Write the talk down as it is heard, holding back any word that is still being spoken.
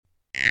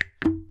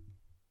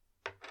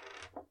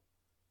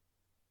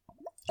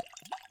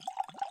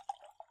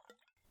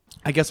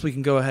I guess we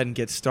can go ahead and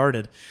get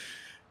started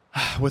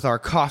with our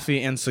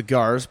coffee and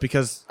cigars,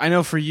 because I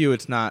know for you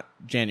it's not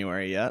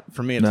January yet.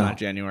 For me, it's not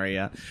January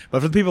yet.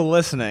 But for the people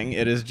listening,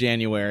 it is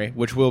January,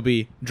 which will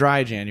be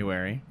dry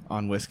January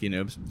on Whiskey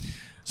Noobs.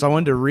 So I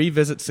wanted to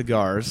revisit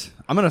cigars.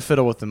 I'm going to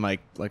fiddle with the mic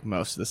like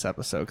most of this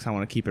episode because I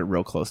want to keep it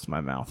real close to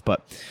my mouth.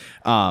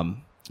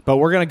 But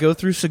we're going to go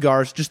through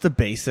cigars, just the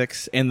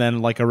basics, and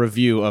then like a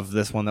review of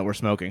this one that we're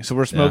smoking. So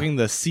we're smoking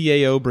the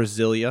CAO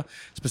Brasilia,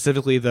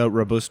 specifically the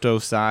Robusto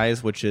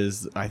size, which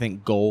is, I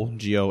think, GOL,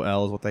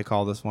 G-O-L is what they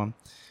call this one.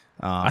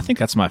 I think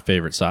that's my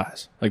favorite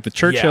size. Like the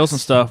Churchills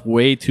and stuff,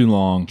 way too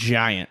long.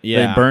 Giant,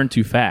 yeah. They burn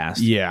too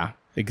fast. Yeah,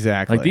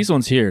 exactly. Like these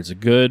ones here, it's a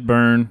good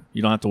burn.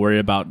 You don't have to worry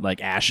about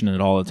like ashing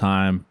it all the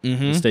time.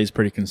 Mm-hmm. It stays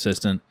pretty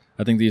consistent.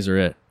 I think these are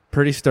it.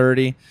 Pretty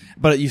sturdy,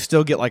 but you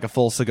still get like a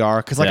full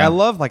cigar. Because like I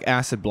love like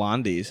acid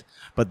blondies,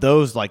 but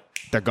those like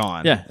they're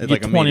gone. Yeah, it's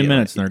like 20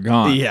 minutes and they're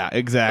gone. Yeah,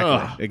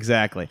 exactly,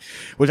 exactly.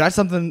 Which that's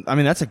something. I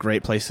mean, that's a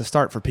great place to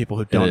start for people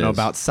who don't know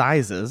about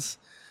sizes.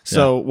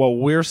 So what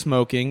we're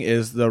smoking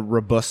is the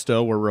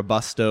Robusto or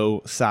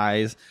Robusto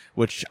size,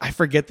 which I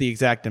forget the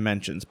exact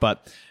dimensions,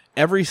 but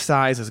every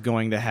size is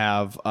going to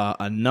have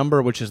a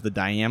number, which is the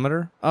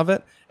diameter of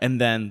it,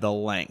 and then the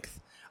length.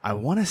 I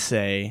want to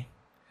say.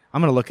 I'm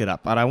going to look it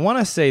up, but I want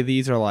to say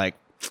these are like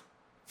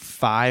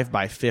 5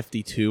 by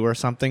 52 or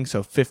something.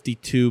 So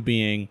 52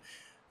 being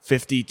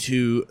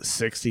 52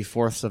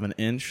 64ths of an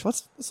inch.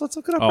 Let's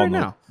look it up right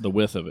now. The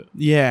width of it.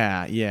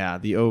 Yeah,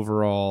 the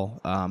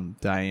overall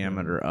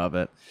diameter of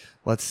it.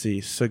 Let's see,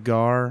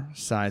 cigar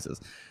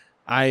sizes.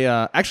 I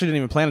actually didn't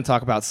even plan to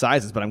talk about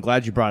sizes, but I'm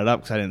glad you brought it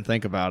up because I didn't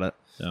think about it.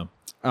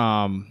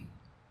 Yeah.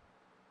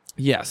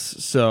 Yes,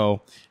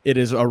 so it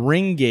is a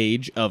ring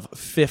gauge of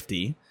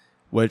 50.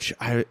 Which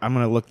I'm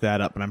going to look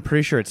that up, and I'm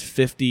pretty sure it's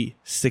 50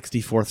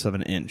 64ths of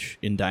an inch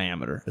in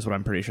diameter is what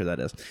I'm pretty sure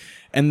that is.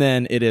 And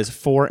then it is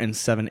 4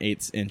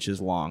 7/8 inches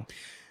long.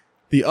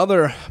 The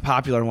other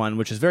popular one,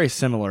 which is very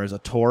similar, is a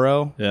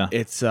Toro. Yeah.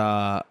 It's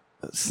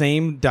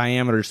same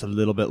diameter, just a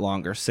little bit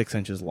longer, 6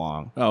 inches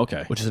long. Oh,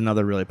 okay. Which is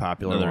another really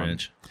popular one.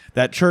 Inch.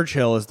 That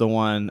Churchill is the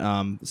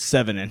one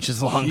 7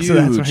 inches long. Huge. So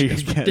that's what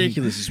it's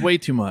ridiculous. It's way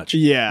too much.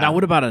 Yeah. Now,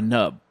 what about a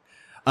nub?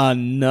 A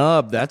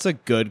nub, that's a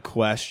good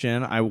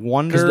question. I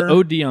wonder...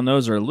 Because the OD on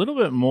those are a little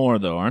bit more,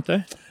 though, aren't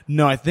they?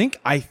 No, I think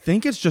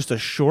it's just a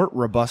short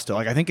Robusto.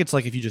 Like I think it's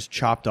like if you just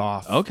chopped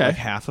off like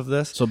half of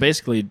this. So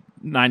basically,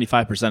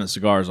 95% of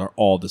cigars are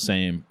all the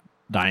same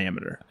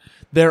diameter.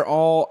 They're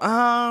all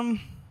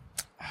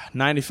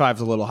 95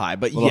 is a little high,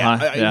 but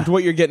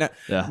what you're getting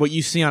at, what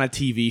you see on a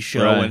TV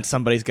show when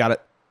somebody's got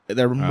it,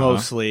 they're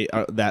mostly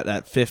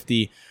that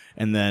 50,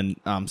 and then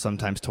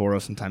sometimes Toro,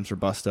 sometimes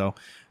Robusto.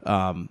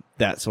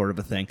 That sort of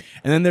a thing.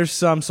 And then there's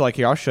some, so like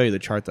here, I'll show you the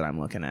chart that I'm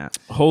looking at.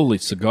 Holy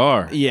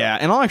cigar. Yeah,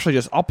 and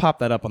I'll pop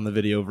that up on the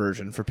video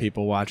version for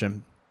people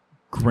watching.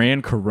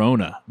 Grand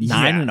Corona,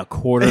 9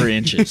 1/4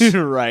 inches.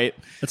 Right.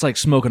 It's like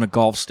smoking a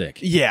golf stick.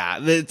 Yeah,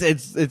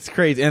 it's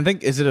crazy. And I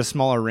think, is it a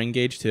smaller ring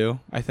gauge too,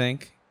 I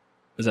think?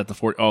 Is that the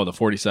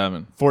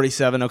 47?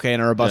 47, okay,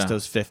 and a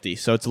Robusto's 50.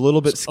 So it's a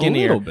little bit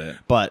skinnier, a little bit.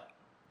 But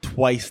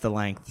twice the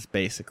length,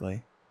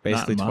 basically.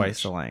 Basically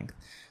twice the length.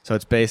 So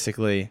it's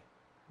basically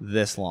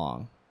this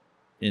long.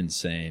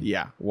 Insane.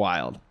 Yeah,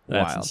 wild.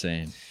 That's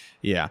insane.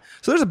 Yeah.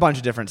 So there's a bunch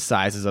of different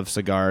sizes of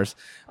cigars.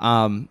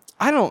 In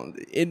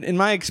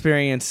my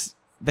experience,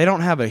 they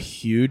don't have a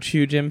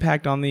huge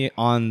impact on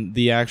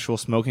the actual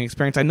smoking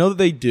experience. I know that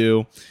they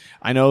do.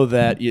 I know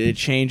that it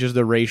changes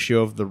the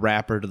ratio of the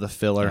wrapper to the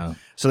filler. Yeah.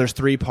 So there's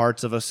 3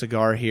 parts of a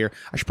cigar here.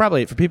 I should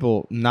probably, for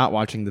people not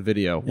watching the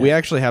video, we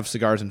actually have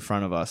cigars in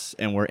front of us,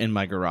 and we're in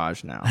my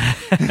garage now.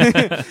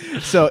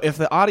 So if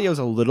the audio's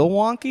a little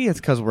wonky,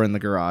 it's because we're in the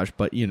garage.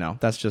 But,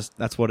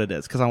 that's what it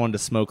is, because I wanted to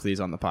smoke these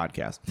on the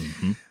podcast.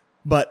 Mm-hmm.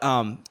 But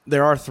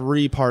there are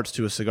 3 parts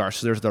to a cigar.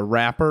 So there's the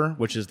wrapper,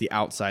 which is the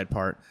outside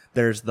part.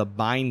 There's the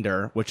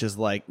binder, which is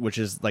like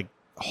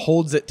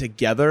holds it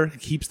together,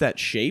 keeps that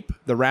shape.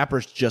 The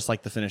wrapper's just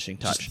like the finishing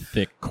touch. Just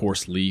thick,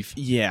 coarse leaf.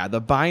 Yeah, the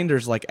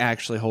binder's like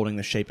actually holding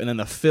the shape, and then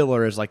the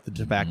filler is like the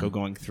tobacco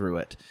going through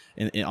it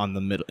in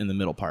the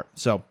middle part.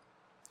 So,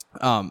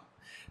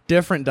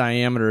 different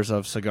diameters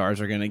of cigars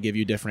are going to give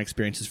you different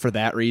experiences for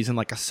that reason,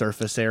 like a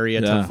surface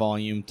area to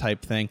volume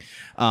type thing.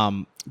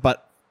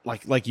 But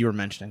like you were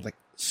mentioning, like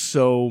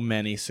so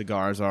many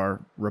cigars are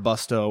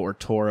Robusto or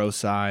Toro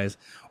size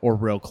or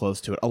real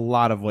close to it. A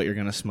lot of what you're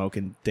going to smoke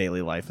in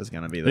daily life is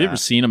going to be that. Have you ever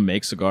seen them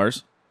make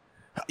cigars?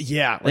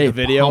 Yeah, like they a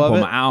video pump of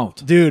them it.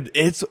 out, dude.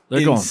 They're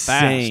going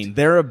insane. fast.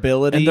 Their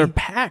ability, and they're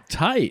packed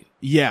tight.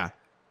 Yeah,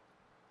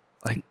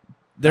 like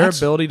their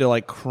ability to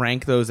like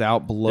crank those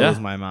out blows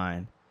my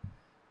mind.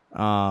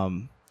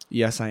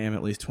 Yes, I am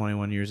at least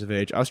 21 years of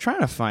age. I was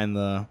trying to find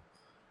the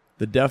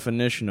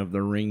definition of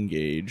the ring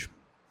gauge.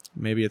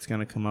 Maybe it's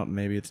going to come up,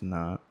 maybe it's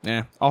not.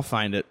 I'll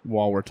find it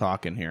while we're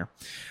talking here.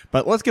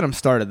 But let's get them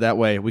started. That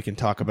way we can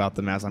talk about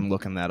them as I'm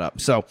looking that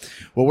up. So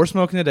what we're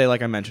smoking today,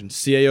 like I mentioned,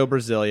 CAO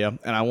Brasilia.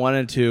 And I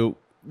wanted to...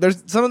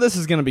 some of this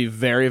is going to be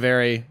very,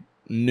 very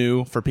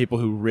new for people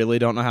who really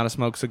don't know how to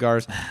smoke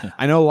cigars.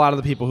 I know a lot of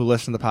the people who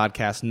listen to the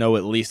podcast know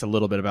at least a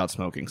little bit about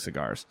smoking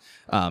cigars.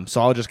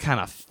 So I'll just kind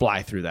of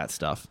fly through that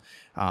stuff.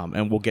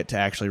 And we'll get to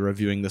actually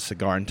reviewing the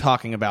cigar and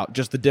talking about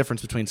just the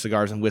difference between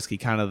cigars and whiskey,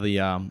 kind of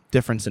the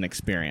difference in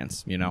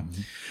experience, you know.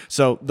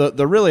 So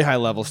the really high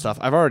level stuff,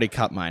 I've already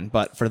cut mine,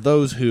 but for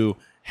those who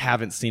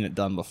haven't seen it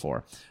done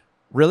before,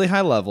 really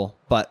high level,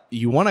 but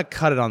you want to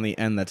cut it on the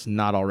end that's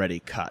not already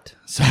cut.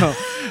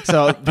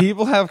 So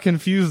people have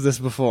confused this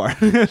before.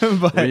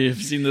 But we've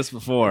seen this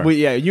before.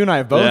 You and I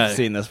have both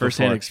seen this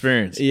firsthand before.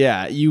 experience.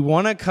 Yeah, you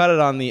want to cut it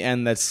on the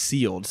end that's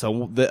sealed.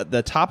 So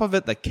the top of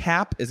it, the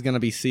cap is going to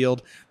be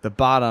sealed. The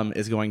bottom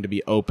is going to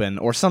be open,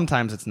 or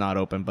sometimes it's not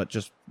open, but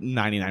just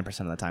 99%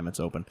 of the time it's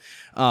open.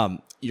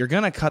 You're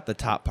going to cut the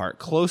top part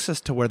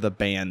closest to where the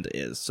band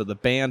is. So the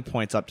band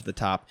points up to the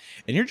top,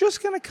 and you're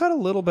just going to cut a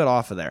little bit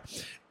off of there.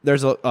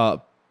 There's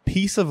a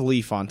piece of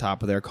leaf on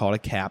top of there called a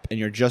cap, and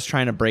you're just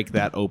trying to break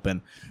that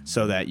open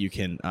so that you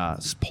can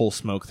pull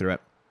smoke through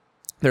it.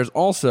 There's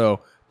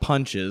also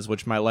punches,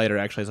 which my lighter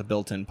actually has a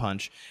built-in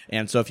punch,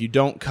 and so if you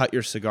don't cut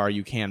your cigar,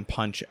 you can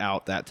punch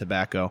out that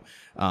tobacco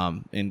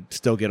and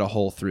still get a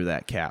hole through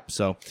that cap.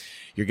 So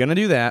you're going to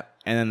do that,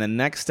 and then the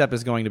next step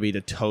is going to be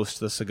to toast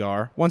the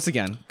cigar. Once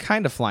again,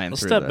 kind of flying through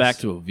this. Let's step back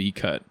to a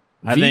V-cut.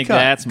 I think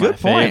that's my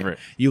favorite.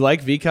 You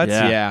like V-cuts?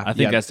 Yeah. I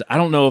think that's... I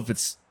don't know if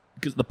it's...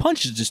 Because the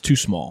punch is just too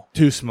small.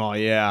 Too small,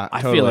 yeah.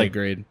 I feel like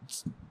agreed.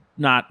 It's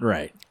not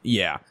right.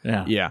 Yeah.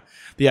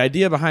 The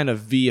idea behind a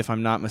V, if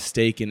I'm not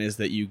mistaken, is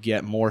that you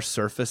get more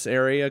surface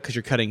area because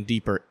you're cutting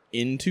deeper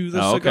into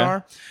the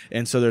cigar.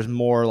 And so there's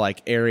more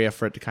like area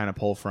for it to kind of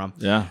pull from.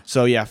 Yeah.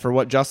 So yeah, for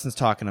what Justin's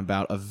talking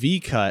about, a V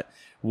cut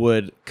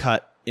would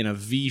cut in a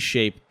V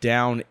shape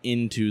down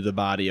into the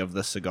body of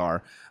the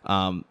cigar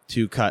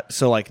to cut.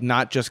 So like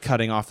not just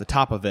cutting off the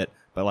top of it,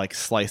 but like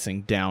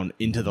slicing down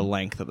into the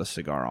length of the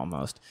cigar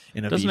almost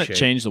in a Doesn't V shape. It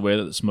change the way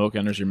that the smoke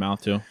enters your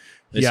mouth too?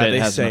 They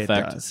say say an it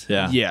effect. does.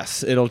 Yeah.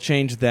 Yes, it'll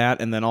change that,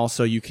 and then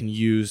also you can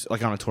use,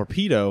 like on a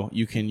torpedo,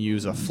 you can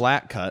use a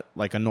flat cut,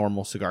 like a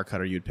normal cigar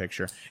cutter you'd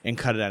picture, and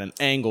cut it at an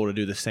angle to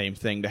do the same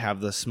thing, to have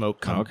the smoke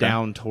come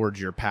down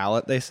towards your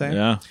palate, they say.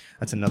 Yeah.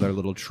 That's another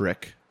little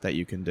trick that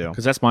you can do.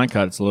 Because that's my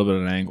cut. It's a little bit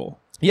of an angle.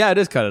 Yeah, it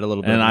is cut at a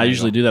little bit. And I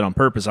usually do that on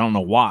purpose. I don't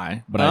know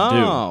why, but I do.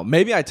 Oh,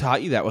 maybe I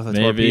taught you that with a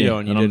torpedo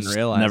and you didn't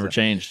realize never it.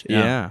 changed.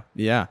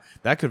 Yeah.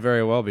 That could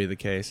very well be the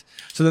case.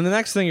 So then the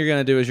next thing you're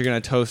going to do is you're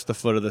going to toast the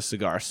foot of the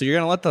cigar. So you're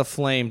going to let the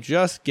flame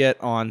just get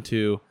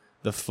onto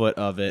the foot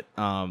of it.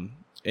 And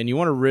you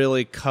want to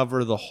really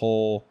cover the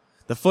whole...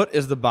 The foot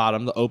is the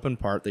bottom, the open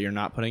part that you're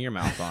not putting your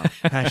mouth on.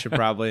 I should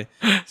probably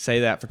say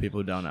that for people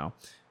who don't know.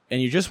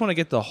 And you just want to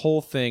get the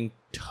whole thing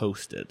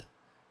toasted.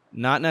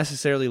 Not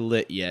necessarily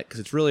lit yet, because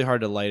it's really hard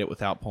to light it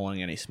without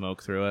pulling any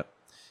smoke through it.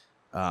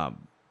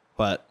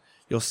 But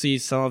you'll see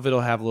some of it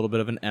will have a little bit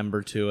of an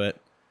ember to it.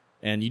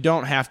 And you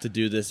don't have to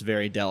do this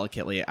very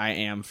delicately. I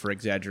am for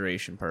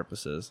exaggeration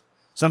purposes.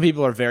 Some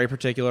people are very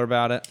particular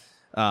about it.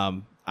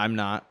 I'm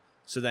not.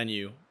 So then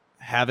you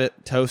have it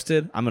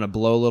toasted. I'm going to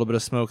blow a little bit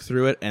of smoke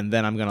through it, and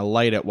then I'm going to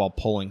light it while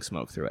pulling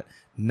smoke through it.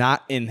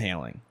 Not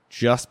inhaling,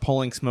 just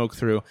pulling smoke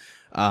through.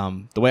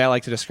 The way I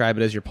like to describe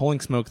it is you're pulling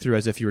smoke through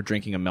as if you were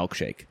drinking a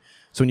milkshake.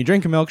 So when you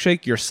drink a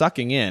milkshake, you're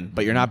sucking in,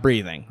 but you're not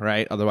breathing,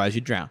 right? Otherwise,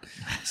 you'd drown.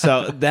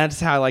 So that's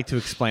how I like to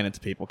explain it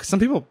to people, because some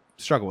people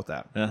struggle with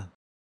that. Yeah.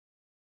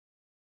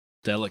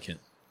 Delicate.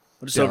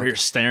 I'm just over here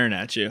staring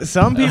at you.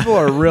 Some people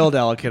are real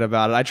delicate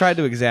about it. I tried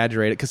to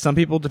exaggerate it because some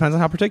people, depends on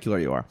how particular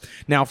you are.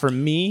 Now, for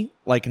me,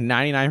 like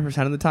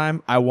 99% of the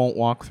time, I won't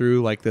walk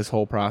through like this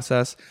whole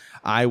process.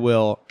 I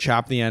will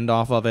chop the end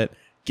off of it,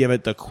 give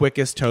it the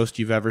quickest toast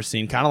you've ever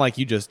seen, kind of like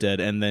you just did,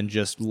 and then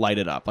just light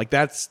it up. Like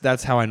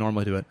that's how I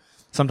normally do it.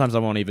 Sometimes I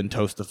won't even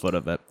toast the foot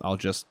of it. I'll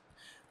just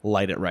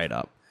light it right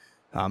up.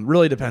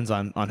 Really depends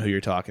on who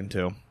you're talking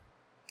to.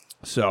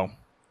 So,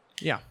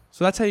 yeah.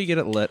 So that's how you get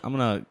it lit. I'm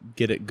going to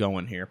get it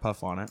going here.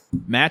 Puff on it.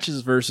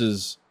 Matches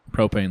versus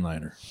propane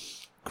lighter.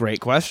 Great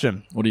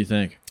question. What do you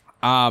think?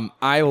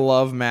 I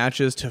love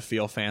matches to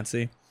feel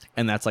fancy,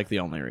 and that's like the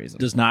only reason.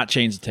 Does not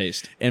change the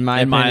taste. In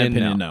my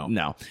opinion, no.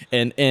 No.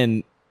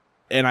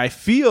 And I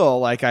feel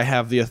like I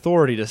have the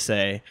authority to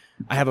say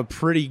I have a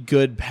pretty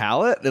good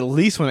palate, at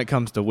least when it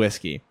comes to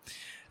whiskey.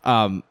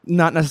 Not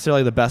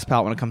necessarily the best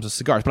palate when it comes to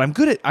cigars, but I'm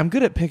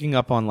good at picking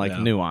up on like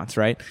nuance,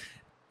 right?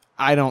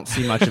 I don't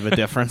see much of a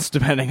difference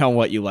depending on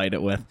what you light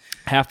it with.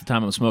 Half the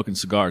time I'm smoking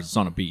cigars, it's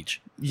on a beach.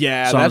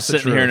 Yeah, so that's I'm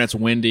sitting here and it's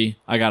windy.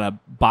 I got a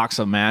box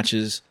of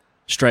matches,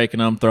 striking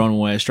them, throwing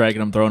away, striking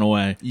them, throwing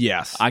away.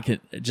 Yes. I could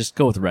just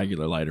go with a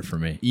regular lighter for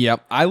me.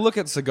 Yep. I look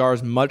at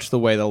cigars much the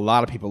way that a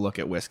lot of people look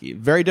at whiskey.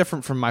 Very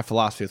different from my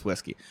philosophy with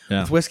whiskey.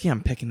 Yeah. With whiskey,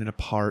 I'm picking it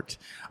apart.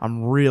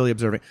 I'm really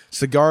observing.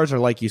 Cigars are,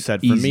 like you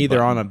said, for me,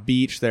 they're on a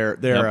beach.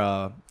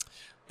 They're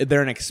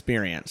they're an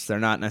experience. They're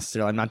not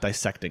necessarily. I'm not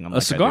dissecting them.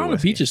 A cigar on the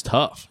beach is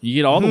tough. You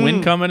get all the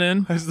wind coming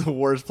in. It's the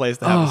worst place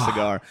to have a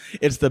cigar.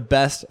 It's the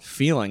best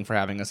feeling for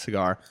having a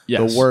cigar.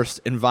 Yes. The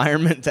worst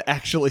environment to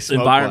actually smoke.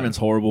 The environment's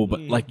one. horrible,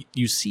 but like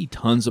you see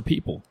tons of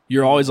people.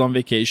 You're always on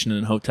vacation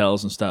in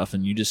hotels and stuff,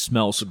 and you just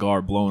smell a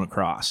cigar blowing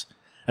across.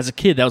 As a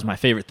kid, that was my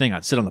favorite thing.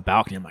 I'd sit on the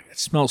balcony. I'm like, it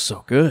smells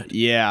so good.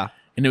 Yeah.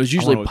 And it was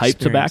usually pipe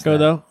tobacco, that.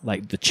 though,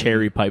 like the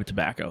cherry pipe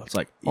tobacco. It's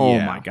like, oh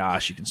Yeah. my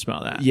gosh, you can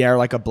smell that. Yeah, or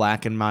like a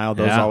Black and Mild.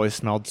 Those Yeah. always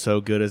smelled so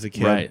good as a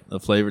kid. Right, the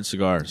flavored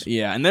cigars.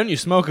 Yeah, and then you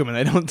smoke them and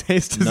they don't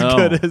taste as No.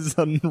 good as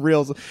a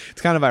real.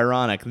 It's kind of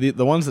ironic.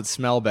 The ones that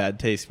smell bad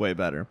taste way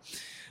better.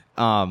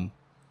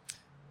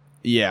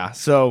 Yeah.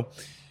 So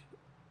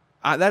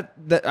I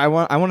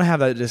want to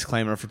have that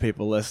disclaimer for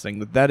people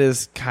listening that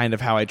is kind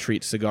of how I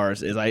treat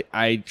cigars. Is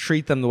I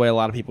treat them the way a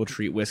lot of people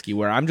treat whiskey,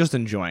 where I'm just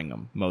enjoying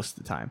them most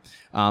of the time.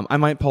 I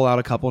might pull out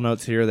a couple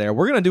notes here or there.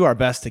 We're gonna do our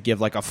best to give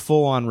like a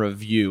full on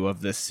review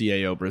of this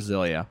CAO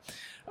Brasilia.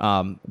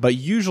 But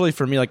usually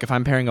for me, like if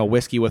I'm pairing a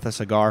whiskey with a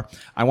cigar,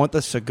 I want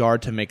the cigar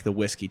to make the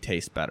whiskey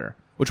taste better,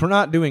 which we're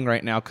not doing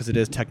right now because it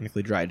is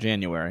technically dry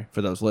January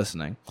for those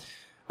listening.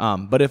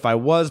 But if I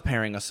was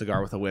pairing a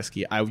cigar with a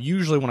whiskey, I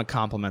usually want to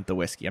complement the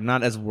whiskey. I'm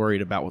not as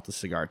worried about what the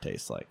cigar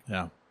tastes like.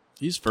 Yeah.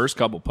 These first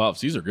couple puffs,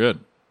 these are good.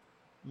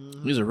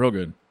 These are real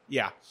good.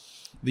 Yeah.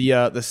 The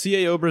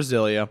CAO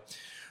Brasilia.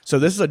 So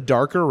this is a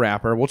darker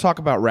wrapper. We'll talk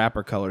about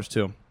wrapper colors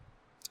too.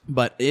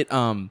 But it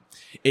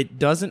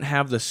doesn't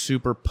have the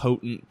super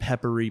potent,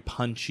 peppery,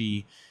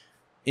 punchy,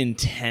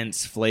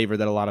 intense flavor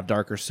that a lot of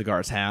darker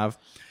cigars have.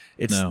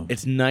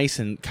 It's nice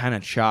and kind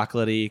of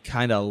chocolatey,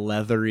 kind of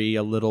leathery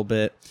a little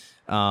bit.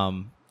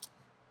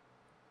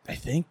 I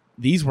think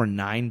these were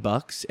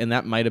 $9, and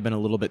that might have been a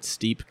little bit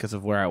steep because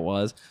of where I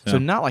was. Yeah. So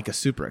not like a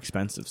super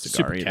expensive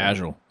cigar. Super either.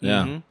 Casual.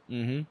 Yeah.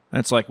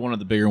 That's like one of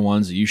the bigger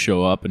ones that you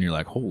show up and you're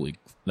like, holy,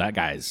 that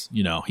guy's,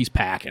 he's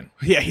packing.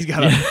 Yeah, he's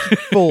got a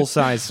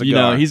full-size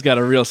cigar. He's got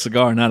a real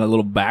cigar, not a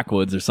little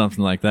backwoods or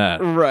something like that.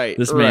 Right.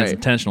 This man's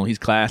intentional. He's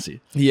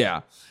classy.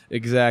 Yeah,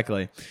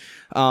 exactly.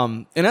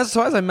 And as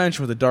I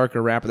mentioned with the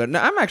darker wrapper there,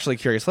 now I'm actually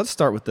curious. Let's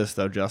start with this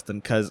though, Justin,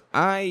 because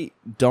I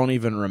don't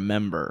even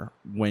remember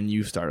when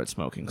you started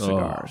smoking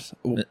cigars.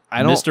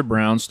 I don't. Mr.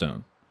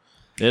 Brownstone.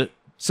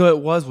 So it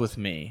was with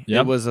me.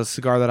 Yep. It was a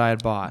cigar that I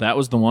had bought. That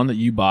was the one that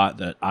you bought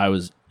that I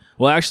was.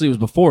 Well, actually, it was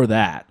before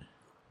that,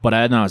 but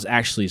I was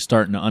actually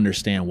starting to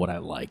understand what I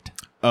liked.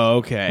 Oh,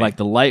 okay. Like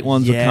the light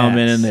ones would come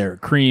in and they're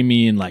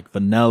creamy and like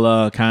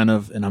vanilla kind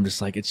of, and I'm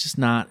just like, it's just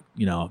not,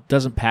 it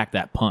doesn't pack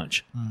that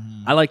punch.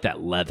 I like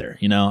that leather,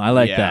 I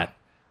like that.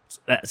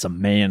 That's a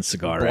man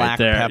cigar Black right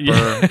there.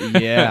 pepper.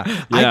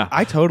 Yeah.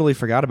 I totally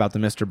forgot about the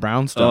Mr.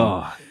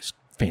 Brownstone. Oh, it's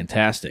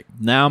fantastic.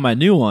 Now my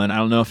new one, I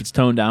don't know if it's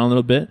toned down a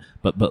little bit,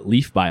 but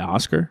Leaf by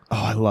Oscar. Oh,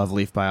 I love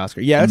Leaf by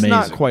Oscar. Yeah, it's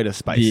not quite as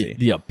spicy.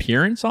 The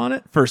appearance on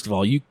it, first of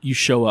all, you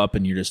show up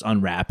and you're just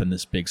unwrapping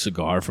this big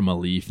cigar from a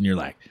leaf and you're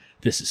like,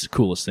 this is the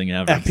coolest thing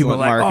ever. Excellent People are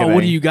like, marketing. oh,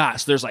 what do you got?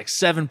 So there's like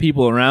 7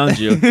 people around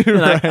you. You're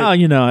like, oh,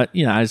 I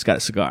just got a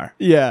cigar.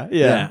 Yeah.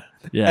 Yeah.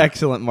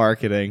 Excellent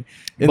marketing.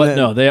 But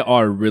no, they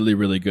are really,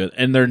 really good.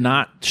 And they're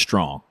not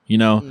strong,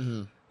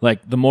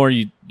 Like the more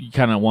you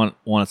kind of want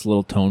it's a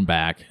little toned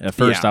back. At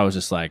first I was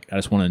just like, I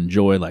just want to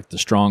enjoy like the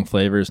strong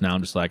flavors. Now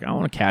I'm just like, I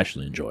want to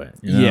casually enjoy it.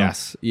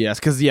 Yes.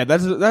 Because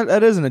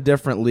that is in a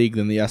different league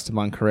than the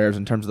Esteban Carreras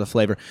in terms of the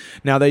flavor.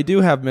 Now they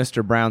do have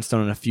Mr.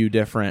 Brownstone in a few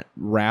different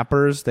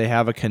wrappers. They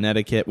have a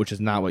Connecticut, which is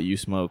not what you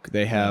smoke.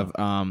 They have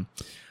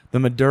the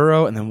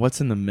Maduro, and then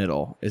what's in the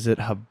middle? Is it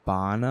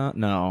Habana?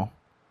 No.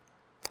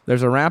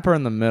 There's a wrapper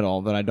in the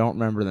middle that I don't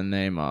remember the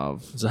name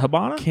of. Is it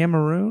Habana?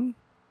 Cameroon?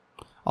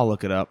 I'll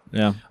look it up.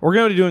 Yeah. We're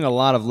going to be doing a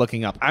lot of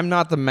looking up. I'm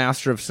not the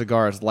master of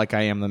cigars like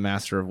I am the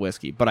master of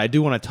whiskey, but I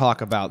do want to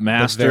talk about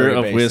Master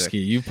of Whiskey.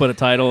 You put a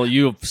title,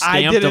 you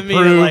stamped I didn't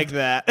mean it like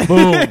that.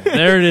 Boom.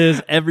 There it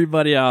is.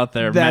 Everybody out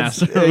there,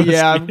 Master of Whiskey.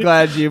 Yeah, I'm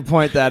glad you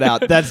point that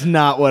out. That's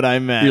not what I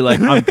meant. You're like,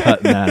 I'm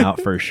cutting that out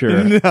for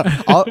sure. No,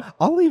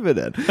 I'll leave it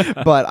in.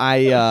 But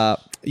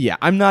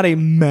I'm not a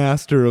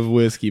master of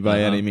whiskey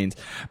by any means.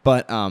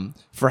 But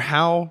for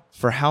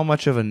how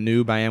much of a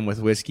noob I am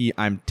with whiskey,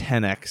 I'm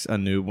 10x a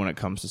noob when it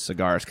comes to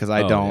cigars because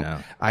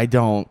I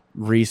don't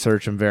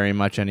research them very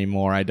much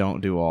anymore. I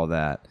don't do all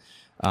that.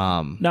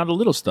 Now the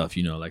little stuff,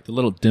 like the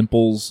little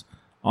dimples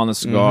on the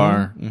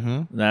cigar,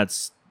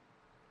 that's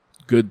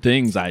good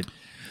things, I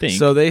think.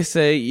 So they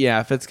say,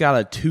 if it's got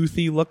a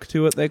toothy look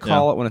to it, they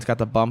call it, when it's got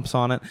the bumps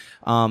on it.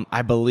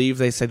 I believe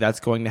they say that's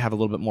going to have a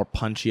little bit more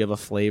punchy of a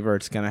flavor.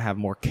 It's going to have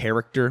more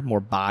character, more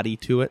body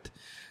to it.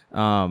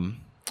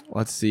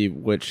 Let's see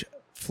which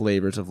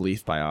flavors of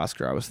Leaf by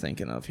Oscar I was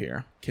thinking of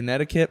here.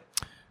 Connecticut,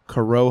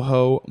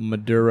 Corojo,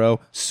 Maduro,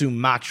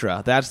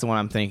 Sumatra. That's the one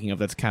I'm thinking of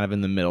that's kind of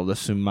in the middle, the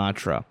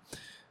Sumatra.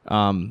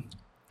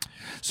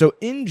 So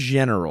in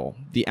general,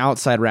 the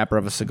outside wrapper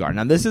of a cigar.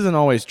 Now, this isn't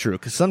always true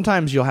because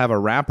sometimes you'll have a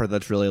wrapper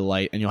that's really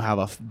light and you'll have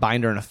a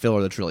binder and a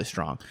filler that's really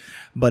strong.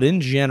 But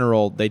in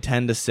general, they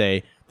tend to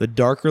say the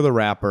darker the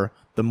wrapper,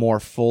 the more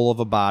full of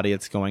a body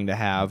it's going to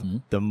have,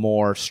 the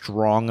more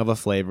strong of a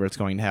flavor it's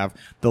going to have.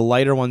 The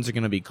lighter ones are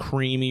going to be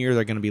creamier.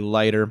 They're going to be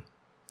lighter,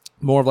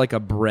 more of like a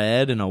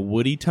bread and a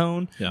woody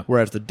tone,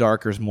 whereas the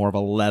darker is more of a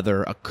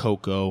leather, a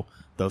cocoa,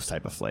 those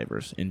type of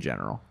flavors in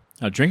general.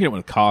 Now, drinking it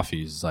with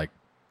coffee is like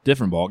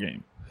different ball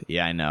game.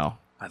 Yeah, I know.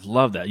 I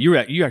love that. You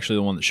actually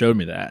the one that showed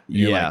me that.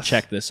 You're like,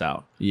 check this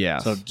out. Yeah.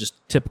 So just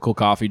typical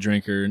coffee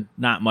drinker,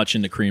 not much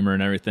into creamer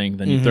and everything.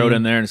 Then you throw it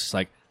in there and it's just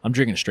like, I'm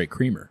drinking a straight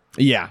creamer.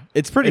 Yeah,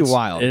 it's pretty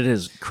wild. It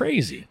is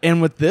crazy.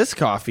 And with this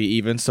coffee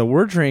even, so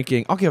we're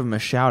drinking, I'll give them a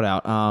shout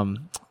out,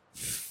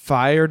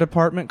 Fire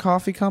Department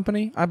Coffee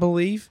Company, I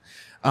believe.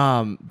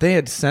 They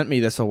had sent me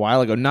this a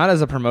while ago, not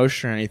as a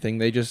promotion or anything.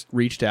 They just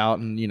reached out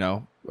and,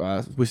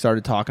 we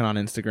started talking on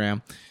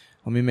Instagram.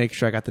 Let me make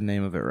sure I got the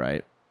name of it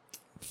right.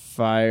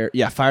 Fire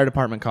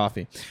Department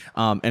Coffee.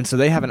 And so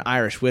they have an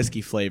Irish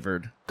whiskey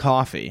flavored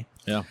coffee.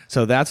 Yeah.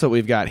 So that's what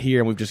we've got here,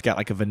 and we've just got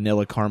like a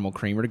vanilla caramel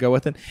creamer to go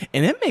with it,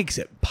 and it makes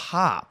it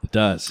pop. It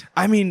does.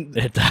 I mean,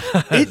 it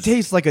does. It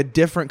tastes like a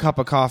different cup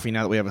of coffee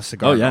now that we have a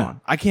cigar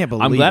on. I can't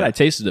believe it. I'm glad I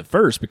tasted it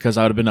first because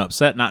I would have been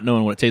upset not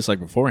knowing what it tastes like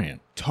beforehand.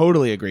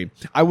 Totally agree.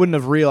 I wouldn't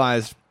have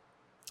realized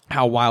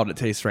how wild it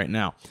tastes right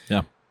now.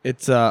 Yeah.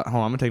 It's hold on, I'm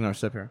gonna take another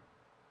sip here.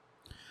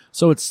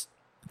 So it's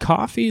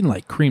coffee and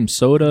like cream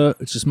soda.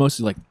 It's just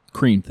mostly like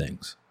cream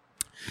things.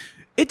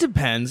 It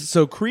depends.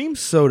 So cream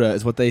soda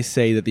is what they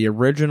say that the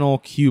original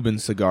Cuban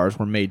cigars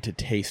were made to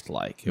taste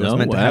like. It was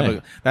meant to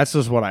have that's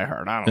just what I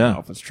heard. I don't know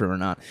if it's true or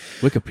not.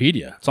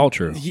 Wikipedia. It's all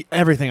true.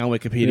 Everything on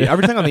Wikipedia.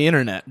 Everything on the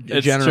internet,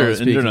 generally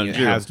speaking, it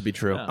has to be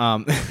true.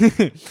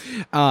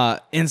 Yeah.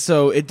 And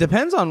so it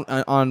depends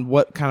on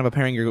what kind of a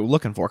pairing you're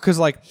looking for. Because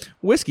like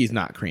whiskey's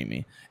not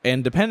creamy.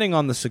 And depending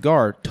on the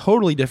cigar,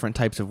 totally different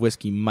types of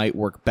whiskey might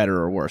work better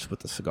or worse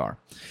with the cigar.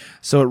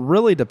 So it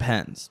really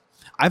depends.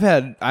 I've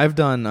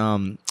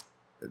done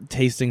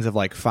tastings of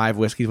like 5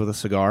 whiskeys with a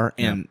cigar,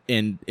 and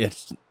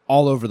it's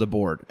all over the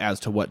board as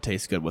to what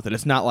tastes good with it.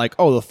 It's not like,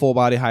 the full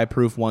body high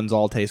proof ones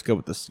all taste good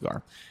with the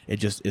cigar. It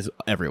just is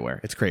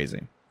everywhere. It's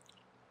crazy.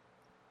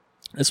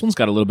 This one's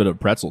got a little bit of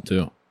pretzel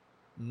too.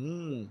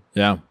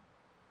 Yeah.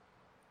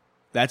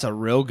 That's a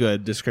real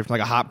good description.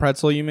 Like a hot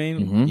pretzel, you mean?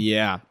 Mm-hmm.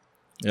 Yeah.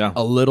 Yeah.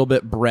 A little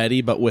bit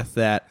bready, but with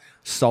that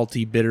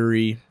salty,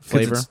 bittery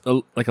flavor. It's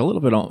like a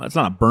little bit on. It's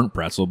not a burnt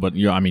pretzel, but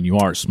you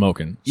are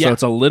smoking. Yeah. So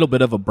it's a little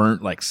bit of a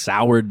burnt, like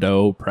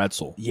sourdough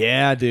pretzel.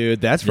 Yeah, dude.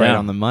 That's right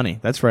on the money.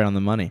 That's right on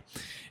the money.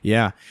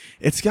 Yeah.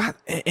 It's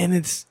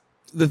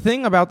the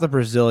thing about the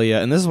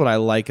Brasilia, and this is what I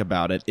like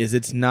about it, is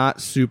it's not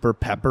super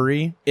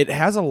peppery. It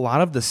has a lot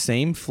of the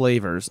same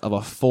flavors of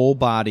a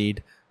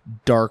full-bodied,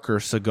 darker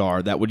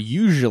cigar that would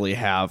usually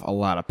have a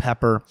lot of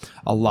pepper,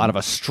 a lot of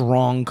a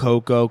strong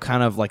cocoa,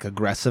 kind of like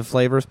aggressive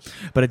flavors,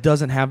 but it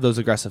doesn't have those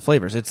aggressive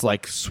flavors. It's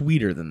like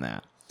sweeter than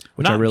that,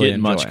 which I really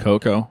enjoy. Much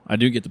cocoa. I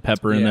do get the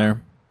pepper in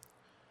there,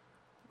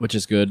 which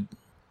is good.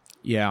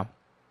 Yeah.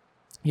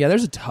 Yeah,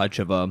 there's a touch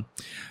of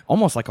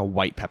almost like a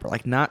white pepper,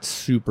 like not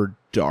super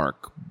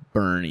dark,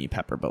 burny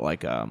pepper, but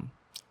like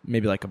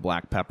maybe like a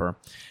black pepper.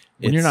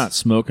 When you're not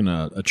smoking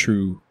a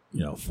true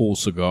full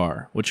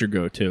cigar, what's your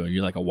go-to? Are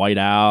you like a White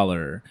Owl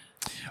or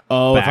if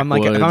I'm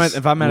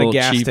at a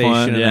gas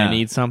station and I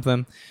need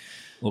something, a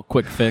little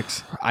quick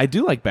fix? I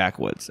do like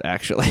Backwoods,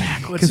 actually.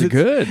 Backwoods are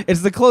good.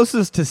 It's the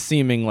closest to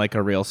seeming like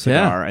a real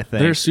cigar, I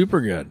think. They're super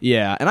good.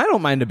 Yeah, and I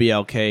don't mind a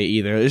BLK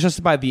either. It's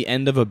just by the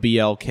end of a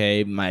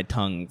BLK, my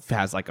tongue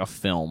has like a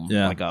film,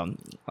 like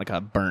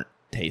a burnt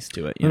taste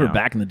to it. Remember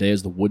back in the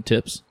days, the wood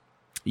tips?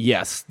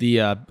 Yes,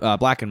 the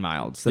Black and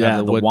Milds. That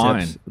have the wood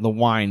wine. Tips. The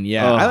wine,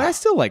 yeah. I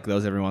still like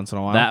those every once in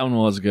a while. That one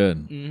was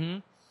good.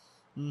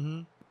 Mm-hmm.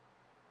 Mm-hmm.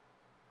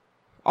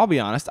 I'll be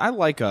honest, I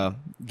like a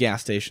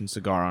gas station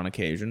cigar on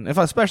occasion,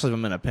 especially if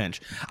I'm in a pinch.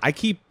 I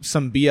keep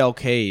some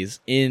BLKs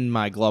in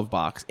my glove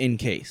box in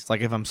case.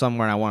 Like if I'm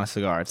somewhere and I want a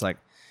cigar, it's like,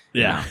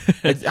 yeah.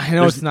 I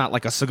know it's not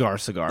like a cigar,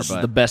 but it's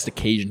the best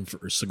occasion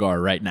for a cigar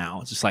right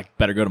now. It's just like,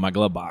 better go to my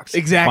glove box.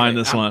 Exactly. Find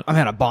this one. I'm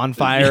at a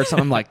bonfire or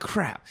something. I'm like,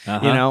 crap.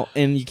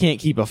 And you can't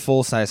keep a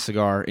full-size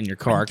cigar in your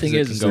car because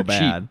it can go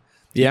bad. Cheap.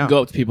 You can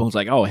go up to people and it's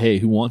like, oh, hey,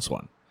 who wants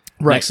one?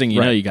 Right. Next thing you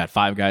know, you got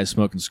 5 guys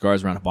smoking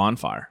cigars around a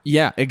bonfire.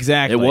 Yeah,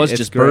 exactly. It was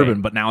just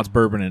bourbon, but now it's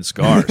bourbon and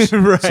cigars.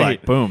 Right. It's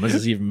like, boom, this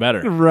is even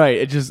better. Right.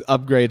 It just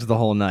upgrades the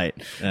whole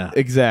night. Yeah.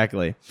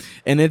 Exactly.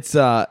 And it's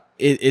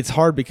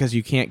hard because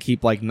you can't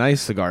keep like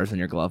nice cigars in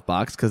your glove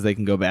box because they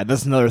can go bad.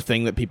 That's another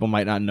thing that people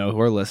might not know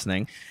who are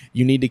listening.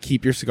 You need to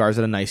keep your cigars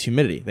at a nice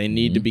humidity. They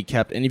need to be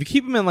kept. And if you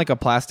keep them in like a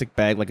plastic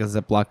bag, like a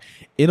Ziploc,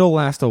 it'll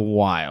last a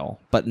while,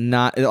 but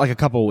not like a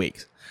couple of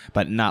weeks,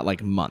 but not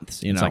like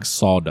months. It's like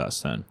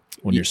sawdust then.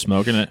 When you're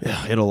smoking it,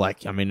 it'll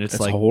it's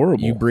like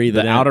horrible. You breathe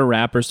the outer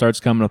wrapper starts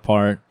coming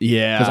apart.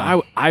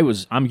 Yeah,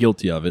 because I'm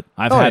guilty of it.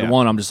 I've had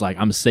one. I'm just like,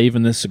 I'm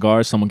saving this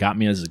cigar. Someone got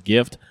me as a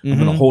gift. I'm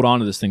gonna hold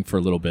on to this thing for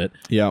a little bit.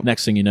 Yeah.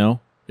 Next thing you know,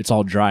 it's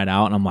all dried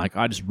out, and I'm like,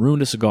 I just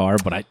ruined a cigar,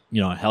 but I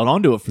held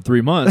on to it for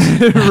 3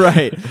 months.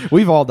 Right.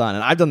 We've all done it.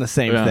 I've done the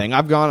same thing.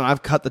 I've gone and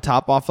I've cut the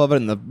top off of it,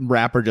 and the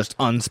wrapper just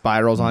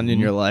unspirals on you,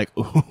 and you're like,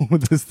 ooh,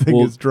 this thing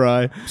is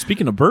dry.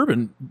 Speaking of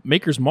bourbon,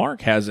 Maker's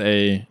Mark has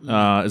a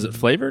is it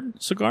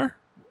flavored cigar?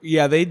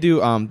 Yeah, they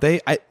do.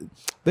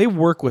 They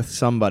work with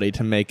somebody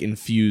to make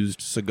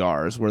infused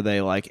cigars where they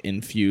like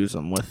infuse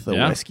them with the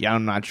whiskey.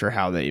 I'm not sure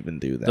how they even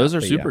do that. Those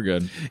are super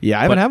good. Yeah,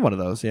 I haven't had one of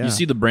those. Yeah, you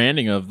see the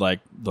branding of like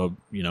the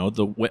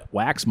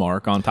wax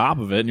mark on top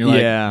of it, and you're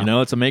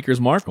like, it's a Maker's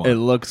Mark one. It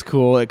looks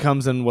cool. It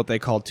comes in what they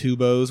call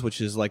tubos,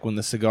 which is like when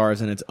the cigar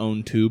is in its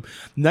own tube.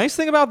 Nice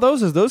thing about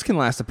those is those can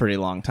last a pretty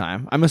long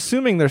time. I'm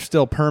assuming they're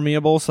still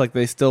permeable, so like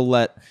they still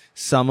let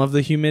some of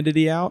the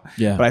humidity out.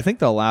 Yeah, but I think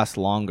they'll last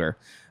longer.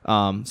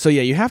 So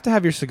yeah, you have to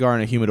have your cigar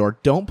in a humidor.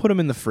 Don't put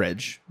them in the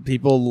fridge.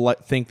 People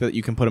think that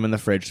you can put them in the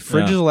fridge.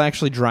 Fridges will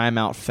actually dry them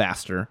out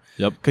faster.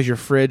 Yep. Because your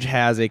fridge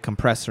has a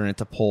compressor in it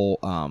to pull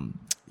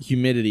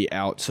humidity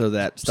out so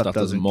that stuff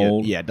doesn't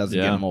mold. It doesn't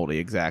get moldy.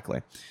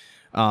 Exactly.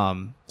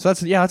 So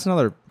that's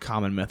another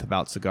common myth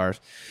about cigars.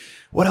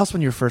 What else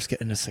when you're first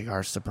getting into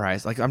cigars?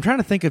 Surprise! Like I'm trying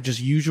to think of just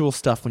usual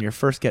stuff when you're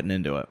first getting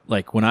into it.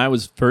 Like when I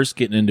was first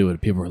getting into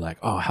it, people were like,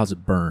 "Oh, how's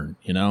it burn?"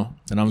 And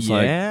I was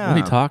like, "What are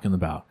you talking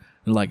about?"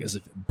 And like, as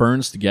if it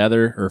burns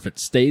together, or if it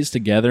stays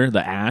together,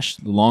 the ash,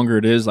 the longer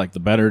it is, like the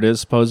better it is,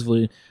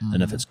 supposedly.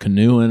 And if it's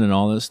canoeing and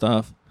all this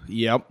stuff.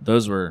 Yep.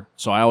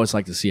 So I always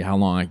like to see how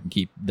long I can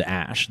keep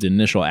the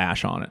initial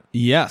ash on it.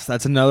 Yes,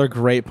 that's another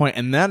great point.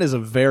 And that is a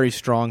very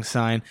strong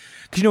sign.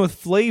 Because, with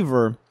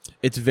flavor,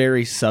 it's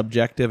very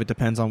subjective. It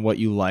depends on what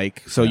you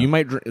like. So you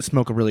might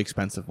smoke a really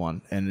expensive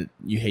one and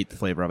you hate the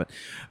flavor of it.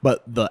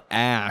 But the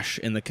ash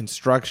and the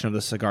construction of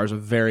the cigar is a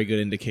very good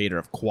indicator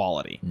of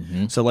quality.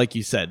 Mm-hmm. So like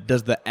you said,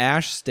 does the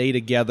ash stay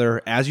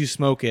together as you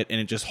smoke it and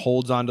it just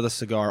holds onto the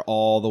cigar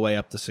all the way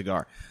up the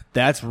cigar?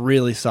 That's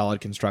really solid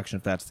construction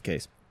if that's the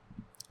case.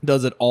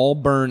 Does it all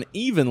burn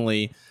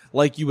evenly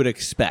like you would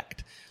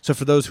expect? So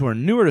for those who are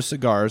newer to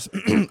cigars,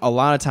 a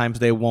lot of times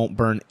they won't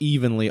burn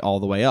evenly all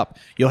the way up.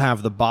 You'll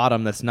have the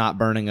bottom that's not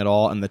burning at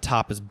all, and the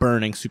top is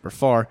burning super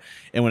far.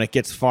 And when it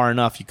gets far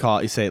enough,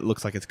 you say it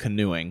looks like it's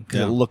canoeing, because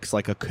it looks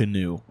like a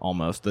canoe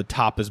almost. The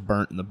top is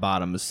burnt and the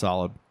bottom is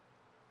solid.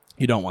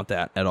 You don't want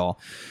that at all.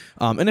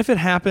 And if it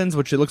happens,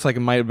 which it looks like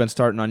it might have been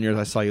starting on yours,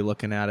 I saw you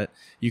looking at it,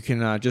 you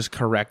can just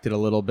correct it a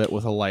little bit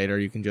with a lighter.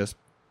 You can just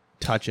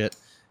touch it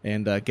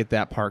and get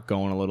that part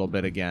going a little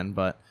bit again.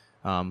 But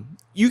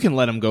you can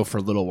let them go for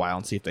a little while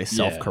and see if they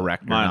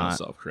self-correct or not. Mine will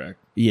self-correct.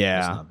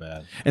 Yeah. That's not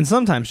bad. And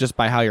sometimes just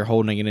by how you're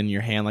holding it in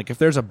your hand, like if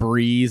there's a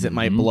breeze, it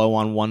might blow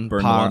on one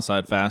Burn part. the one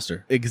side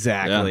faster.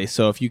 Exactly. Yeah.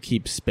 So if you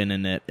keep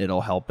spinning it,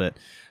 it'll help it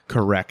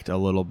correct a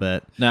little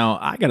bit. Now,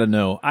 I got to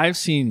know, I've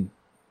seen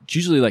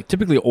usually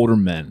typically older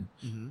men,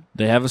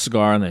 they have a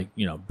cigar and they,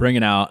 bring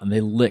it out and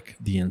they lick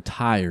the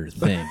entire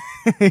thing.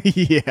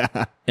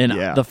 Yeah.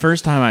 And the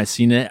first time I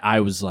seen it, I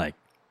was like,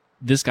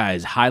 this guy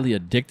is highly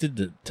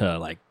addicted to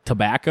like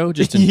tobacco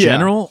just in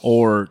general,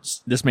 or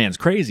this man's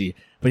crazy.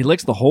 But he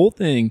licks the whole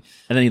thing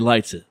and then he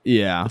lights it.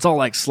 Yeah. It's all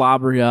like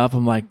slobbery up.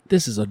 I'm like,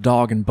 this is a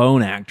dog and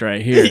bone act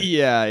right here.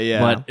 Yeah.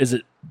 But is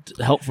it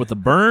help with the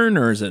burn,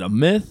 or is it a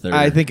myth? Or?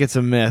 I think it's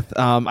a myth.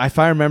 If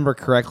I remember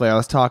correctly, I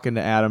was talking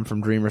to Adam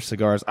from Dreamer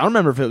Cigars. I don't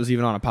remember if it was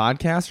even on a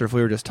podcast or if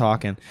we were just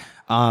talking.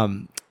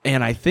 And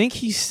I think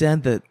he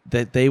said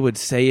that they would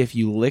say if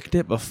you licked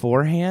it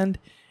beforehand,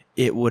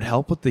 it would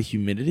help with the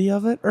humidity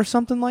of it or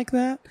something like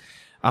that.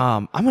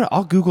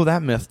 I'll Google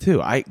that myth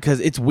too. Because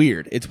it's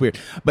weird. It's weird.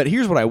 But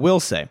here's what I will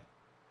say.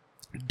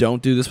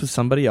 Don't do this with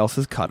somebody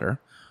else's cutter.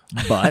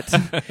 But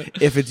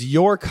if it's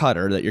your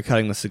cutter that you're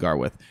cutting the cigar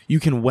with, you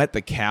can wet the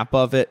cap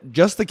of it.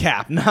 Just the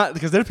cap, not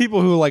because there's people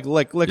who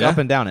lick up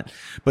and down it,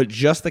 but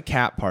just the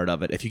cap part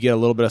of it. If you get a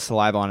little bit of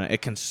saliva on it,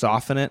 it can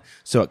soften it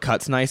so it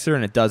cuts nicer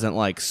and it doesn't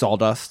like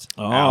sawdust.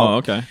 Oh,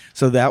 okay.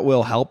 So that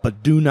will help,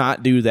 but do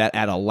not do that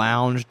at a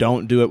lounge.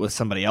 Don't do it with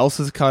somebody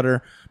else's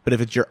cutter. But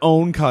if it's your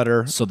own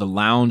cutter... So the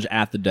lounge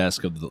at the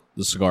desk of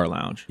the cigar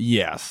lounge.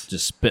 Yes.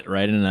 Just spit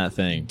right into that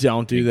thing.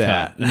 Don't do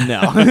that.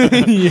 No.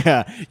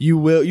 Yeah. You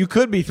will. You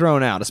could be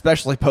thrown out,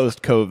 especially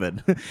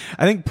post-COVID.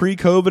 I think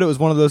pre-COVID, it was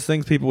one of those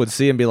things people would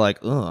see and be like,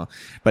 ugh.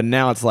 But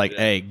now it's like,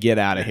 hey, get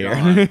out of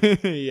here.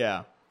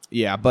 Yeah.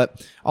 Yeah,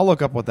 but I'll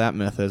look up what that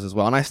myth is as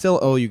well. And I still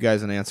owe you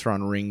guys an answer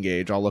on ring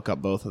gauge. I'll look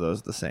up both of those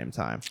at the same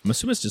time. I'm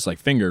assuming it's just like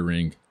finger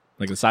ring.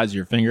 Like the size of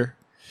your finger.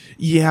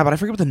 Yeah, but I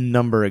forget what the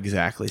number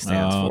exactly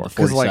stands for. The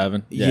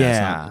 47?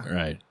 Like,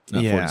 right.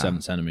 Not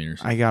 47 centimeters.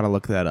 I got to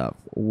look that up.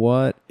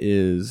 What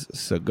is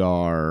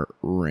cigar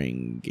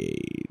ring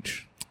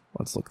gauge?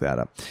 Let's look that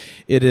up.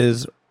 It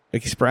is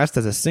expressed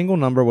as a single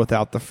number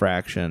without the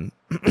fraction.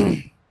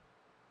 It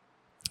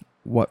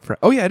is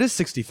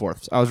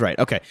 64ths. I was right.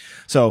 Okay.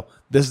 So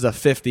this is a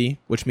 50,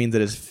 which means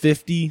it is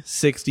 50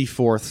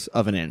 64ths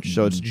of an inch.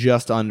 So it's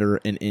just under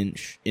an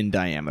inch in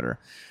diameter.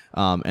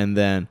 And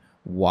then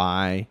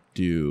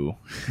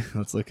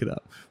let's look it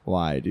up.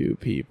 Why do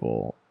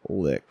people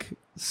lick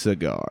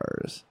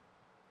cigars?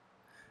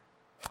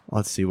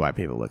 Let's see why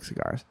people lick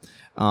cigars.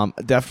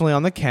 Definitely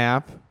on the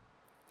cap.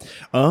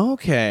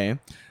 Okay.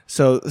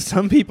 So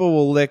some people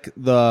will lick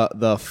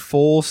the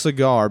full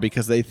cigar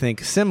because they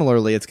think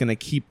similarly it's going to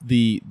keep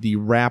the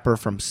wrapper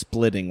from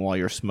splitting while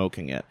you're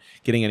smoking it,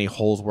 getting any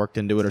holes worked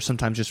into it, or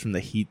sometimes just from the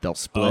heat they'll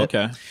split. Oh,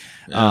 okay.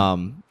 Yeah.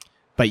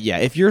 But yeah,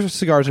 if your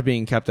cigars are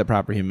being kept at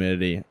proper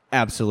humidity,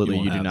 absolutely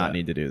you do not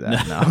need to do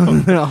that. No,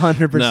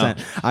 100%. No.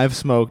 I've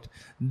smoked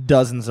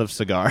dozens of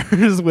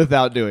cigars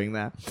without doing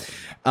that.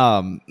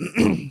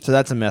 So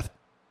that's a myth.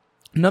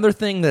 Another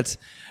thing that's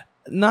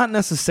not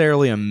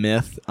necessarily a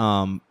myth,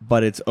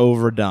 but it's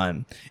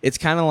overdone. It's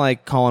kind of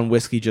like calling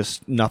whiskey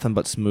just nothing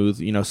but smooth.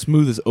 You know,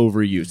 smooth is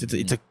overused.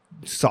 It's a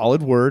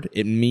solid word.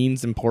 It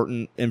means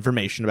important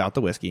information about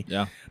the whiskey.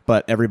 Yeah.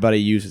 But everybody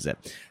uses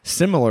it.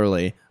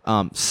 Similarly,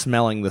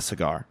 smelling the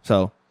cigar.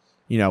 So,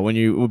 you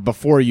know,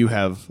 before you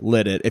have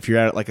lit it, if you're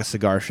at like a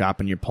cigar shop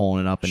and you're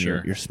pulling it up and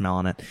you're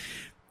smelling it,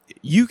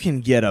 you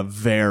can get a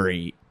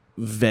very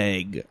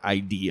vague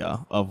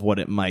idea of what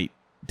it might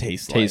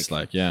taste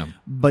like. Yeah.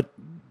 But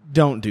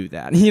don't do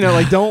that. You know,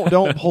 like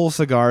don't pull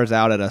cigars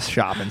out at a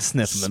shop and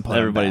sniff them and put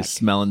Everybody's them back.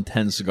 smelling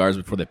 10 cigars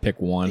before they pick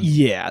one.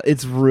 Yeah,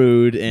 it's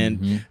rude.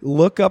 And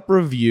look up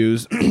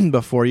reviews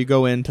before you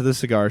go into the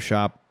cigar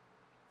shop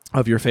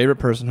of your favorite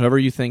person, whoever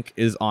you think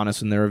is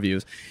honest in their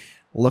reviews.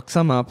 Look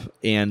some up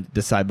and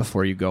decide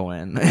before you go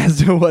in as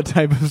to what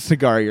type of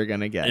cigar you're going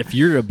to get. If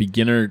you're a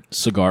beginner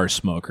cigar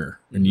smoker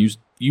and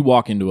you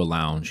walk into a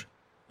lounge,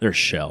 there's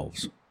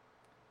shelves.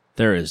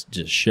 There is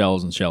just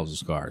shelves and shelves of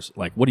cigars.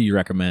 Like, what do you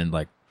recommend,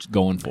 like,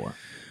 going for?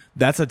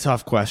 That's a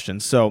tough question.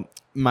 So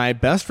my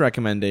best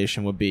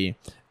recommendation would be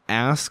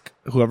ask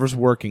whoever's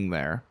working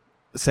there,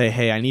 say,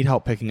 hey, I need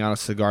help picking out a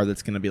cigar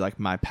that's going to be like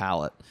my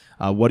palate.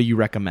 What do you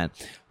recommend?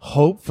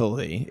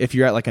 Hopefully, if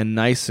you're at like a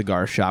nice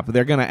cigar shop,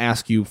 they're going to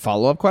ask you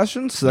follow-up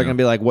questions. So they're going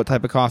to be like, what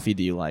type of coffee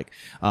do you like?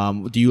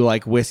 Do you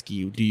like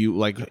whiskey? Do you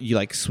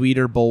like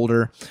sweeter,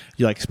 bolder? Do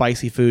you like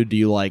spicy food? Do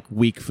you like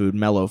weak food,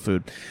 mellow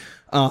food?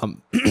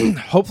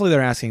 Hopefully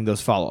they're asking those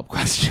follow-up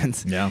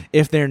questions. Yeah.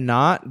 If they're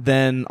not,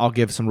 then I'll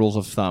give some rules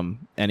of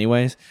thumb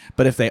anyways.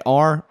 But if they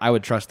are, I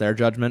would trust their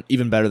judgment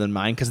even better than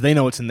mine because they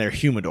know it's in their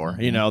humidor.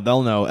 You know,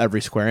 they'll know every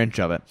square inch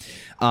of it.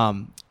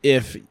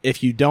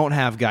 If you don't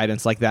have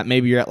guidance like that,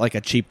 maybe you're at like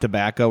a cheap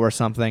tobacco or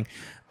something,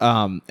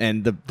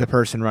 and the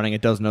person running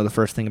it doesn't know the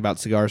first thing about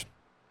cigars.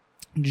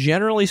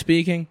 Generally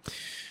speaking,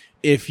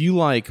 if you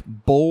like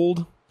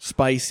bold,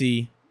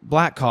 spicy,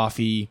 black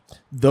coffee,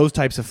 those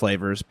types of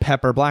flavors,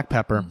 pepper, black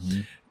pepper,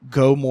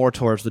 go more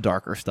towards the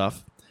darker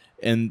stuff,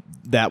 and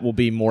that will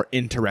be more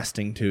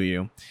interesting to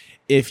you.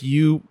 If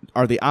you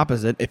are the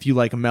opposite, if you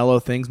like mellow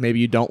things, maybe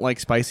you don't like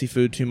spicy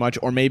food too much,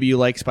 or maybe you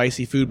like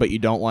spicy food but you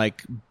don't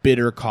like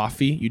bitter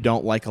coffee, you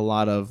don't like a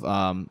lot of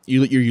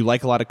you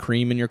like a lot of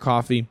cream in your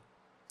coffee,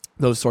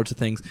 those sorts of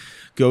things,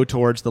 go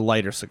towards the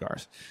lighter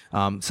cigars.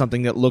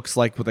 Something that looks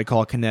like what they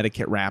call a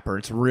Connecticut wrapper.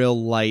 It's real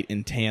light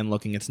and tan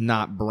looking. It's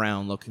not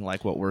brown looking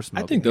like what we're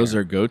smoking. I think those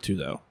are go-to,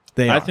 though.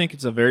 They are. I think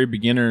it's a very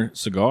beginner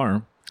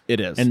cigar. It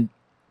is. And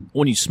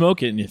when you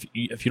smoke it, and if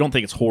you don't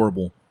think it's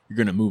horrible, you're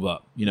going to move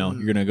up. You know,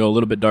 you're going to go a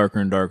little bit darker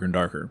and darker and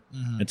darker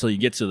until you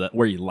get to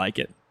where you like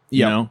it.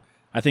 You know?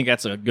 I think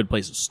that's a good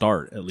place to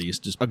start, at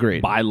least. Just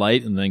Agreed. Buy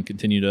light and then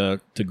continue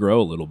to grow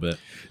a little bit.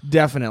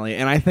 Definitely.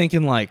 And I think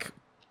in like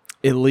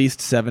at least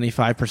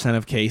 75%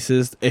 of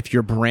cases, if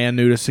you're brand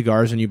new to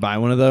cigars and you buy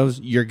one of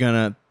those,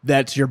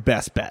 that's your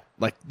best bet.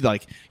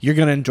 Like you're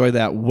going to enjoy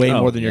that way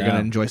more than you're going to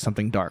enjoy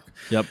something dark.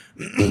 Yep.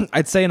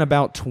 I'd say in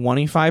about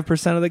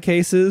 25% of the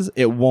cases,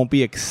 it won't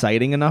be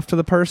exciting enough to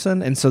the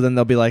person. And so then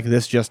they'll be like,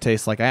 this just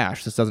tastes like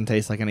ash. This doesn't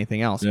taste like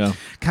anything else. Yeah.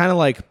 Kind of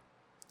like,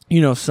 you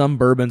know, some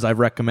bourbons I've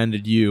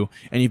recommended you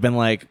and you've been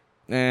like,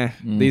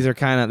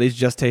 these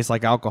just taste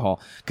like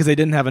alcohol because they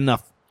didn't have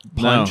enough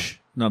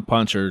punch. No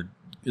punch or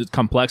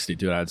complexity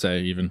to it, I'd say,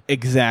 even.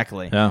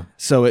 Exactly. Yeah.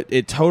 So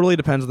it totally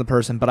depends on the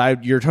person,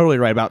 but you're totally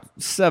right. About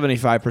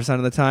 75%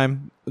 of the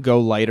time, go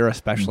lighter,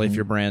 especially if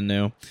you're brand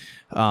new.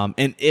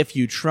 And if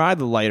you try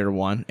the lighter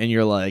one and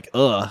you're like,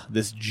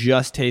 this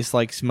just tastes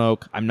like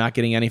smoke, I'm not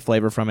getting any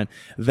flavor from it,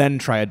 then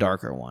try a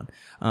darker one.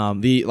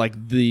 The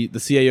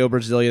CAO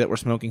Brasilia that we're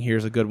smoking here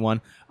is a good one.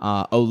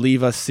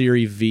 Oliva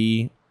Serie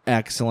V,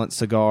 excellent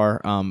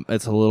cigar.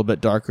 It's a little bit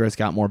darker. It's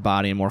got more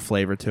body and more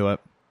flavor to it.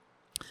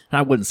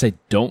 I wouldn't say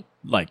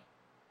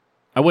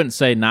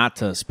not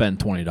to spend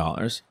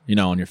 $20,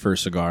 on your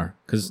first cigar,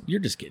 because you're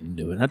just getting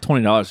into it. That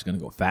 $20 is going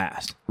to go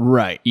fast.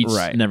 Right.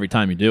 And every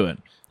time you do it.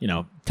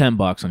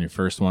 $10 on your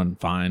first one,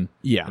 fine.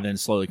 Yeah. And then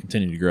slowly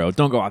continue to grow.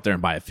 Don't go out there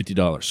and buy a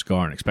 $50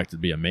 cigar and expect it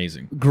to be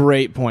amazing.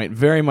 Great point.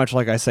 Very much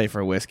like I say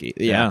for whiskey.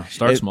 Yeah,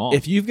 start small.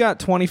 If you've got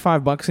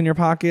 $25 in your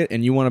pocket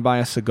and you want to buy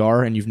a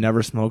cigar and you've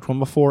never smoked one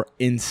before,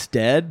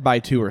 instead buy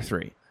 2 or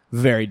 3.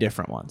 Very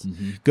different ones.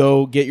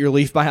 Go get your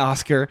Leaf by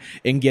Oscar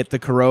and get the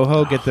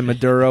Corojo, get the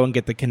Maduro, and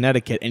get the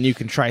Connecticut, and you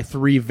can try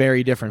 3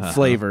 very different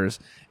flavors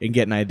and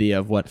get an idea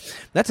of what.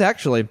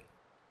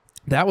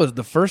 That was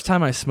the first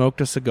time I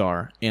smoked a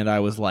cigar, and I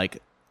was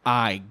like,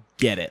 I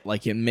get it.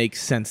 Like, it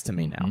makes sense to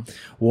me now.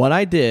 What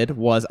I did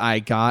was I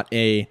got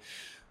a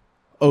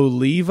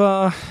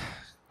Oliva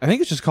I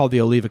think it's just called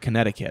the Oliva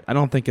Connecticut. I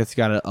don't think it's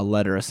got a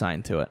letter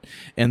assigned to it.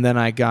 And then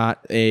I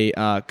got a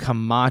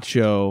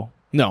Camacho.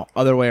 No,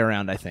 other way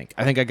around, I think.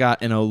 I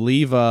got an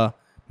Oliva,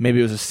 maybe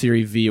it was a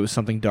Series V, it was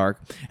something dark,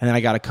 and then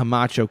I got a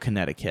Camacho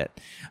Connecticut.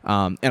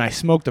 And I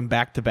smoked them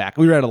back to back.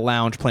 We were at a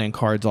lounge playing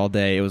cards all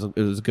day. It was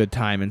a good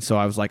time, and so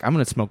I was like, I'm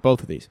going to smoke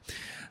both of these.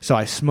 So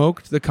I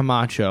smoked the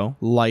Camacho,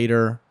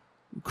 lighter,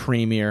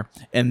 creamier,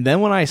 and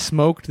then when I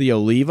smoked the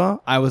Oliva,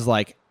 I was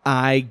like,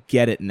 I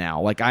get it now.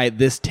 Like,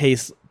 this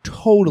tastes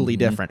totally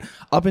different.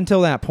 Up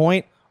until that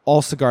point,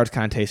 all cigars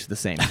kind of tasted the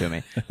same to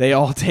me. They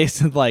all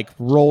tasted like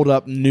rolled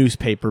up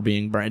newspaper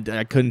being burned.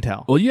 I couldn't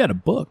tell. Well, you had a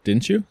book,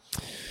 didn't you?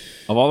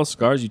 Of all the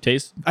cigars you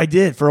tasted? I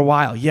did for a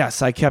while.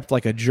 Yes, I kept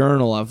like a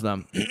journal of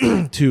them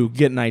to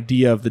get an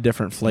idea of the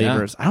different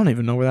flavors. Yeah. I don't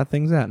even know where that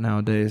thing's at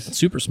nowadays. It's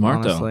super smart,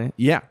 honestly. Though.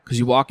 Yeah. Because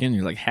you walk in and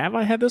you're like, have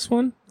I had this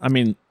one? I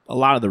mean, a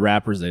lot of the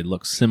wrappers, they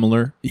look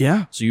similar.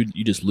 Yeah. So you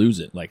just lose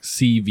it. Like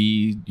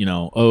CV,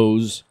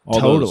 O's, all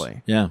totally.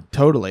 Those. Yeah.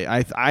 Totally.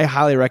 I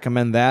highly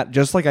recommend that,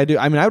 just like I do.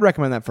 I mean, I would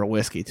recommend that for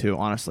whiskey too,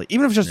 honestly.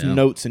 Even if it's just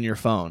notes in your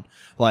phone.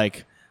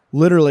 Like,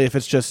 literally, if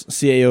it's just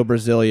CAO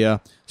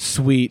Brasilia,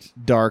 sweet,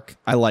 dark,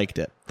 I liked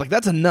it. Like,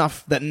 that's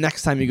enough that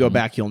next time you go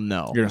back, you'll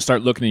know. You're going to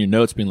start looking at your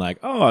notes being like,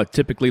 oh, I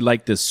typically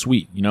like this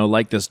sweet,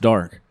 like this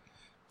dark.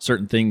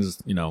 Certain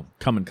things,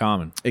 come in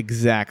common.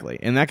 Exactly.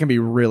 And that can be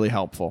really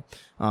helpful.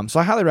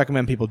 So I highly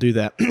recommend people do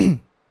that.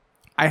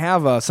 I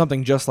have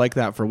something just like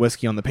that for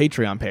whiskey on the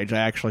Patreon page. I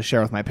actually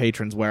share with my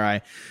patrons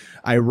where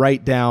I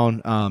write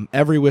down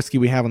every whiskey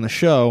we have on the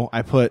show.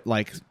 I put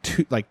like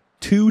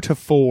 2 to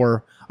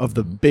 4 of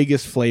the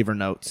biggest flavor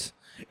notes,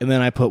 and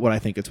then I put what I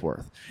think it's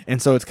worth.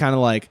 And so it's kind of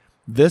like,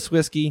 this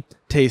whiskey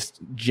tastes,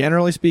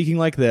 generally speaking,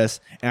 like this,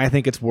 and I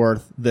think it's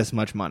worth this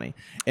much money.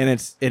 And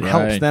it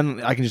helps.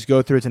 Then I can just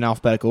go through it in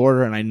alphabetical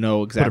order, and I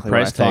know exactly what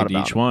I thought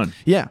about each one.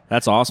 Yeah,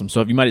 that's awesome. So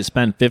if you might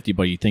spend $50,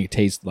 but you think it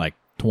tastes like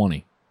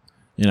 $20,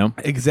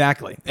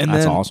 exactly. And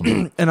that's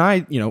awesome. And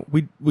I,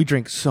 we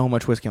drink so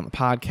much whiskey on the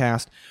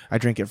podcast. I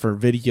drink it for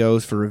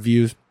videos, for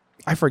reviews.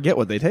 I forget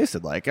what they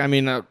tasted like. I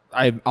mean,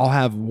 I'll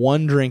have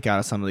one drink out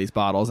of some of these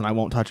bottles, and I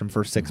won't touch them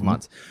for 6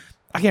 months.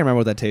 I can't remember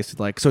what that tasted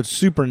like. So it's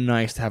super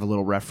nice to have a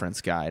little reference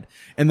guide.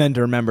 And then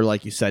to remember,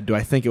 like you said, do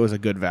I think it was a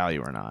good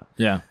value or not?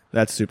 Yeah.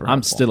 That's super helpful.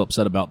 I'm still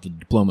upset about the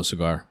Diploma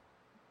cigar.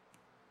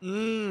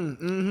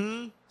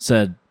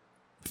 Said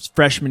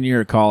freshman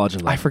year of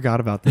college. I forgot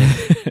about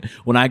this.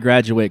 When I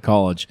graduate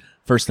college,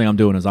 first thing I'm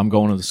doing is I'm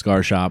going to the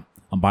cigar shop.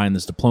 I'm buying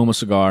this Diploma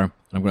cigar. And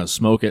I'm going to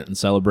smoke it and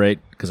celebrate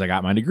because I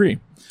got my degree.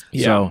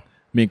 Yeah. So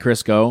me and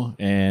Chris go,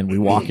 and we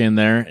walk in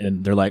there,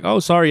 and they're like, oh,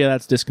 sorry,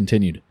 that's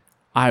discontinued.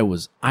 I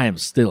am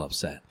still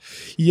upset.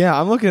 Yeah,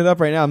 I'm looking it up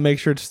right now and make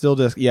sure it's still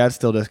it's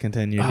still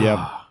discontinued.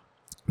 Yeah.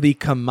 The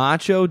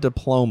Camacho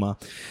Diploma,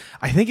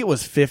 I think it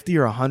was $50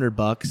 or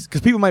 $100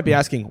 because people might be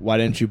asking, why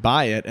didn't you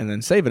buy it and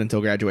then save it until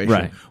graduation?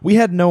 Right. We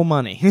had no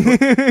money.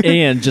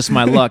 And just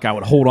my luck, I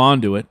would hold on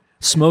to it,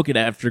 smoke it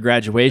after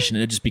graduation,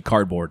 and it'd just be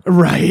cardboard.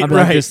 Right. I'm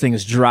like, this thing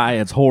is dry.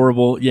 It's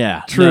horrible.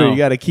 Yeah. True. No. You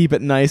got to keep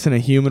it nice in a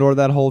humidor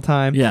that whole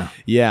time. Yeah.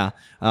 Yeah.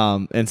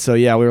 And so,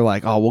 we were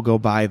like, oh, we'll go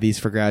buy these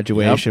for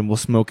graduation. Yep. We'll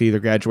smoke either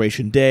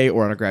graduation day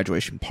or at a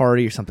graduation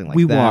party or something like that.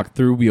 We walked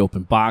through. We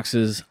opened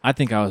boxes. I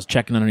think I was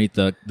checking underneath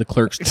the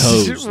clerk's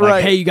toes. Right.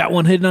 Like, hey, you got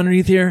one hidden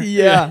underneath here?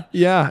 Yeah.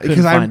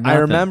 Because I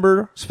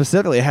remember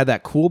specifically it had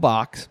that cool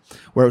box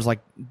where it was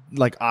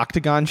like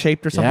octagon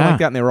shaped or something like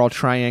that, and they were all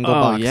triangle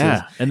boxes.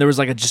 Yeah. And there was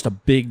just a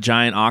big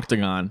giant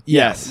octagon.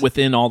 Yes.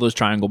 Within all those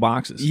triangle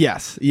boxes.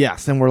 Yes.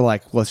 And we're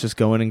like, let's just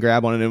go in and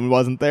grab one, and it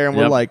wasn't there, and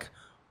we're like,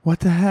 what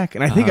the heck?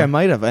 And I think I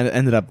might have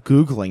ended up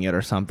Googling it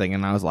or something,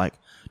 and I was like,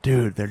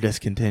 dude, they're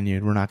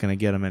discontinued. We're not going to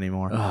get them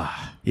anymore.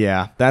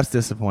 Yeah, that's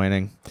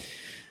disappointing.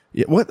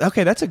 Yeah, what?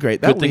 Okay, that's a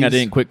great. Good thing I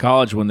didn't quit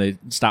college when they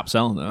stopped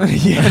selling them.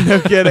 Yeah,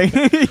 no kidding.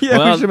 Yeah,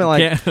 well, we should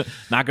have been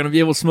not going to be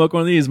able to smoke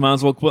one of these. Might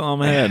as well quit on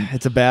my head.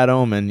 It's a bad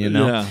omen,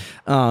 Yeah.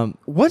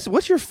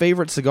 What's your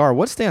favorite cigar?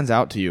 What stands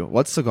out to you?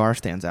 What cigar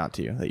stands out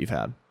to you that you've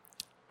had?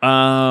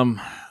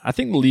 I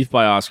think the Leaf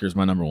by Oscar is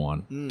my number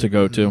one to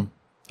go to.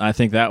 I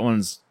think that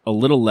one's a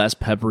little less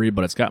peppery,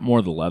 but it's got more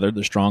of the leather,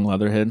 the strong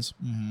leather heads.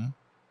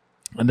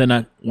 And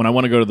then when I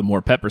want to go to the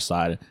more pepper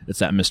side, it's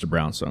that Mr.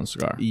 Brownstone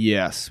cigar.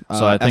 Yes.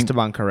 So I think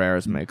Esteban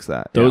Carreras makes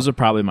that. Those are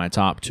probably my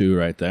top two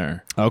right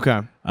there.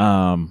 Okay.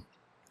 And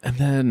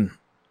then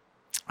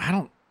I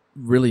don't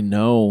really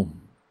know.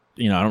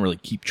 I don't really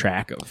keep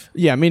track of.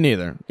 Yeah, me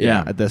neither.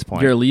 Yeah, at this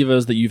point. Your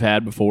Olivas that you've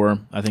had before,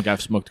 I think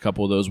I've smoked a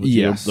couple of those with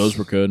you. Those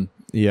were good.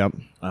 Yep.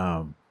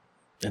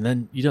 And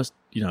then you just,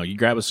 you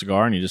grab a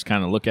cigar and you just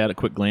kind of look at it,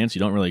 quick glance. You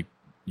don't really,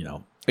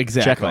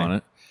 exactly. check on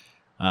it.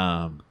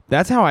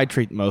 That's how I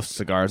treat most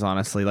cigars,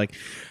 honestly. Like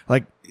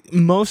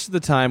most of the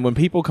time when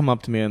people come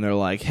up to me and they're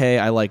like, hey,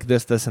 I like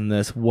this, this, and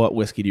this, what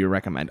whiskey do you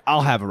recommend?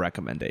 I'll have a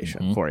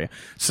recommendation for you.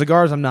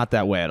 Cigars, I'm not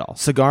that way at all.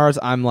 Cigars,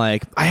 I'm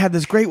like, I had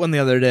this great one the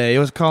other day. It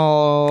was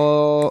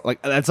called,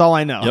 like, that's all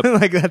I know. Yep.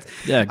 Like that's,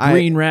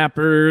 green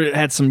wrapper, it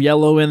had some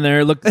yellow in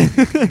there, looked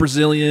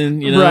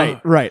Brazilian, you know?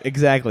 Right,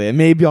 exactly. And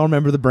maybe I'll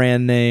remember the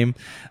brand name.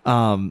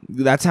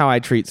 That's how I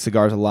treat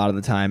cigars a lot of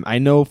the time. I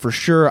know for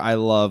sure I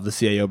love the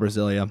CAO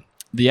Brasilia.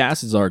 The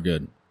acids are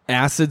good.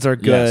 Acids are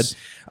good. Yes.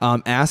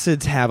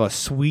 Acids have a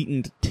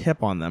sweetened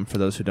tip on them, for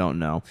those who don't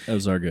know.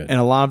 Those are good. And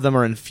a lot of them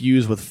are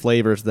infused with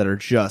flavors that are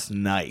just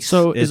nice.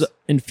 So is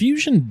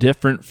infusion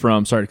different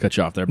from, sorry to cut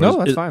you off there, but no,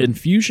 that's fine.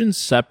 Infusion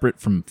separate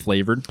from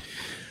flavored?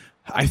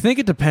 I think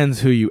it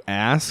depends who you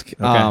ask,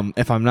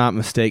 if I'm not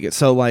mistaken.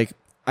 So, like,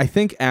 I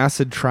think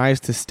acid tries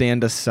to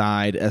stand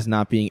aside as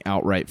not being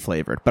outright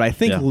flavored. But I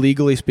think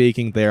legally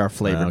speaking, they are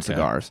flavored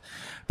cigars.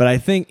 But I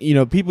think,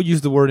 people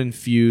use the word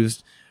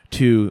infused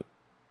to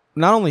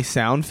not only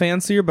sound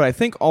fancier, but I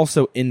think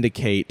also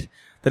indicate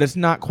that it's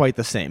not quite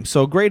the same.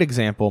 So a great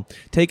example,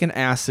 take an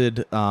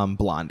acid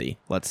blondie,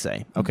 let's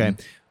say, okay?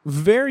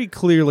 Very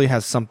clearly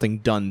has something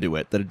done to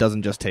it that it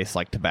doesn't just taste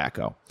like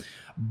tobacco.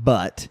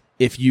 But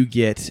if you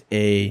get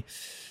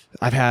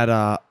I've had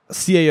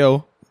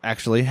CAO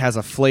actually has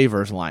a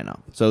flavors lineup.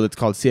 So it's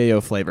called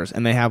CAO flavors,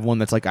 and they have one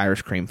that's like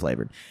Irish cream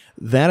flavored.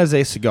 That is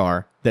a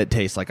cigar that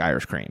tastes like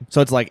Irish cream. So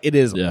it's like, it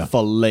is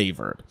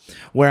flavored.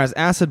 Whereas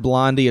Acid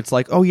Blondie, it's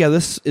like, oh yeah,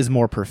 this is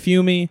more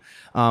perfumey.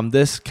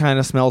 This kind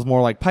of smells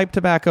more like pipe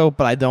tobacco,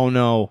 but I don't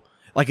know.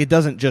 Like, it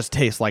doesn't just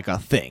taste like a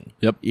thing.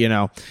 Yep.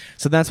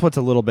 So that's what's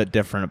a little bit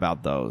different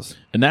about those.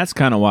 And that's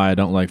kind of why I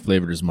don't like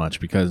flavored as much,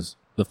 because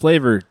the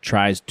flavor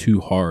tries too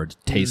hard to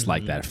taste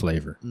like that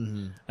flavor.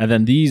 And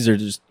then these are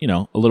just,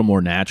 a little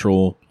more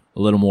natural,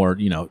 a little more,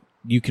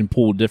 you can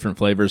pull different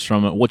flavors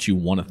from it, what you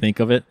want to think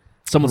of it.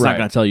 Someone's not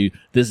going to tell you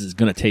this is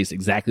going to taste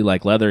exactly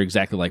like leather,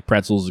 exactly like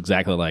pretzels,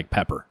 exactly like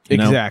pepper.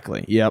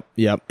 Exactly. Yep.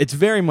 It's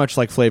very much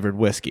like flavored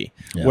whiskey,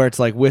 where it's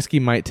like whiskey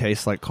might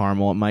taste like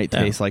caramel, it might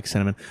taste like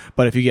cinnamon,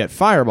 but if you get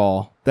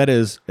Fireball, it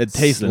tastes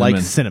cinnamon.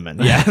 Like cinnamon.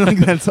 Yeah, like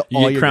that's all.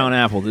 You get Crown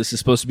Apple. This is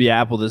supposed to be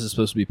apple. This is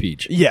supposed to be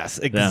peach. Yes,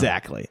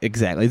 exactly.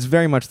 It's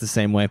very much the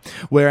same way.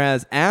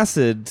 Whereas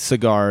acid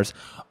cigars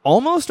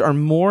almost are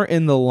more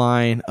in the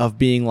line of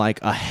being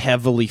like a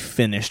heavily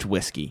finished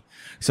whiskey.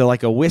 So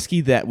like a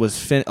whiskey that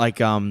was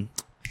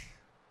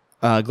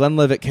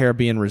Glenlivet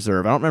Caribbean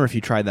Reserve. I don't remember if you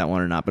tried that one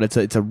or not, but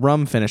it's a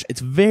rum finish. It's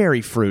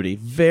very fruity,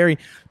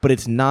 but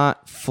it's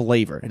not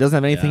flavored. It doesn't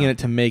have anything in it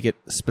to make it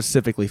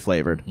specifically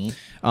flavored.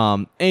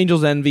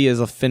 Angel's Envy is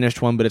a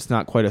finished one, but it's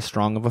not quite as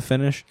strong of a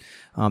finish.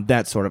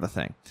 That sort of a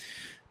thing.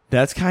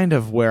 That's kind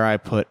of where I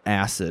put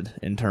acid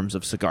in terms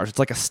of cigars. It's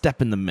like a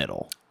step in the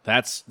middle.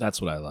 That's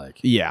what I like.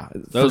 Yeah,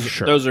 those for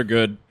sure. Those are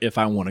good if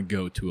I want to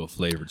go to a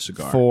flavored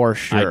cigar. For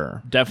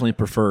sure. I definitely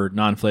prefer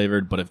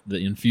non-flavored, but if the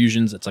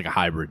infusions, it's like a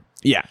hybrid.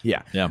 Yeah.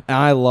 And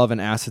I love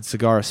an acid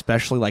cigar,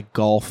 especially like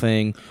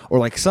golfing or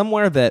like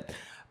somewhere that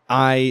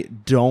I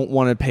don't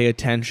want to pay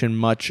attention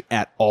much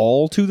at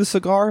all to the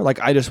cigar.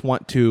 Like, I just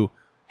want to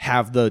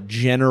have the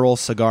general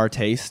cigar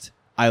taste.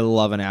 I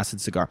love an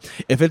acid cigar.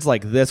 If it's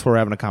like this, we're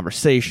having a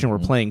conversation, we're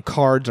playing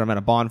cards, or I'm at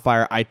a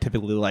bonfire, I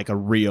typically like a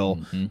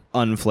real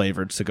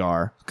unflavored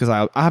cigar because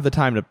I have the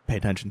time to pay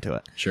attention to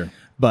it. Sure.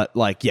 But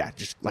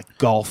just like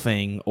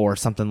golfing or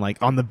something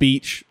like on the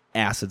beach,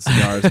 acid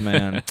cigars,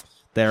 man,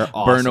 they're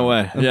awesome. Burn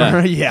away.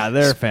 Yeah,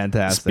 they're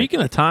fantastic.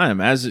 Speaking of time,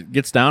 as it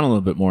gets down a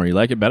little bit more, you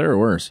like it better or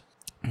worse?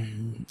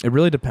 It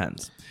really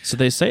depends. So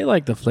they say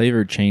like the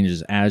flavor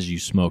changes as you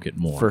smoke it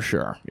more. For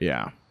sure,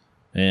 yeah.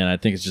 And I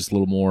think it's just a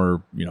little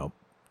more,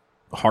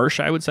 harsh,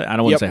 I would say. I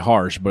don't want to say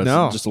harsh, but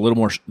it's just a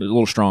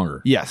little stronger.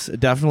 Yes,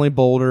 definitely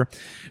bolder.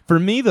 For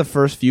me, the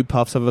first few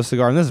puffs of a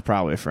cigar, and this is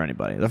probably for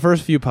anybody, the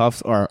first few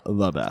puffs are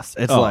the best.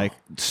 It's like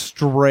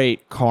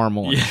straight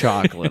caramel and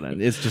chocolate,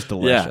 and it's just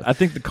delicious. Yeah, I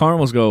think the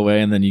caramels go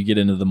away, and then you get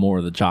into the more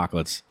of the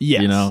chocolates.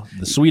 Yes.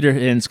 The sweeter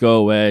hints go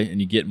away, and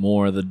you get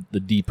more of the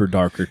deeper,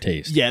 darker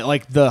taste. Yeah,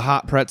 like the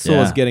hot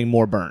pretzel is getting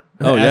more burnt.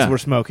 As we're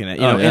smoking it,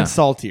 and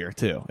saltier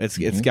too.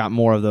 It's got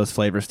more of those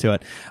flavors to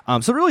it.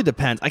 So it really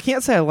depends. I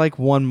can't say I like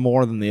one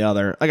more than the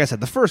other. Like I said,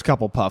 the first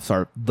couple puffs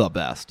are the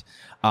best.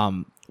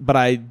 But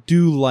I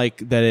do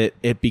like that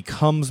it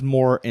becomes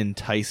more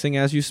enticing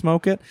as you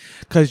smoke it,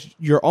 because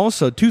you're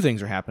also, two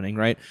things are happening,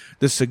 right?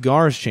 The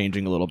cigar is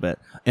changing a little bit,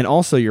 and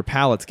also your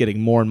palate's getting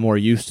more and more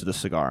used to the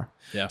cigar.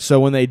 Yeah. So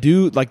when they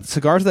do, like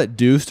cigars that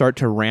do start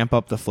to ramp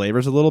up the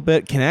flavors a little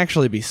bit can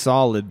actually be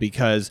solid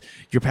because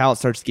your palate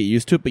starts to get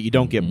used to it, but you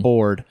don't get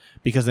bored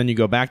because then you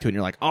go back to it and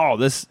you're like, oh,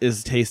 this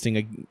is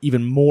tasting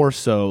even more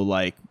so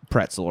like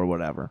pretzel or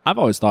whatever. I've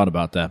always thought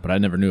about that, but I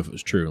never knew if it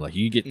was true. Like,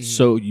 you get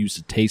so used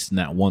to tasting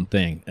that one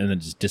thing and then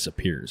it just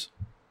disappears.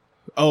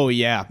 Oh,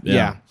 yeah.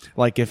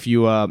 Like if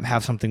you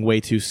have something way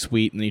too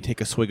sweet and then you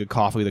take a swig of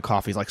coffee, the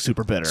coffee's like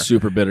super bitter.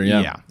 Super bitter,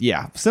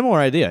 Yeah. Similar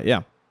idea,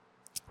 yeah.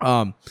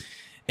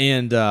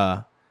 And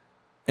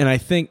I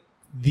think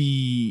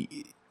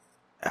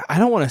I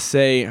don't want to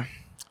say,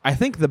 I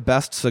think the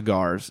best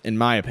cigars, in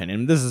my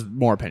opinion, this is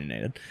more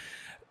opinionated,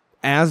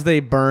 as they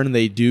burn,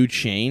 they do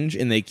change,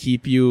 and they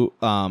keep you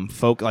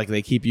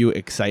they keep you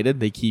excited.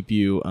 They keep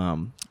you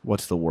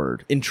what's the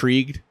word?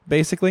 Intrigued,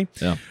 basically.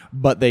 Yeah.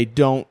 But they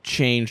don't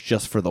change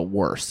just for the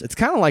worse. It's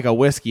kind of like a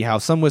whiskey, how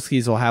some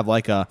whiskeys will have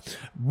like a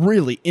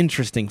really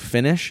interesting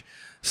finish.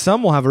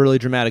 Some will have a really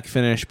dramatic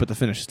finish, but the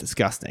finish is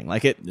disgusting.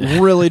 Like it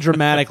really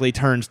dramatically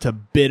turns to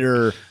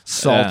bitter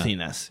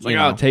saltiness. It's like,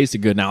 oh, it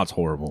tasted good, now it's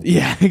horrible.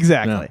 Yeah,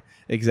 exactly. Yeah.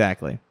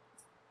 Exactly.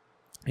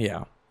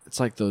 Yeah. It's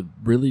like the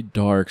really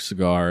dark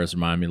cigars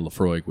remind me of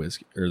Lafroig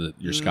whiskey, or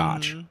your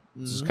Scotch.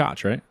 Mm-hmm. It's a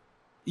Scotch, right?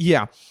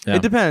 Yeah.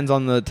 It depends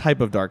on the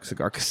type of dark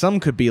cigar. Because some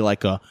could be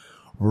like a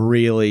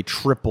really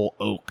triple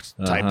oaked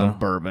type of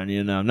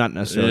bourbon, not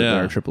necessarily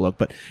dark triple oak,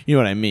 but you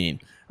know what I mean.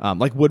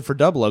 Like Woodford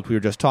Double Oak we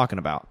were just talking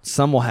about.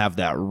 Some will have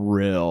that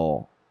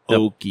real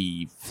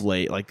oaky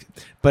flavor,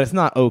 but it's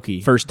not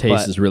oaky. First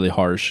taste is really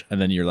harsh, and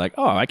then you're like,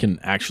 oh, I can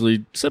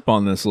actually sip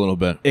on this a little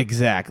bit.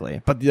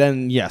 Exactly. But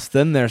then,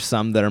 then there's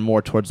some that are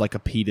more towards like a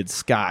peated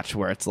Scotch,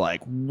 where it's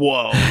like,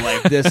 whoa,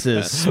 like this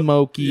is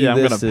smoky. Yeah, I'm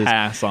going to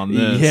pass on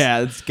this. Yeah,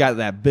 it's got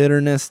that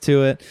bitterness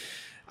to it.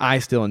 I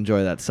still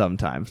enjoy that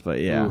sometimes, but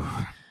yeah.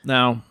 Ooh.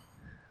 Now,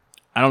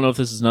 I don't know if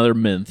this is another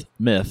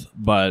myth,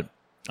 but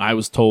I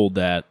was told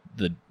that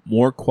the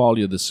more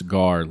quality of the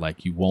cigar,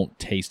 like you won't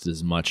taste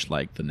as much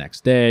like the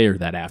next day or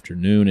that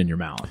afternoon in your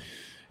mouth.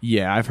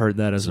 Yeah, I've heard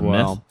that as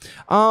well.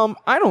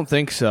 I don't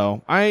think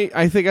so.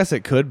 I guess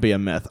it could be a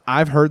myth.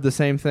 I've heard the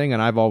same thing,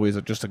 and I've always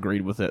just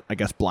agreed with it, I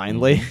guess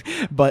blindly.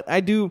 Mm-hmm. But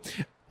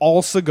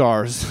all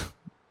cigars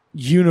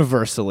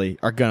universally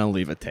are going to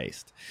leave a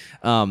taste.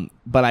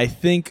 But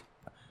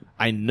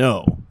I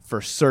know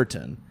for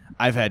certain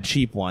I've had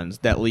cheap ones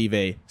that leave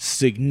a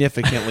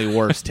significantly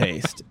worse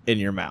taste in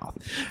your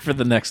mouth. For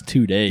the next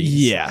 2 days.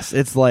 Yes.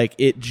 It's like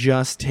it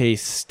just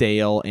tastes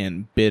stale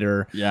and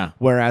bitter. Yeah.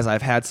 Whereas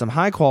I've had some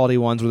high quality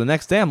ones where the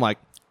next day I'm like,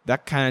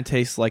 that kind of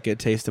tastes like it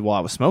tasted while I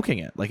was smoking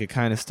it. Like it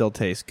kind of still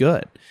tastes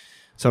good.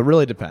 So it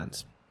really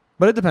depends.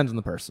 But it depends on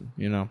the person,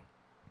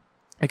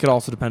 It could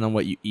also depend on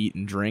what you eat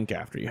and drink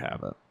after you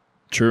have it.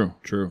 True.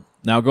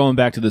 Now going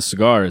back to this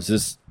cigar, is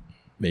this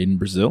made in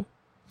Brazil?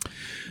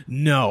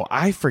 No,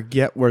 I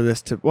forget where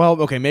this...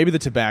 maybe the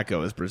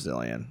tobacco is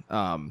Brazilian.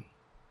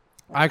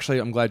 Actually,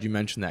 I'm glad you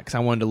mentioned that because I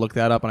wanted to look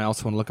that up, and I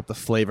also want to look up the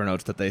flavor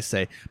notes that they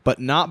say, but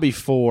not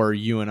before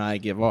you and I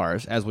give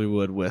ours, as we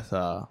would with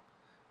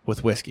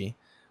whiskey.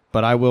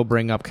 But I will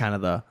bring up kind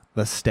of the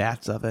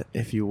stats of it,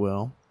 if you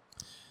will.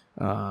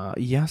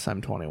 Yes,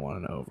 I'm 21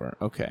 and over.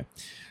 Okay.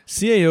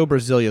 CAO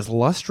Brasilia's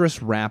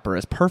lustrous wrapper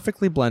is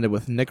perfectly blended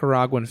with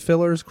Nicaraguan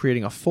fillers,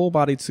 creating a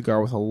full-bodied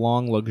cigar with a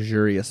long,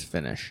 luxurious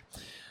finish.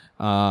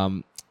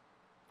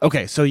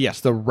 Okay, so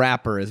yes, the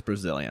wrapper is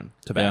Brazilian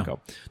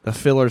tobacco. Yeah. The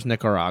filler's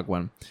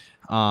Nicaraguan.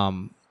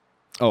 I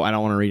don't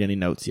want to read any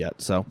notes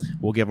yet, so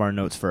we'll give our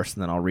notes first,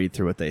 and then I'll read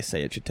through what they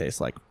say it should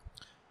taste like.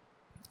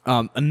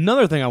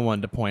 Another thing I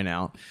wanted to point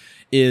out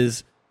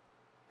is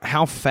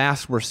how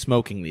fast we're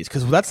smoking these,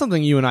 because that's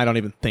something you and I don't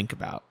even think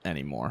about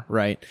anymore,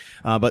 right?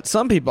 But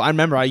some people, I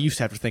remember I used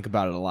to have to think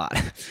about it a lot.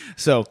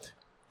 So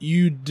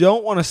you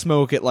don't want to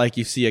smoke it like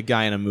you see a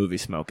guy in a movie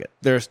smoke it.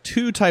 There's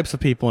two types of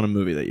people in a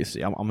movie that you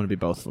see. I'm going to be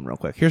both of them real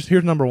quick. Here's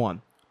number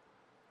one.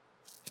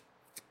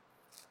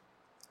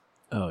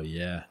 Oh,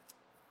 yeah.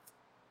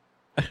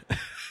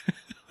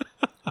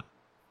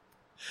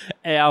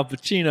 Hey, Al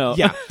Pacino.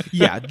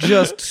 Yeah,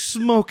 just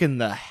smoking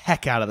the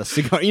heck out of the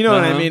cigar. You know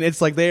what I mean?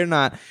 It's like they're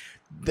not...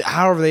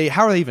 How are they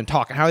even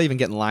talking? How are they even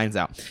getting lines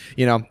out?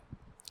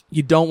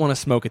 You don't want to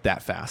smoke it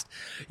that fast.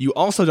 You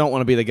also don't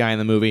want to be the guy in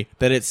the movie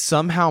that it's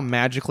somehow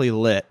magically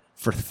lit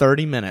for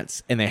 30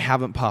 minutes and they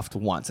haven't puffed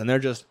once. And they're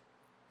just...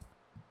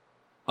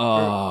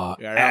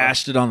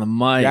 ashed it on the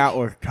mic. That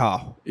was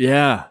tough.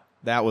 Yeah.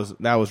 That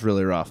was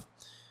really rough.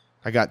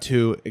 I got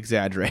too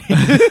exaggerated.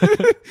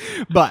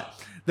 But...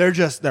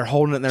 They're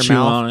holding it in their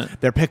mouth.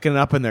 They're picking it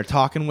up and they're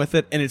talking with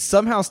it. And it's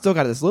somehow still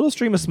got this little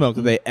stream of smoke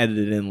that they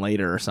edited in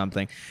later or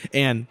something.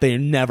 And they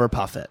never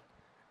puff it.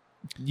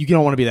 You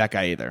don't want to be that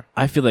guy either.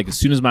 I feel like as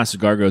soon as my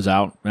cigar goes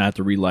out and I have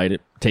to relight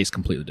it, it tastes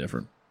completely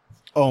different.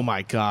 Oh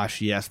my gosh,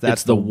 yes.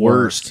 That's the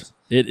worst.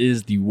 It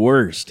is the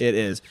worst. It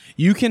is.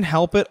 You can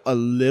help it a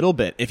little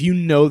bit if you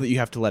know that you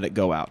have to let it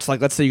go out. So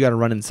like let's say you got to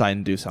run inside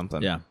and do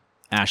something. Yeah.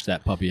 Ash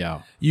that puppy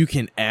out. You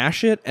can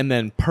ash it and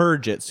then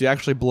purge it. So you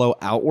actually blow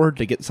outward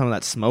to get some of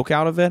that smoke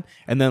out of it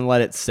and then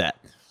let it set.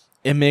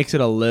 It makes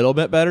it a little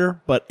bit better,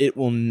 but it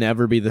will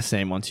never be the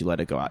same once you let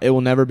it go out. It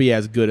will never be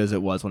as good as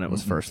it was when it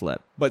was first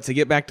lit. But to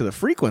get back to the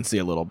frequency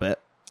a little bit,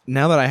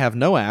 now that I have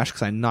no ash,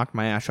 because I knocked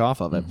my ash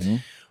off of it,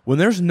 when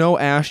there's no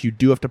ash, you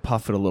do have to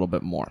puff it a little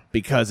bit more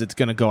because it's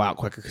going to go out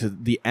quicker because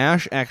the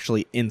ash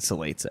actually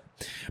insulates it.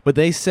 But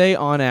they say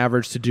on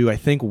average to do, I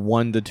think,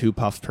 1 to 2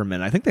 puffs per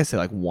minute. I think they say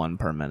like 1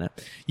 per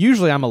minute.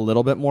 Usually I'm a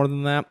little bit more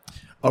than that.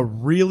 A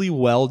really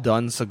well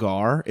done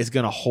cigar is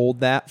going to hold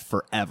that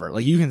forever.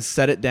 Like you can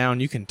set it down,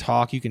 you can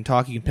pick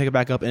it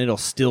back up, and it'll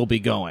still be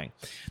going.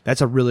 That's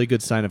a really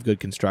good sign of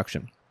good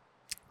construction.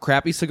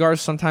 Crappy cigars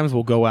sometimes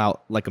will go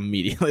out like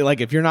immediately.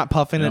 Like if you're not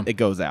puffing it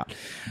goes out.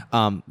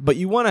 But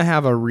you want to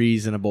have a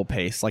reasonable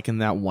pace, like in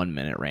that 1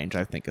 minute range,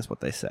 I think is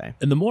what they say.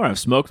 And the more I've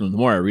smoked them, the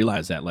more I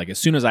realize that. Like as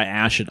soon as I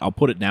ash it, I'll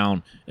put it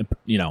down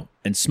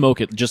and smoke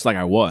it just like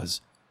I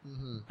was.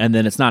 And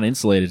then it's not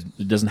insulated.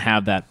 It doesn't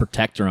have that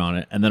protector on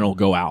it, and then it'll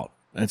go out.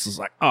 And it's just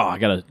like, oh, I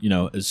gotta,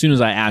 as soon as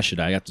I ash it,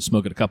 I have to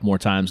smoke it a couple more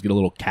times, get a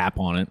little cap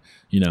on it,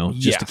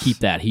 just to keep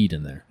that heat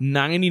in there.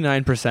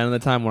 99% of the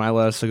time when I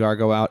let a cigar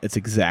go out, it's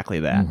exactly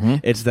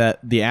that. It's that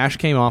the ash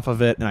came off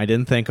of it, and I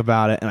didn't think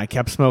about it, and I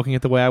kept smoking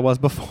it the way I was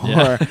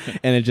before,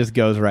 and it just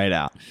goes right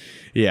out.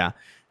 Yeah.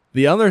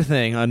 The other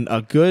thing,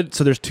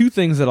 so there's two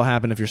things that'll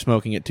happen if you're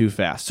smoking it too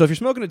fast. So if you're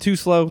smoking it too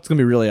slow, it's going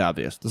to be really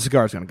obvious. The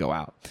cigar's going to go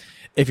out.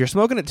 If you're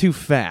smoking it too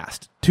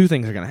fast, two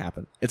things are going to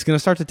happen. It's going to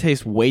start to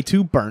taste way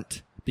too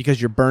burnt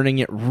because you're burning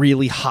it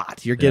really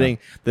hot. You're getting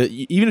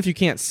even if you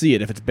can't see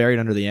it, if it's buried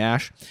under the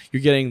ash,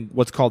 you're getting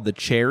what's called the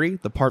cherry,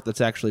 the part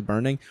that's actually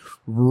burning,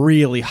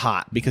 really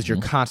hot because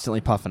you're constantly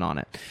puffing on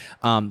it.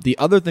 The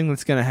other thing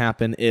that's going to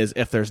happen is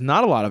if there's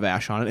not a lot of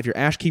ash on it, if your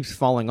ash keeps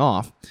falling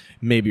off,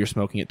 maybe you're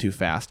smoking it too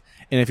fast.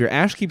 And if your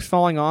ash keeps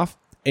falling off,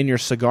 and your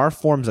cigar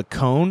forms a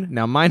cone.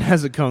 Now, mine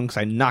has a cone because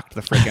I knocked the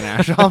freaking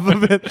ash off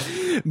of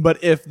it.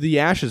 But if the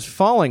ash is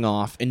falling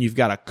off and you've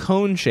got a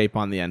cone shape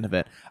on the end of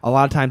it, a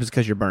lot of times it's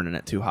because you're burning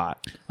it too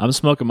hot. I'm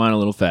smoking mine a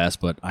little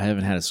fast, but I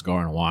haven't had a cigar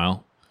in a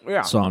while.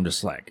 Yeah. So I'm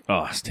just like,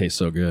 oh, this tastes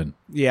so good.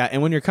 Yeah,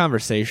 and when you're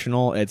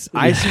conversational,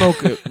 I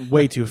smoke it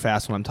way too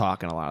fast when I'm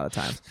talking a lot of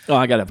the times. Oh,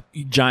 I got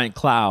a giant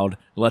cloud.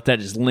 Let that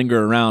just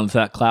linger around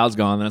until that cloud's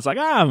gone. Then it's like,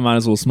 I might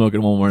as well smoke it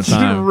one more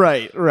time.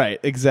 Right,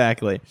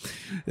 exactly.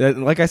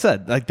 Like I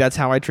said, that's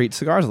how I treat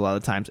cigars a lot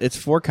of the times. It's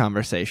for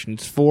conversation.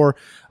 It's for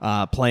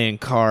playing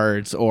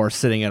cards or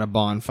sitting at a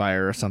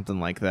bonfire or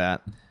something like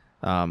that.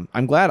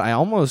 I'm glad I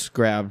almost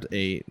grabbed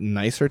a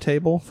nicer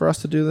table for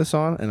us to do this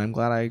on, and I'm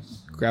glad I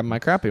grabbed my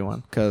crappy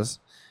one because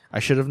I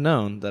should have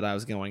known that I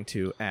was going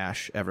to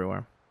ash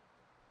everywhere.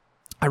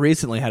 I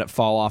recently had it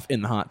fall off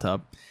in the hot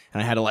tub,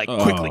 and I had to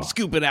quickly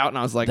scoop it out, and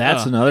I was like,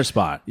 that's another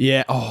spot.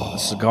 Yeah. A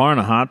cigar in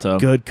a hot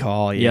tub. Good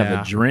call. Yeah. You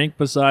have a drink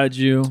beside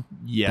you.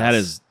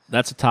 Yes.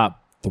 That's a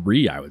top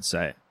 3, I would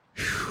say.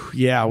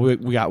 Yeah, we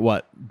got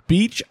what?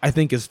 Beach, I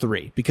think, is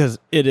 3 because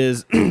it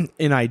is, and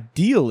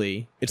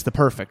ideally, it's the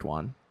perfect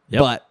one. Yep.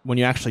 But when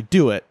you actually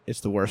do it,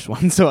 it's the worst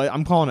one. So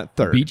I'm calling it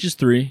 3rd. Beach is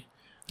 3.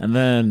 And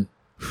then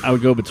I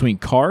would go between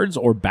cards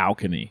or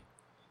balcony.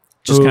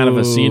 Just kind of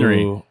a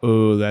scenery.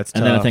 Ooh, that's tough.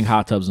 And then I think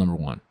hot tub's number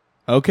 1.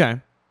 Okay.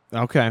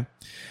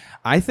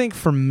 I think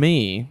for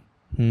me,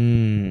 let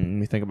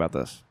me think about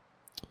this.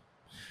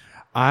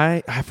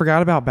 I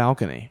forgot about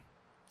balcony.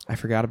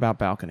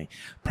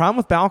 Problem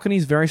with balcony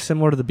is very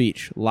similar to the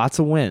beach. Lots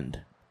of wind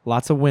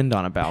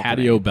on a balcony.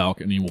 Patio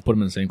balcony. We'll put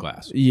them in the same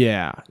class.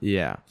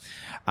 Yeah.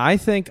 I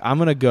think I'm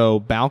going to go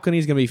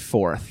balcony's going to be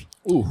 4th.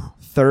 Ooh.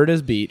 3rd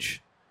is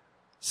beach.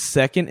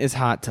 2nd is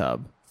hot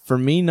tub. For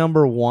me,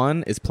 number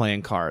 1 is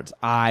playing cards.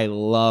 I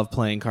love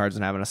playing cards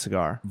and having a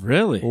cigar.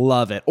 Really?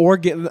 Love it. Or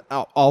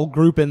I'll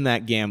group in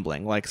that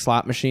gambling, like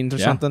slot machines or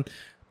something.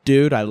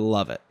 Dude, I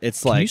love it.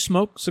 It's Can you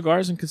smoke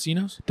cigars in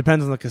casinos?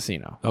 Depends on the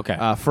casino.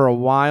 Okay. For a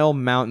while,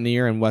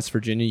 Mountaineer in West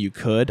Virginia, you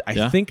could.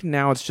 I think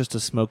now it's just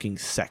a smoking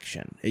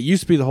section. It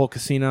used to be the whole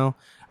casino.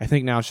 I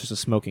think now it's just a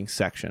smoking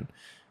section.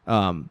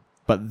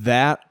 But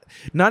that,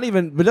 but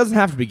it doesn't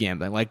have to be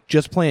gambling. Like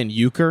just playing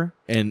euchre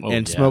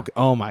and smoke.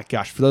 Oh my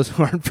gosh! For those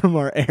who aren't from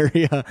our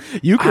area,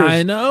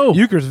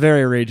 euchre's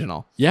very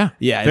regional. Yeah,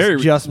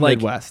 it's just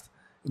Midwest.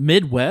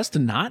 Midwest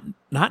and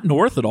not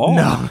north at all.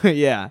 No,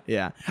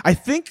 yeah. I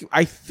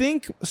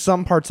think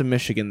some parts of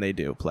Michigan they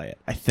do play it.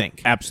 I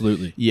think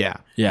absolutely. Yeah.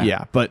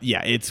 But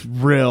it's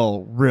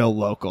real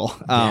local.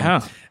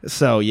 Yeah.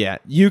 So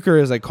euchre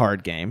is a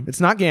card game.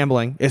 It's not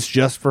gambling. It's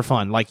just for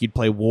fun, like you'd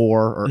play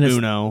War or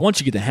Uno. Once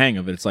you get the hang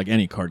of it, it's like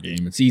any card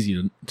game. It's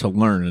easy to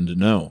learn and to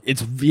know.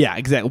 It's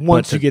exactly.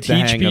 Once you get the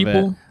hang of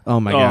it. Oh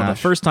my gosh!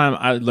 The first time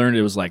I learned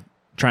it was like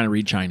trying to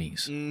read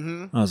Chinese.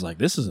 Mm-hmm. I was like,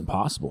 this is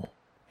impossible.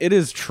 It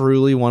is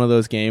truly one of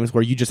those games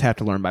where you just have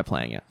to learn by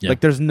playing it. Like,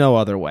 there's no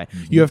other way.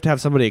 Mm-hmm. You have to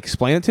have somebody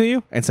explain it to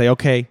you and say,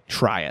 okay,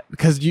 try it.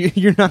 Because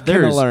you're not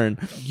going to learn.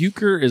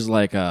 Euchre is it's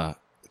like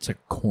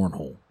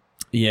cornhole.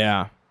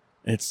 Yeah.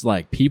 It's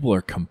like people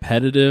are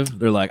competitive.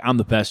 They're like, I'm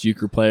the best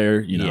euchre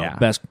player.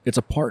 Best. It's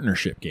a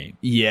partnership game.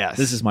 Yes.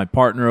 This is my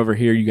partner over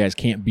here. You guys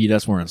can't beat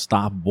us. We're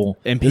unstoppable.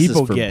 And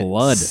people get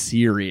blood.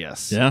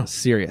 Serious. Yeah.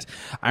 Serious.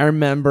 I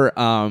remember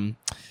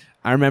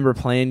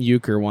playing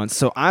euchre once.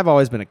 So I've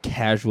always been a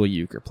casual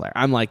euchre player.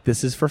 I'm like,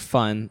 this is for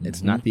fun.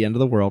 It's not the end of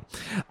the world.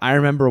 I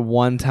remember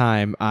one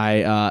time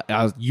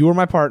you were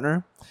my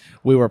partner.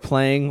 We were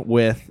playing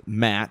with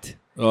Matt.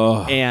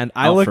 And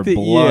I out looked for at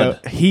blood.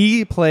 you.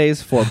 He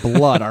plays for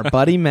blood. Our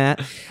buddy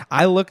Matt.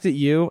 I looked at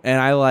you and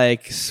I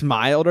like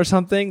smiled or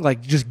something,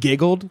 like just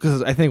giggled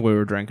because I think we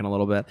were drinking a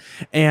little bit.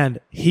 And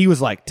he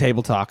was like,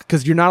 table talk,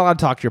 because you're not allowed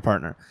to talk to your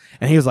partner.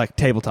 And he was like,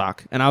 table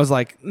talk. And I was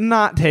like,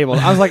 not table.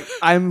 I was like,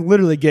 I'm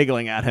literally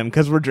giggling at him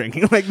because we're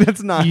drinking. Like,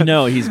 that's not. You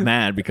know he's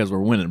mad because we're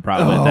winning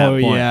probably at that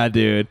point. Oh, yeah,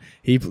 dude.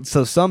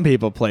 So some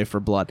people play for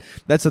blood.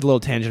 That's a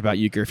little tangent about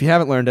euchre. If you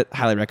haven't learned it,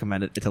 highly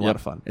recommend it. It's a lot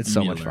of fun. It's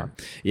so much fun.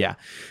 Yeah.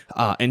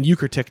 And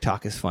euchre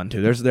TikTok is fun,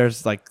 too.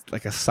 There's like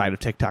a side of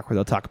TikTok where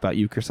they'll talk about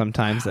euchre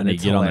sometimes. And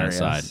it's get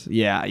hilarious. on that side.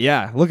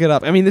 Yeah. Look it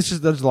up. I mean,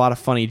 there's a lot of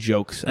funny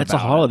jokes. That's a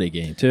holiday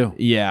game, too.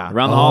 Yeah.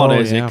 Around the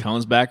holidays, it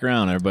comes back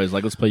around. Everybody's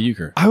like, let's play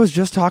euchre. I was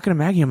just talking to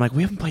Maggie. I'm like,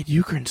 we haven't played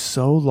euchre in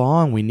so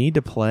long. We need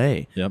to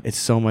play. Yep. It's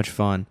so much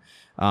fun.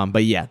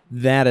 But yeah,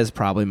 that is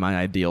probably my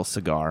ideal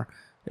cigar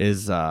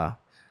is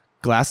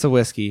glass of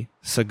whiskey,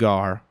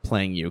 cigar,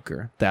 playing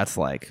euchre. That's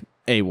like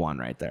A1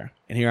 right there.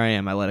 And here I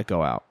am. I let it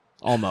go out.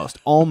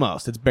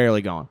 Almost. It's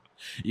barely gone.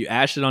 You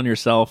ash it on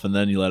yourself and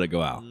then you let it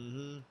go out.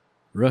 Mm-hmm.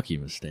 Rookie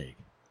mistake.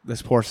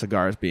 This poor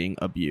cigar is being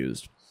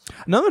abused.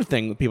 Another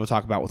thing that people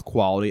talk about with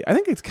quality, I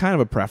think it's kind of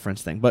a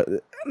preference thing, but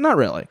not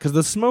really, because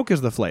the smoke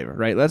is the flavor,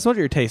 right? That's what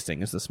you're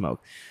tasting is the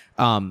smoke.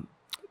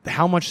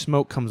 How much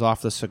smoke comes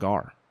off the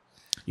cigar?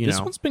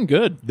 This one's been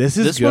good. This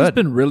one's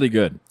been really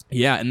good.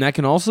 Yeah, and that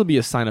can also be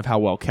a sign of how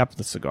well kept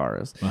the cigar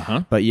is.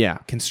 But yeah,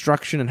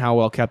 construction and how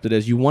well kept it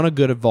is. You want a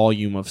good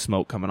volume of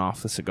smoke coming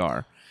off the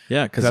cigar.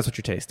 Yeah, because that's what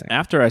you're tasting.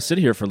 After I sit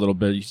here for a little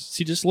bit, you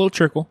see just a little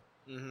trickle.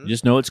 You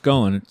just know it's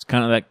going. It's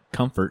kind of that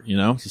comfort,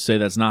 to say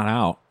that's not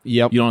out.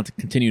 Yep. You don't have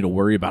to continue to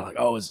worry about like,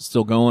 oh, is it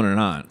still going or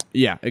not?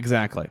 Yeah,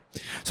 exactly.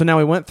 So now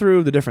we went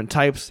through the different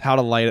types, how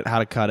to light it, how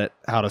to cut it,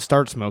 how to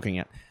start smoking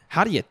it.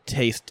 How do you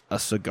taste a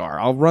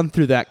cigar? I'll run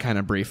through that kind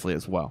of briefly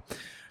as well.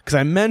 Because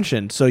I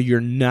mentioned, so you're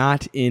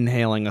not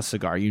inhaling a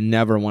cigar. You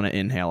never want to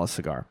inhale a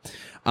cigar.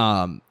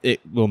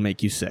 It will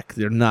make you sick.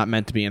 They're not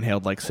meant to be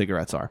inhaled like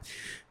cigarettes are.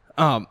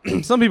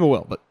 Some people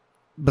will, but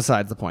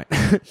besides the point.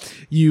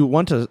 You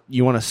want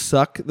to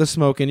suck the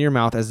smoke into your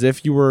mouth as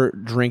if you were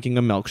drinking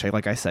a milkshake.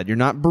 Like I said, you're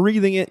not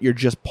breathing it. You're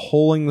just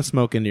pulling the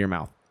smoke into your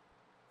mouth.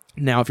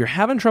 Now, if you're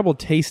having trouble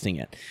tasting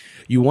it,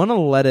 you want to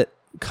let it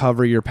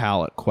cover your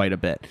palate quite a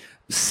bit.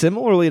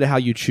 Similarly to how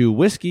you chew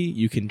whiskey,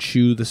 you can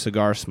chew the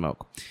cigar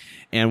smoke.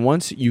 And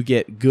once you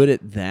get good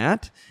at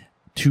that,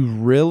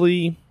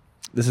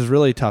 this is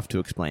really tough to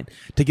explain.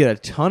 To get a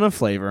ton of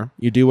flavor,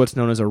 you do what's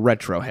known as a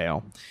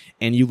retrohale,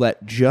 and you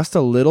let just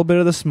a little bit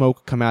of the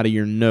smoke come out of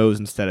your nose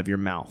instead of your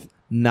mouth.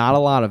 Not a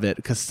lot of it,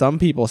 because some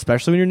people,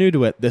 especially when you're new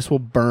to it, this will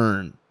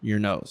burn your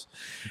nose.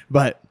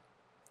 But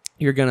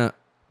you're going to not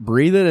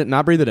breathe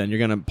it in, you're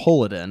going to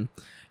pull it in.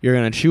 You're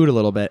going to chew it a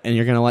little bit, and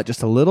you're going to let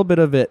just a little bit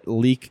of it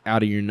leak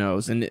out of your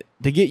nose. And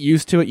to get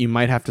used to it, you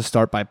might have to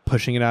start by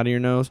pushing it out of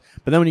your nose.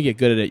 But then when you get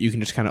good at it, you can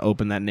just kind of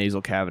open that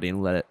nasal cavity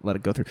and let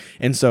it go through.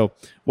 And so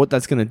what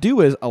that's going to do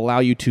is allow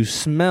you to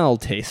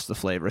taste the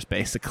flavors,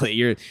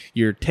 basically.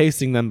 You're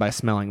tasting them by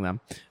smelling them.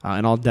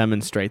 And I'll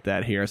demonstrate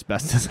that here as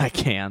best as I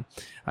can.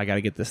 I got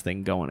to get this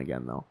thing going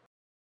again, though.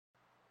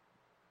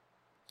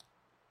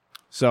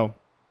 So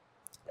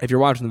if you're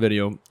watching the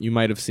video, you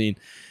might have seen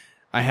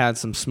I had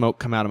some smoke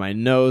come out of my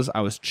nose.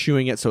 I was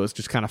chewing it, so it's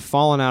just kind of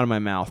falling out of my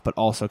mouth, but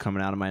also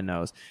coming out of my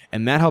nose.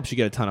 And that helps you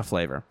get a ton of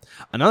flavor.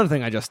 Another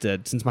thing I just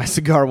did, since my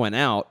cigar went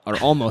out, or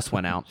almost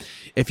went out,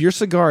 if your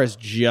cigar is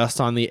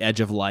just on the edge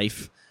of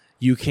life,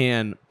 you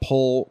can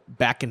pull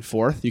back and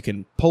forth. You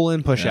can pull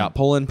in, push out,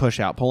 pull in, push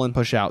out, pull in,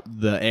 push out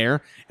the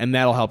air, and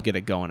that'll help get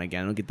it going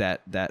again. It'll get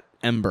that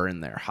ember in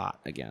there hot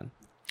again.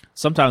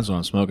 Sometimes when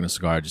I'm smoking a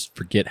cigar, I just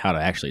forget how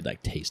to actually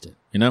taste it,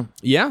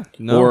 Yeah.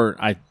 No. Or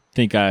I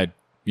think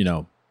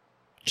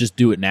just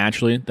do it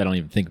naturally. That I don't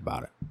even think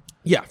about it.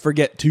 Yeah,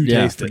 forget to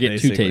taste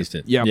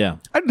it. Yeah.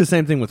 I do the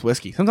same thing with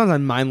whiskey. Sometimes I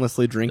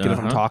mindlessly drink it if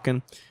I'm talking.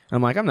 And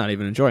I'm like, I'm not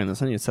even enjoying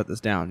this. I need to set this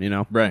down,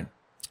 Right.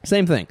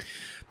 Same thing.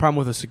 Problem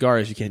with a cigar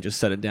is you can't just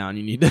set it down.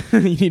 You need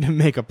to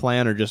make a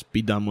plan or just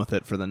be done with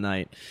it for the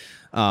night.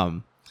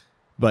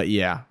 But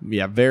yeah,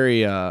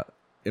 very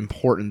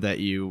important that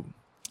you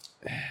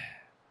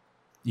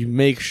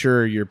make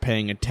sure you're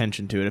paying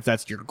attention to it if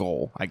that's your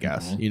goal, I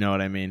guess. Mm-hmm. You know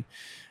what I mean?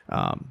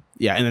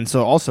 And then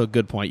so also a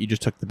good point, you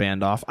just took the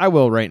band off. I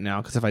will right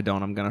now, because if I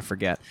don't, I'm going to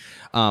forget.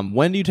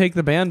 When do you take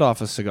the band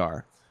off a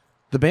cigar?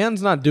 The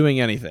band's not doing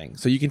anything,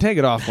 so you can take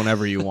it off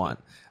whenever you want.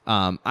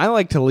 I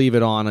like to leave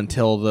it on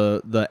until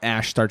the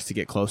ash starts to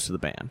get close to the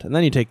band, and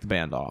then you take the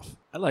band off.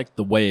 I like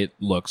the way it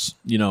looks,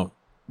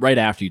 right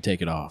after you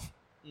take it off.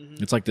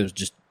 Mm-hmm. It's like there's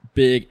just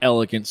big,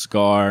 elegant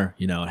cigar.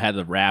 It had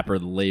the wrapper,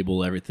 the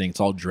label, everything. It's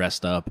all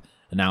dressed up,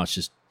 and now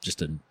it's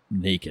just a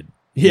naked.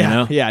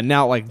 Yeah,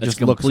 now it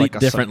just looks like a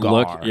different cigar.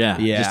 Look. Yeah,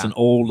 just an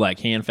old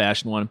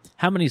hand-fashioned one.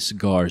 How many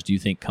cigars do you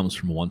think comes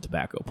from one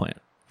tobacco plant?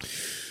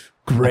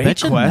 Great I bet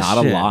question.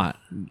 Not a lot.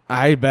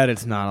 I bet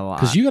it's not a lot.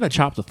 Because you got to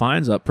chop the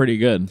fines up pretty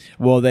good.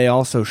 Well, they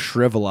also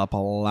shrivel up a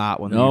lot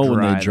when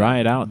they dry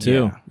it out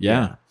too.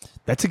 Yeah.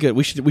 That's a good.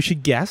 We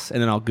should guess, and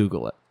then I'll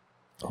Google it.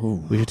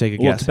 Oh, we should take a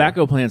guess.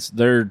 Tobacco plants,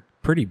 they're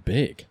pretty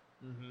big.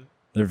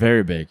 They're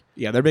very big.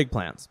 Yeah, they're big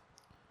plants.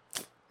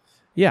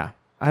 Yeah,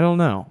 I don't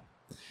know.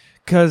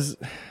 Because,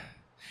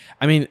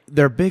 I mean,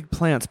 they're big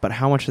plants, but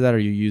how much of that are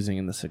you using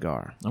in the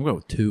cigar? I'm going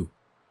with 2.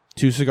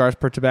 2 cigars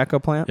per tobacco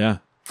plant? Yeah.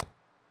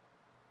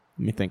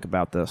 Let me think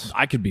about this.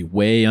 I could be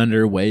way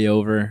under, way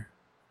over.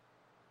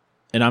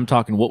 And I'm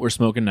talking what we're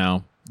smoking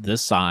now,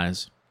 this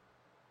size.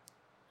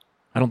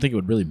 I don't think it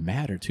would really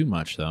matter too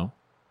much, though.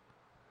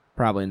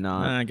 Probably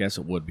not. I guess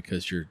it would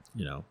because you're,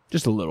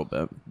 Just a little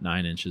bit.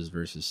 9 inches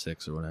versus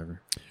 6 or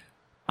whatever.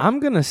 I'm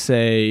going to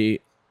say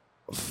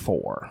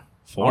 4.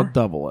 4? I'll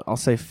double it. I'll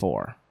say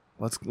 4.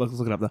 Let's look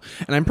it up, though.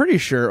 And I'm pretty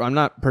sure, I'm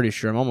not pretty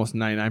sure, I'm almost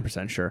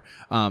 99% sure.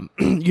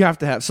 You have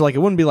to have, so like it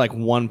wouldn't be like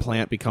one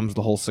plant becomes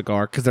the whole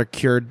cigar because they're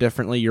cured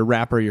differently. Your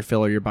wrapper, your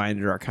filler, your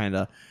binder are kind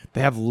of,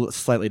 they have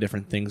slightly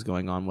different things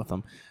going on with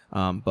them.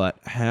 But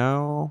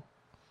how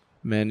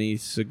many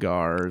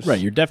cigars? Right,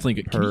 you're definitely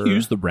good. Can you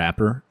use the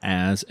wrapper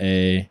as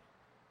a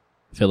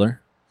filler?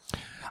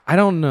 I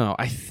don't know.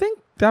 I think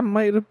that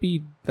might have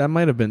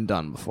been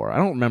done before. I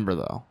don't remember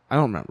though. I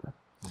don't remember.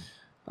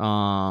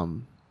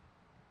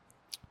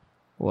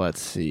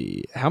 Let's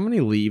see. How many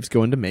leaves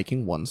go into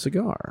making one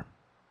cigar?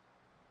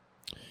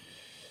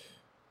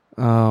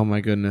 Oh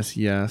my goodness,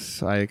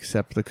 yes. I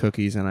accept the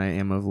cookies and I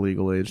am of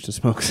legal age to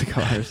smoke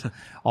cigars.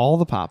 All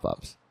the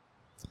pop-ups.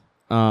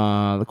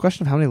 The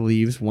question of how many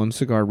leaves one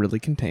cigar really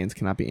contains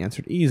cannot be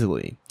answered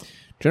easily.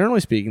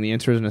 Generally speaking, the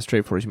answer isn't as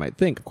straightforward as you might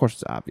think. Of course,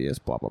 it's obvious,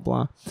 blah, blah,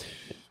 blah.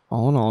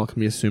 All in all, it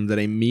can be assumed that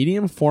a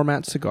medium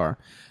format cigar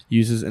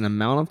uses an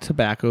amount of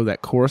tobacco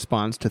that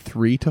corresponds to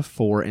 3 to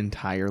 4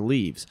 entire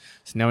leaves.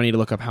 So now I need to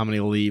look up how many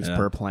leaves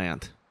per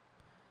plant.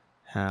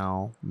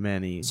 How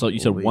many So you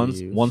said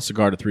one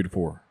cigar to 3 to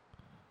 4?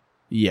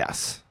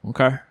 Yes.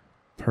 Okay.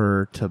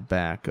 Per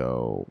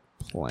tobacco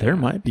plant. There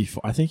might be,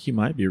 I think you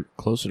might be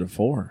closer to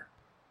 4.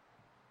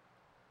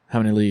 How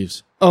many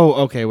leaves? Oh,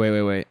 okay,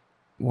 wait.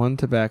 One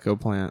tobacco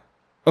plant.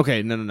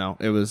 Okay, no.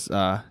 It was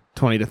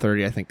 20 to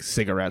 30, I think,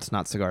 cigarettes,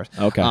 not cigars.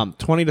 Okay.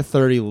 20 to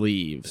 30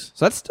 leaves.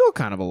 So that's still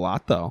kind of a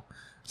lot, though.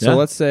 So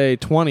let's say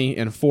 20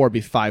 and 4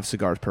 be 5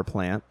 cigars per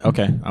plant.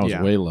 Okay, I was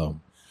way low.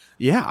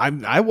 Yeah,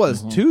 I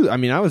was too. I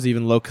mean, I was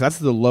even low because that's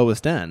the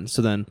lowest end.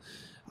 So then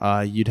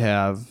you'd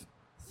have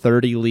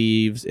 30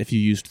 leaves. If you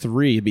used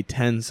 3, it'd be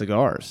 10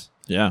 cigars.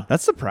 Yeah.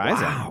 That's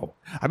surprising. Wow.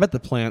 I bet the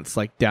plants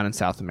like down in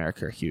South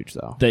America are huge,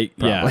 though.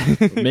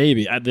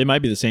 Maybe. They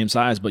might be the same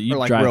size, but you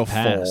like drive real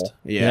past.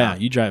 Full. Yeah,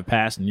 you drive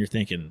past and you're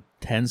thinking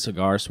 10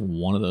 cigars from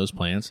one of those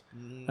plants,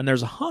 and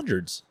there's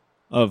hundreds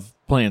of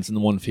plants in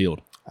the one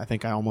field. I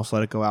think I almost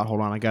let it go out.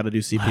 Hold on, I got to do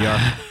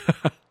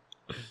CPR.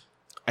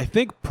 I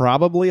think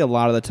probably a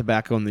lot of the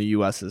tobacco in the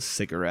U.S. is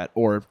cigarette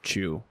or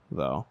chew,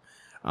 though.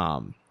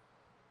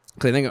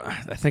 Because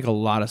I think a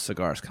lot of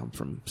cigars come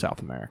from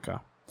South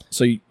America.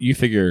 So you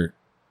figure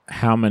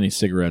how many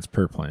cigarettes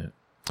per plant?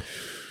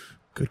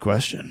 Good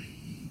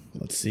question.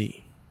 Let's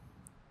see.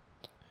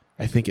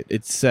 I think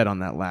it's said on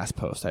that last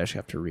post. I actually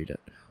have to read it.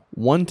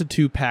 1 to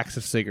 2 packs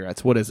of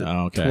cigarettes. What is it?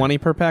 Oh, okay. 20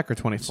 per pack or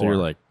 24? So you're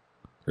like,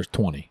 there's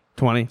 20.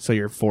 20, so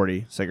you're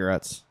 40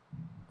 cigarettes.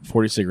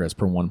 40 cigarettes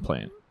per one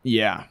plant.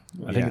 Yeah.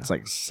 I think it's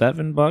like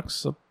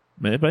 $7,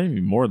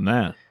 maybe more than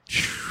that.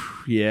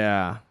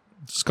 Yeah.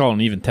 Just call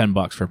it even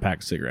 $10 for a pack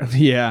of cigarettes.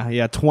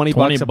 Yeah. 20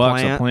 bucks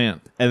a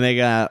plant. And they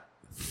got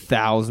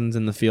thousands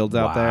in the fields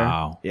out there.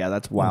 Wow. Yeah,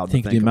 that's wild. I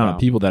think the amount of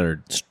people that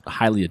are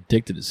highly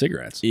addicted to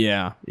cigarettes.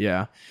 Yeah.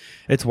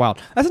 It's wild.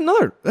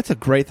 That's a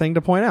great thing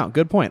to point out.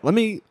 Good point. Let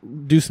me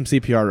do some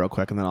CPR real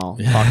quick and then I'll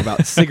talk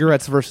about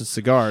cigarettes versus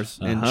cigars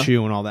and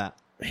chew and all that.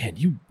 Man,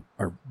 you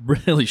are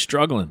really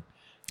struggling.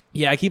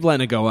 Yeah, I keep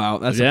letting it go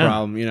out. That's the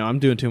problem. I'm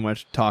doing too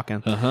much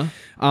talking.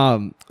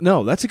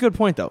 No, that's a good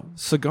point, though.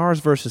 Cigars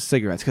versus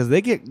cigarettes, because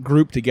they get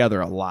grouped together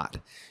a lot,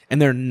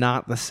 and they're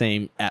not the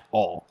same at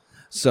all.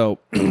 So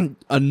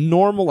a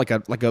normal, like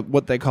a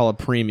what they call a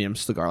premium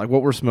cigar, like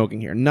what we're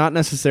smoking here, not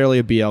necessarily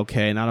a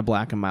BLK, not a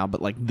Black and Mild,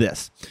 but like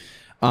this.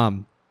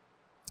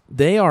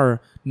 They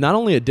are not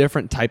only a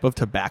different type of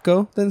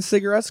tobacco than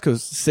cigarettes,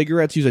 because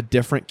cigarettes use a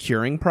different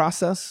curing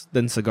process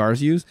than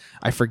cigars use.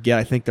 I forget.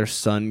 I think they're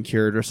sun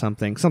cured or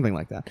something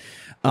like that.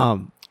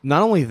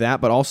 Not only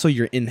that, but also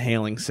you're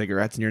inhaling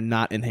cigarettes and you're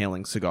not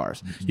inhaling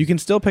cigars. Mm-hmm. You can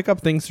still pick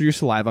up things through your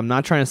saliva. I'm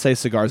not trying to say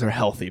cigars are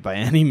healthy by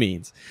any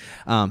means,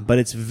 but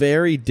it's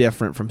very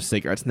different from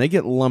cigarettes, and they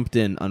get lumped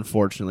in,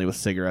 unfortunately, with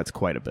cigarettes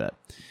quite a bit.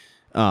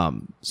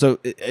 So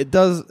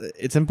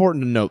it's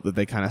important to note that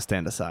they kind of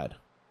stand aside.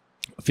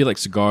 I feel like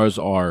cigars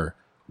are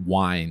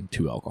wine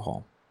to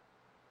alcohol.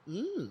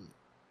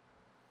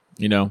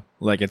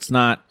 Like it's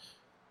not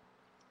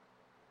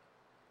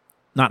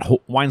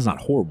wine's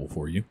not horrible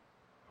for you.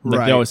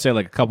 Like they always say,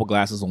 like a couple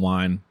glasses of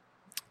wine,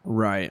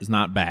 is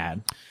not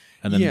bad.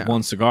 And then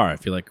one cigar, I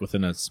feel like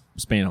within a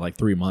span of like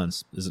 3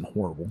 months, isn't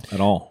horrible at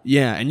all.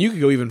 Yeah, and you could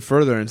go even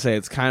further and say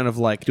it's kind of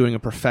like doing a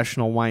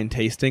professional wine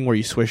tasting where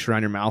you swish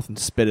around your mouth and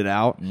spit it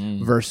out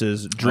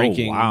versus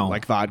drinking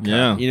like vodka.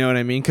 Yeah. You know what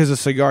I mean? Because a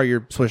cigar,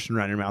 you're swishing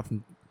around your mouth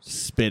and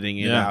spitting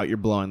it out. You're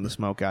blowing the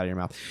smoke out of your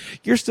mouth.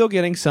 You're still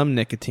getting some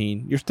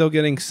nicotine. You're still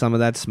getting some of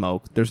that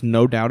smoke. There's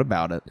no doubt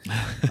about it.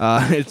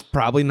 It's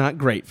probably not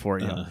great for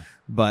you.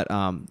 But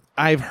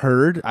I've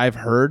heard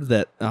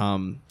that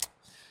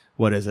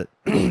what is it?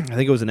 I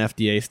think it was an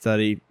FDA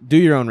study. Do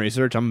your own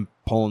research. I'm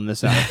pulling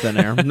this out of thin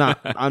air.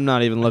 I'm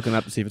not even looking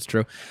up to see if it's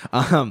true.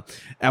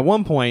 At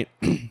one point,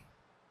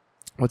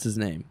 what's his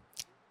name?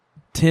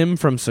 Tim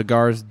from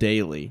Cigars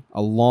Daily,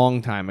 a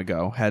long time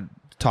ago, had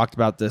talked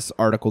about this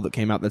article that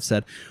came out that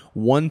said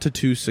 1 to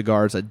 2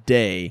 cigars a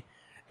day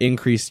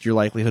increased your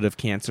likelihood of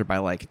cancer by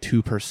like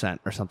 2%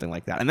 or something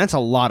like that. And that's a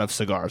lot of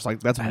cigars. Like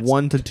that's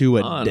 1 to 2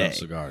 a day. Of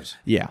cigars.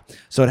 Yeah.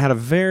 So it had a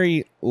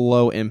very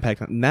low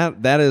impact. And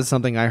that is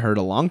something I heard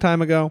a long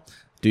time ago.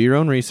 Do your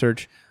own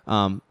research.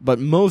 But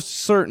most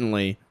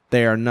certainly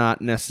they are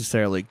not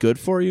necessarily good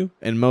for you.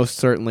 And most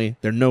certainly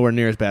they're nowhere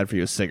near as bad for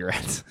you as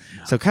cigarettes.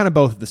 No. So kind of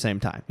both at the same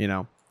time, you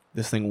know.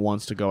 This thing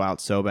wants to go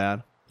out so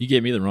bad. You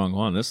gave me the wrong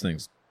one. This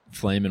thing's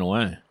flaming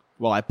away.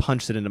 Well, I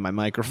punched it into my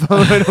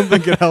microphone. I don't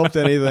think it helped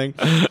anything.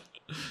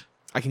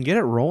 I can get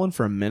it rolling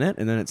for a minute,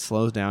 and then it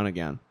slows down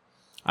again.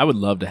 I would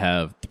love to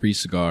have 3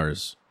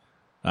 cigars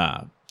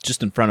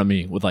just in front of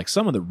me with like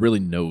someone that really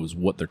knows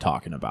what they're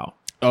talking about.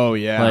 Oh,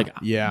 yeah. Like,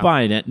 yeah.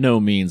 By no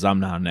means,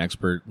 I'm not an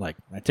expert. Like,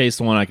 I taste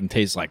the one, I can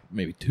taste like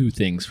maybe 2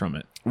 things from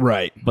it.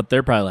 Right. But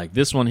they're probably like,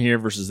 this one here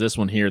versus this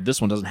one here.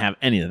 This one doesn't have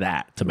any of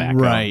that tobacco.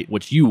 Right.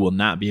 Which you will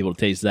not be able to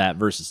taste that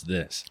versus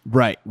this.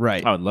 Right,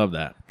 right. I would love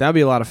that. That would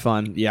be a lot of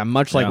fun. Yeah,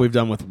 much like we've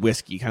done with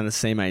whiskey. Kind of the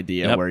same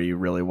idea where you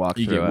really walk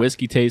through it. You get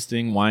whiskey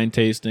tasting, wine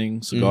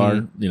tasting,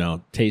 cigar,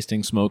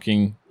 tasting,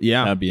 smoking.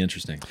 Yeah. That'd be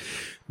interesting.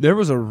 There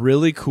was a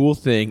really cool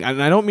thing,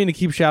 and I don't mean to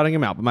keep shouting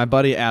him out, but my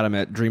buddy Adam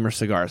at Dreamer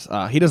Cigars,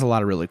 he does a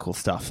lot of really cool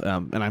stuff,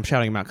 and I'm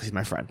shouting him out because he's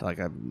my friend. Like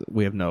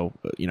we have no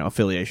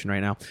affiliation right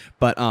now,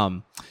 but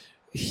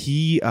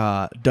he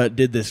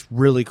did this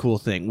really cool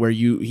thing where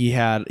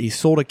he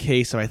sold a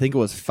case of, I think it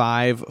was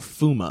 5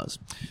 Fumas.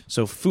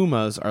 So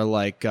Fumas are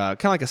like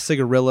kind of like a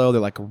cigarillo.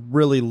 They're like a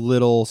really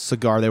little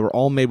cigar. They were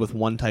all made with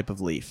one type of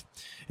leaf,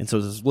 and so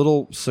it was this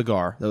little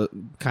cigar,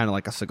 kind of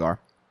like a cigar,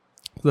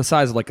 the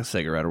size of like a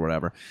cigarette or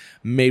whatever,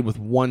 made with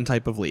one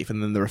type of leaf.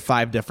 And then there were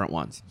 5 different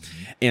ones.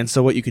 And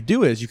so what you could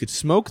do is you could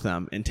smoke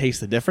them and taste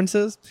the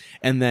differences.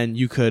 And then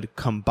you could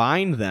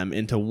combine them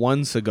into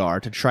one cigar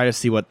to try to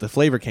see what the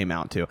flavor came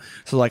out to.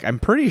 So like, I'm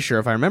pretty sure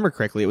if I remember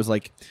correctly, it was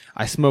like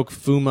I smoke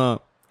Fuma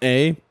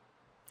A.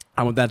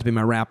 I want that to be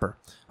my wrapper.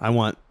 I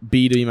want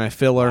B to be my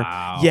filler.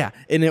 Wow. Yeah.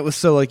 And it was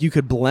so like you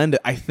could blend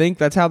it. I think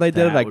that's how they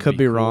did it. I could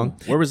be wrong.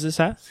 Where was this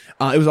at?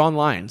 It was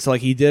online. So like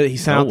he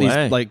sent out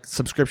these like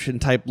subscription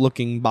type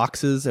looking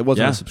boxes. It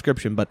wasn't a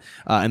subscription, but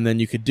and then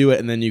you could do it,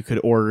 and then you could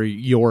order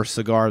your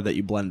cigar that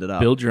you blended up.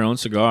 Build your own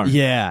cigar.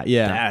 Yeah,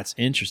 yeah. That's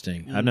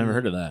interesting. I've never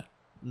heard of that.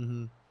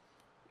 Mm-hmm.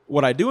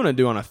 What I do want to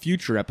do on a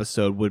future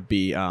episode would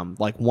be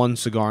like one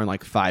cigar and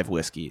like 5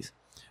 whiskeys,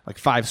 like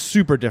 5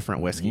 super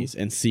different whiskeys,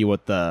 and see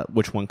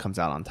which one comes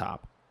out on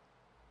top.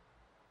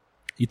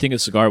 You think a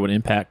cigar would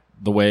impact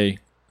the way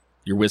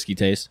your whiskey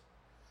tastes?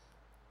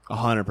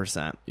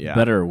 100%. Yeah.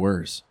 Better or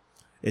worse?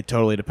 It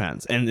totally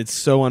depends. And it's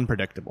so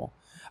unpredictable.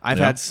 I've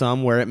had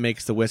some where it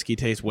makes the whiskey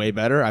taste way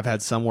better. I've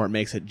had some where it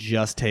makes it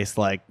just taste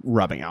like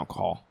rubbing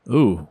alcohol.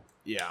 Ooh.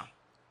 Yeah.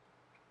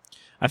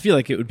 I feel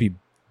like it would be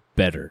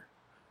better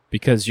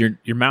because your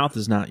mouth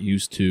is not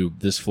used to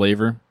this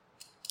flavor,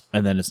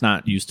 and then it's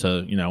not used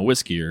to,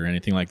 whiskey or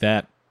anything like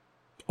that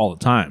all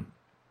the time.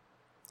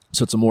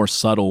 So it's a more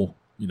subtle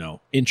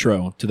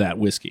intro to that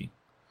whiskey.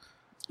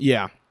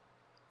 Yeah.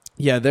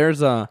 Yeah,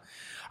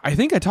 I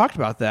think I talked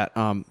about that,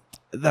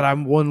 I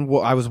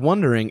was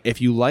wondering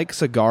if you like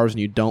cigars and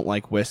you don't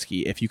like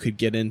whiskey, if you could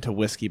get into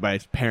whiskey by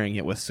pairing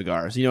it with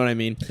cigars. You know what I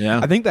mean?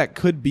 Yeah. I think that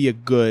could be a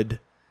good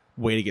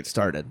way to get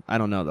started. I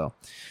don't know, though.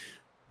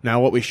 Now,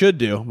 what we should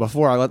do,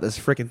 before I let this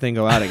freaking thing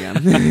go out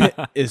again,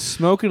 is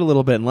smoke it a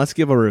little bit, and let's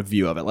give a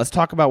review of it. Let's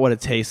talk about what it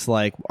tastes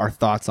like, our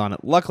thoughts on it.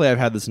 Luckily, I've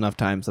had this enough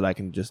times that I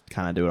can just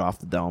kind of do it off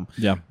the dome.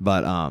 Yeah.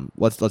 But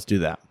let's do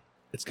that.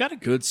 It's got a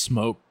good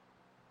smoke.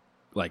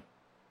 Like,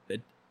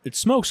 it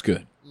smokes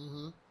good.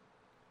 Mm-hmm.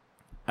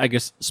 I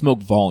guess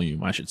smoke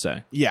volume, I should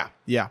say. Yeah,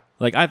 yeah.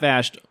 Like, I've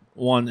ashed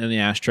one in the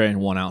ashtray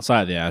and one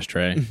outside the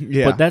ashtray.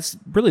 Yeah. But that's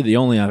really the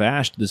only I've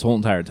ashed this whole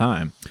entire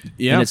time.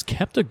 Yeah. And it's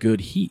kept a good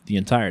heat the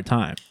entire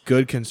time.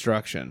 Good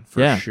construction,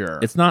 for sure.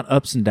 It's not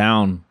ups and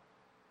down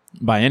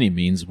by any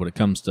means when it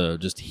comes to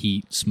just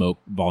heat, smoke,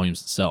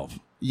 volumes itself.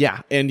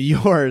 Yeah, and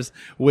yours,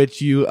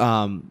 which you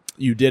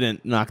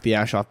didn't knock the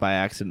ash off by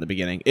accident in the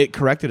beginning, it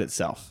corrected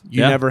itself.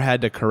 You never had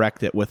to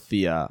correct it with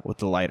the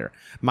lighter.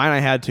 Mine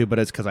I had to, but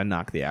it's because I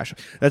knocked the ash off.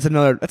 That's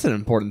an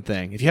important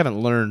thing. If you haven't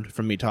learned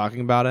from me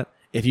talking about it,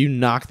 if you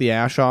knock the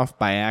ash off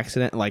by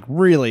accident, like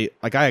really,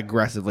 like I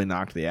aggressively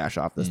knocked the ash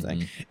off this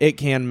thing, it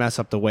can mess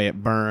up the way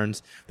it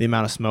burns, the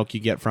amount of smoke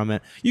you get from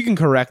it. You can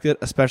correct it,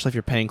 especially if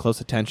you're paying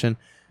close attention.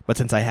 But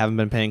since I haven't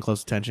been paying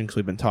close attention because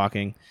we've been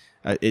talking,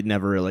 it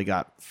never really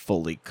got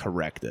fully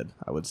corrected,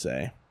 I would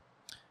say.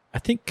 I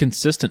think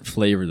consistent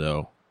flavor,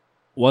 though,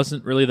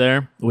 wasn't really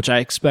there, which I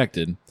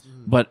expected.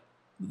 But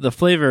the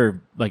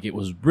flavor, like, it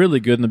was really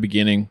good in the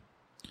beginning,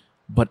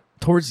 but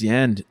towards the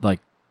end, like,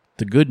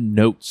 the good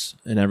notes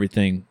and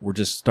everything were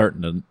just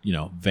starting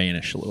to,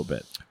 vanish a little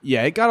bit.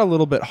 Yeah, it got a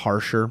little bit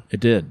harsher. It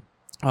did.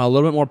 A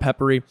little bit more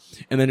peppery,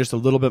 and then just a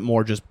little bit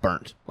more just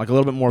burnt. Like a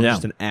little bit more of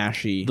just an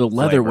ashy The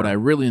leather, flavor. what I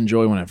really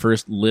enjoy when I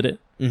first lit it,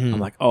 I'm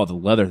like, oh, the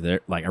leather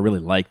there, like, I really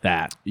like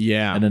that.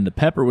 Yeah. And then the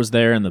pepper was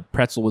there and the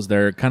pretzel was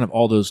there, kind of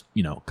all those,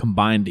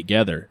 combined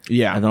together.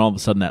 Yeah. And then all of a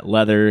sudden that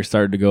leather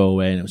started to go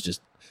away, and it was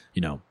just,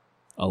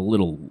 a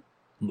little,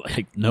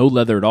 like, no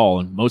leather at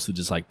all, and mostly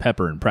just like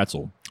pepper and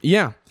pretzel.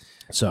 Yeah.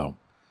 So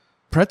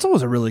Pretzel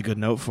was a really good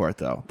note for it,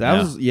 though.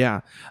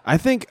 I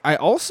think I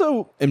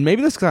also, and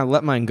maybe this because I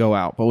let mine go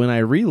out, but when I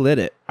relit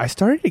it, I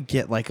started to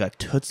get like a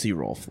Tootsie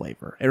Roll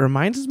flavor. It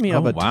reminds me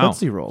of a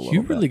Tootsie Roll.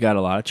 You really got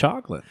a lot of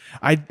chocolate.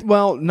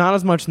 Well, not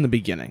as much in the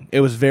beginning. It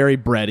was very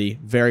bready,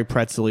 very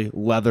pretzely.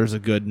 Leather's a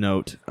good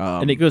note.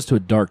 And it goes to a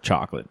dark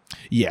chocolate.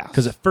 Yeah.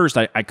 Because at first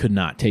I could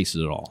not taste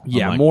it at all.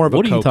 Yeah, like, more of a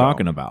what are you cocoa.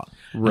 talking about?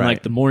 Right. And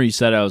like the more you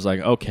said it, I was like,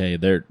 okay,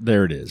 there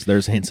it is.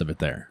 There's hints of it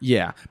there.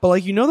 Yeah. But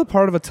like, the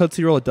part of a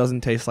Tootsie Roll, it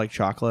doesn't taste like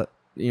chocolate.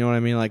 You know what I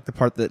mean? Like the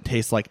part that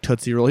tastes like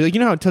Tootsie Roll. Like,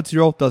 how Tootsie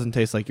Roll doesn't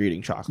taste like you're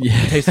eating chocolate.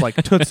 Yeah. It tastes like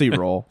Tootsie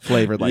Roll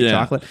flavored like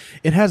chocolate.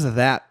 It has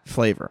that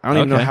flavor. I don't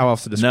even know how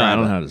else to describe it. No, I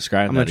don't know how to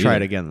describe it. I'm going to try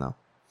it again, though.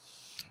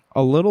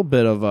 A little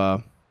bit of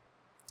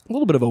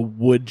a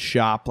wood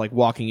shop, like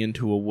walking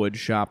into a wood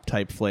shop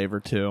type flavor,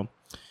 too.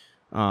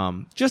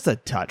 Just a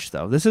touch,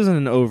 though. This isn't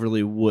an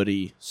overly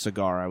woody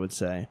cigar, I would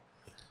say.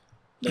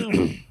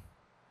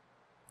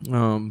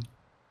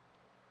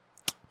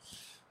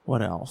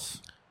 What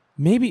else?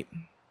 Maybe...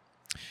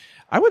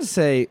 I would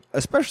say,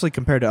 especially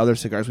compared to other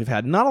cigars we've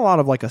had, not a lot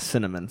of like a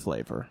cinnamon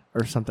flavor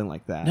or something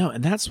like that. No,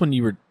 and that's when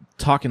you were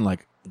talking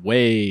like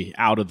way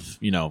out of,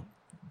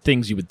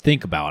 things you would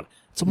think about.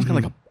 It's almost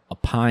got like a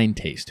pine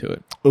taste to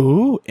it.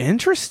 Ooh,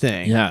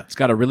 interesting. Yeah, it's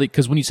got a really,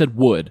 because when you said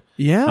wood,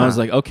 I was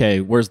like, okay,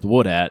 where's the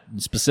wood at?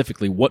 And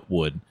specifically, what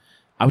wood?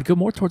 I would go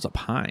more towards a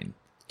pine.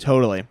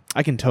 Totally.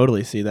 I can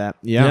totally see that.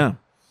 Yeah.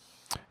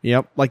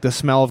 Yep, like the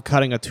smell of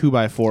cutting a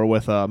 2x4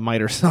 with a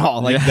miter saw,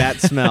 like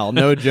that smell.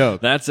 No joke.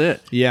 That's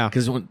it. Yeah,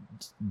 because when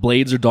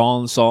blades are dull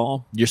in the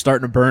saw, you're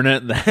starting to burn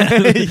it.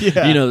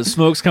 The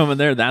smoke's coming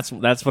there. That's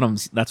what I'm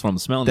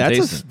smelling. and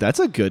tasting. That's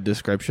a good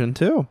description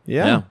too.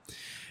 Yeah.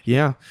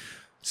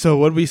 So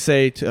what did we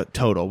say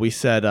total? We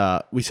said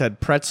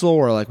pretzel,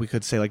 or like we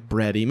could say like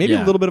bready, maybe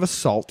a little bit of a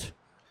salt.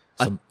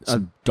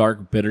 Some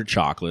dark bitter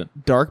chocolate.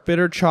 Dark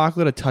bitter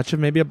chocolate, a touch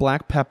of maybe a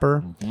black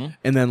pepper,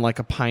 and then like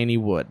a piney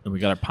wood. And we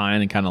got our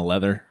pine and kind of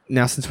leather.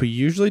 Now, since we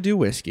usually do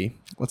whiskey,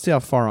 let's see how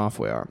far off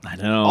we are. I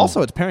know.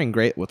 Also, it's pairing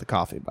great with the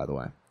coffee, by the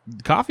way.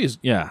 The coffee is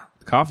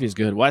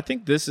good. Well, I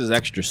think this is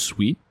extra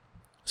sweet,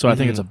 so I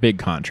think it's a big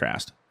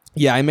contrast.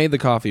 Yeah, I made the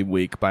coffee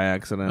weak by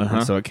accident,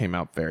 and so it came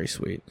out very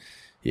sweet.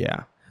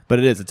 Yeah, but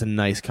it's a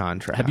nice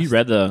contrast. Have you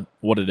read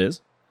what it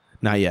is?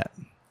 Not yet.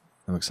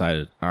 I'm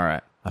excited. All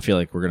right. I feel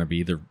like we're going to be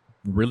either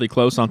really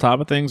close on top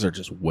of things or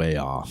just way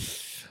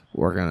off.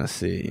 We're going to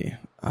see.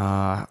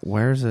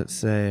 Where does it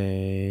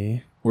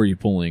say? Where are you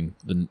pulling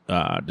the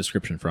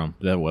description from?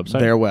 That website?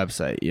 Their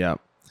website, yep.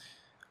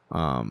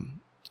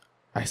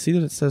 I see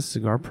that it says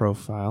cigar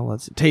profile.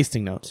 Let's see.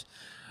 Tasting notes.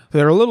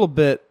 They're a little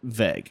bit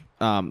vague,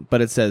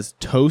 but it says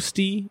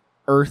toasty,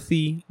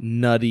 earthy,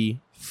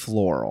 nutty,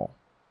 floral.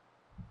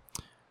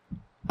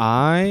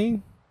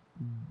 I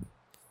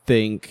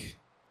think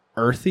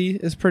earthy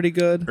is pretty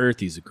good.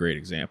 Earthy's a great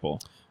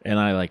example. And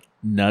I like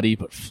nutty,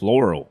 but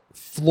floral.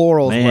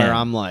 Floral's where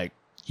I'm like,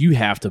 you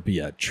have to be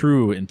a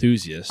true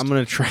enthusiast. I'm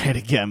going to try it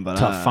again, but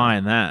to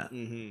find that.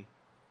 Mm-hmm.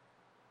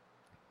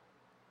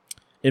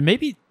 It may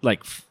be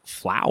like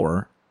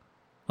flour,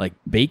 like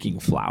baking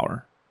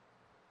flour.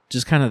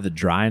 Just kind of the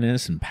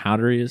dryness and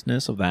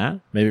powderyness of that.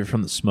 Maybe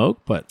from the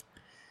smoke, but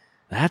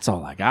that's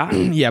all I got.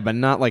 Yeah, but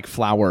not like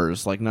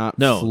flowers, like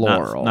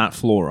floral. Not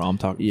floral. I'm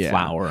talking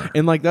flour.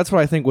 And like that's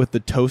what I think with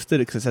the toasted,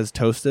 because it says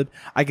toasted.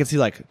 I can see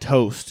like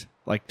toast,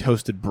 like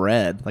toasted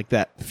bread, like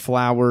that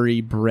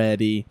floury,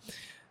 bready.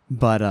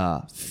 But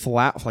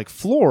like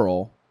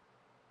floral,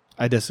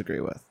 I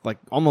disagree with, like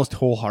almost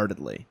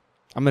wholeheartedly.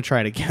 I'm gonna try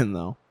it again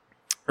though.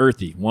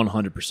 Earthy,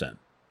 100%.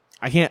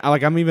 I can't.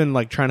 I'm even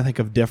like trying to think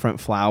of different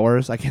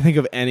flowers. I can't think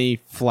of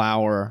any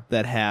flower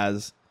that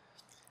has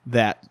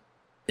that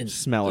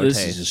smell or taste.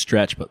 This is a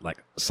stretch, but like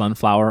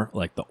sunflower,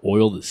 like the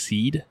oil, the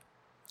seed.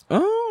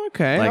 Oh,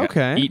 okay, like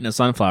okay. Eating a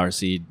sunflower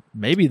seed,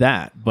 maybe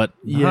that, but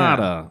not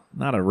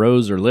a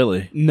rose or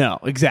lily. No,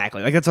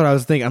 exactly. Like that's what I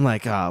was thinking. I'm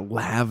like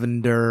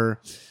lavender,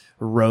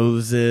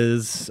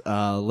 roses,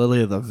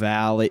 lily of the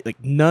valley.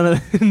 Like none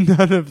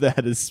of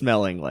that is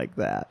smelling like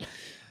that.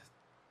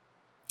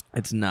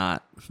 It's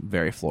not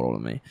very floral to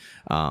me.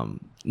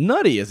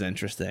 Nutty is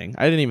interesting.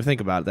 I didn't even think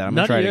about that. I'm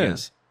gonna try it again.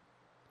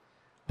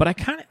 But I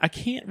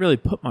can't really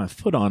put my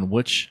foot on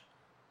which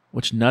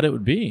nut it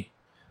would be.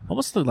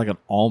 Almost like an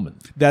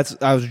almond.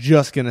 I was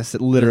just gonna say,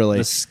 literally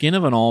the skin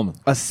of an almond,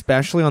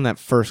 especially on that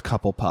first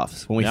couple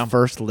puffs when we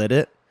first lit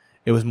it.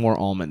 It was more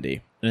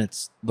almondy. and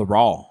it's the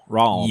raw.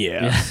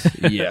 Yes,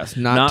 yes,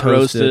 not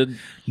roasted,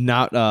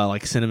 not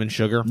like cinnamon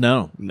sugar.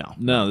 No.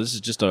 No. This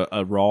is just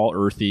a raw,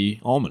 earthy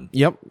almond.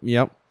 Yep.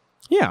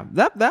 Yeah,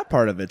 that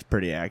part of it's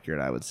pretty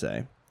accurate, I would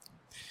say.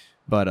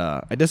 But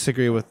I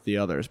disagree with the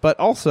others. But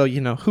also,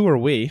 who are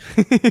we?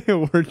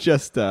 We're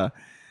just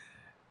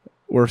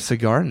we're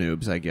cigar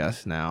noobs, I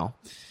guess. Now,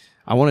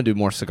 I want to do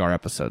more cigar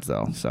episodes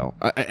though. So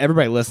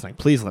everybody listening,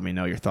 please let me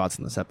know your thoughts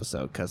on this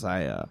episode because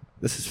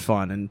this is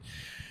fun and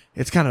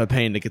it's kind of a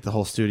pain to get the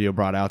whole studio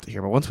brought out to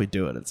here. But once we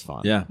do it, it's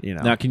fun. Yeah.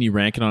 Now, can you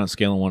rank it on a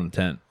scale of 1 to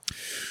 10?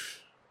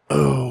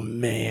 Oh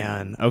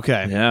man.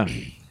 Okay. Yeah.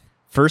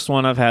 First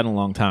one I've had in a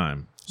long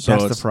time. So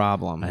that's the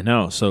problem. I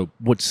know. So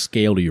what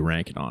scale do you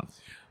rank it on?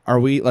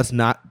 Let's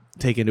not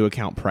take into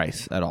account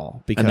price at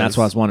all. And that's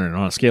what I was wondering.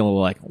 On a scale of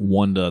like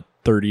 $1 to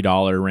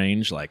 $30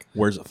 range, like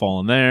where's it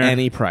fall in there?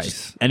 Any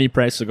price. Any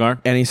price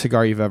cigar? Any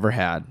cigar you've ever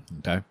had.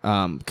 Okay.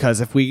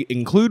 Because if we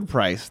include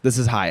price, this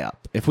is high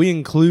up. If we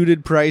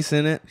included price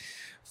in it,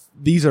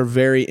 these are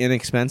very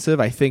inexpensive.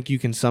 I think you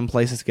can some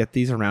places get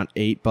these around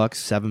 $8,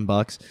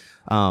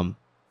 $7.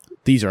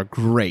 These are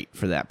great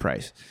for that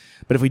price.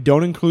 But if we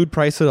don't include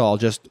price at all,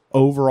 just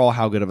overall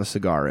how good of a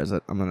cigar is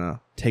it, I'm going to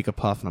take a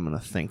puff and I'm going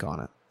to think on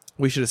it.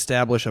 We should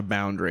establish a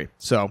boundary.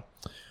 So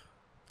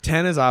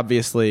 10 is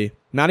obviously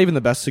not even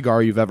the best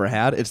cigar you've ever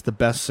had. It's the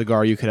best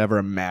cigar you could ever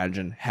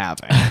imagine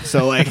having.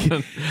 So like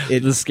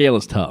the scale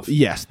is tough.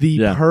 Yes, the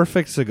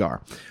perfect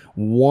cigar.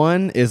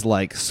 1 is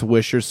like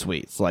Swisher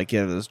Sweets. Like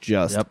it is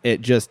just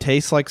it just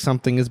tastes like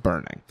something is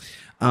burning.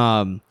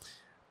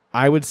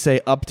 I would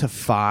say up to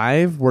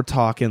 5, we're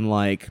talking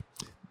like,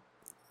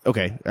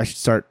 okay, I should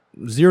start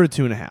 0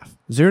 to 2.5.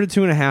 0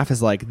 to 2.5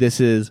 is like, this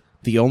is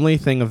the only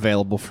thing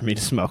available for me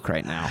to smoke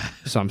right now.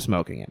 So I'm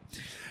smoking it.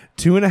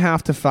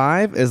 2.5 to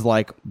 5 is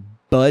like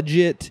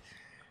budget.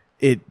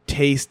 It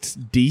tastes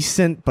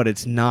decent, but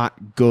it's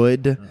not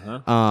good.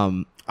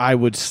 I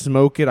would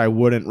smoke it. I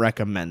wouldn't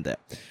recommend it.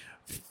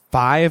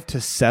 5 to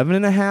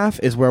 7.5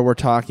 is where we're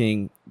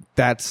talking.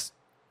 That's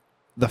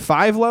the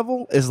 5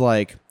 level is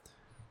like,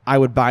 I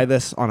would buy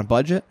this on a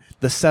budget.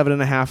 The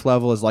 7.5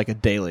 level is like a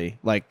daily.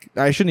 Like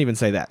I shouldn't even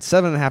say that.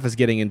 7.5 is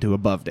getting into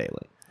above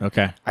daily.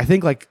 Okay. I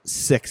think like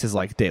 6 is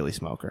like daily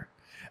smoker,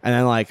 and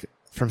then like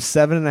from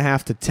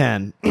 7.5 to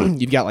 10,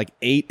 you've got like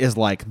 8 is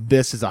like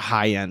this is a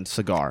high end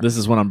cigar. This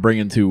is what I'm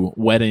bringing to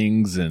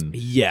weddings and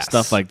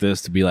stuff like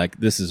this to be like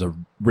this is a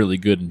really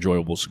good,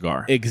 enjoyable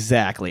cigar.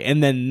 Exactly.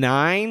 And then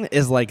 9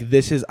 is like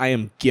this is I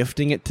am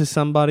gifting it to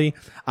somebody.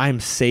 I'm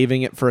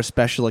saving it for a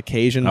special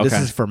occasion. Okay. This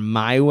is for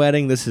my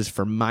wedding. This is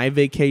for my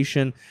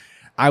vacation.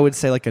 I would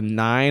say like a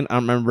 9. I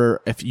don't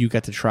remember if you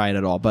got to try it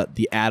at all, but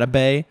the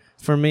Atabey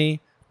for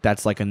me,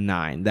 that's like a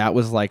 9. That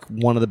was like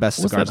one of the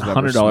best cigars I've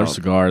ever smoked. $100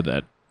 cigar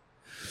that.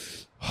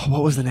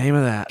 What was the name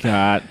of that?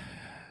 God.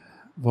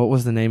 What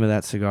was the name of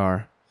that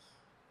cigar?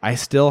 I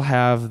still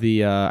have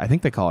the, I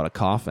think they call it a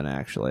coffin,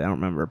 actually. I don't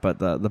remember, but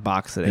the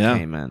box that it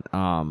came in.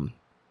 I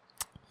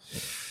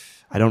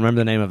don't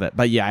remember the name of it.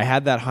 But yeah, I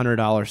had that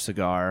 $100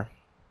 cigar.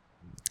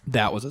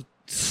 That was a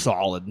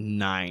solid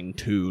 9.2,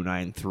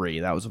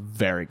 9.3. That was a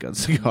very good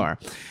cigar.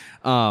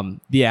 The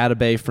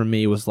Atabey for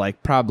me was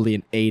like probably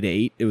an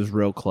 8.8. It was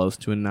real close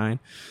to a 9.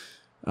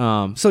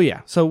 So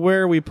yeah. So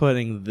where are we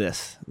putting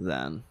this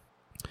then?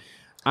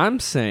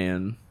 I'm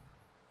saying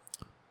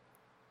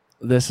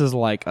this is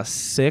like a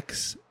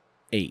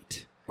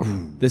 6.8.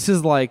 This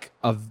is like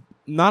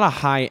not a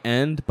high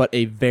end, but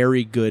a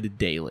very good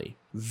daily.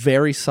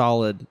 Very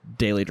solid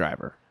daily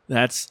driver.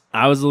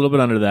 I was a little bit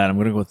under that. I'm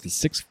going to go with the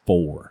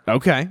 6.4.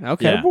 Okay.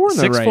 Yeah. We're in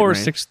the right 6.4, range.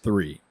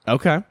 6.3.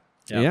 Okay.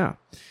 Yeah.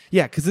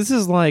 Because this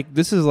is like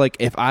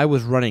if I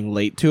was running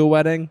late to a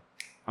wedding,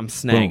 I'm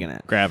snagging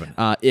it. Grabbing.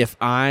 If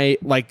I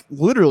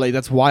literally,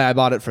 that's why I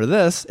bought it for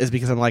this is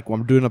because I'm like, well,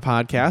 I'm doing a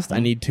podcast. I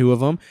need 2 of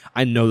them.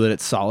 I know that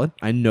it's solid.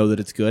 I know that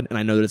it's good, and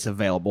I know that it's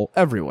available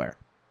everywhere.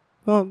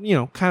 Well,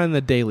 kind of in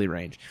the daily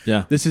range.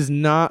 Yeah. This is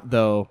not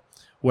though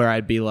where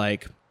I'd be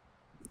like,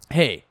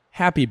 hey,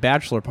 happy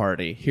bachelor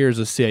party. Here's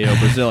a CAO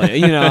Brasilia.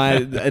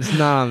 It's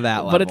not on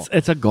that level. But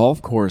it's a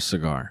golf course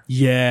cigar.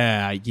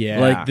 Yeah.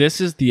 Like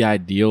this is the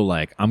ideal.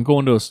 Like I'm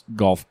going to a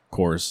golf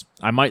course.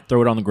 I might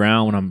throw it on the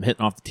ground when I'm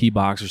hitting off the tee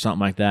box or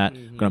something like that.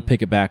 I'm gonna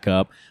pick it back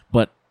up,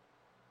 but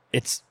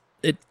it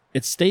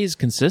stays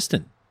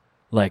consistent.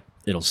 Like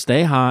it'll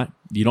stay hot.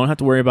 You don't have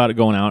to worry about it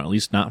going out. At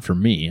least not for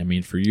me. I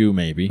mean, for you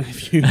maybe.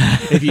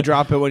 if you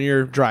drop it when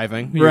you're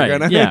driving, right?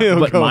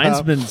 But mine's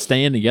out. been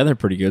staying together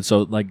pretty good. So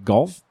like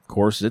golf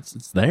course,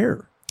 it's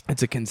there.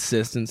 It's a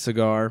consistent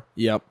cigar.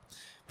 Yep.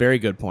 Very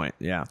good point.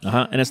 Yeah.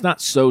 And it's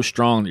not so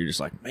strong that you're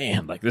just like,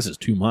 man, like this is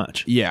too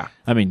much. Yeah.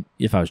 I mean,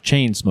 if I was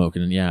chain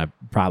smoking, then I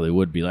probably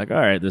would be like, all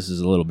right, this is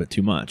a little bit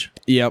too much.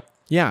 Yep.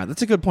 Yeah,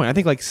 that's a good point. I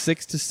think like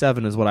 6 to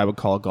 7 is what I would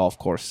call a golf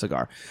course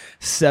cigar.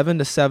 7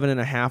 to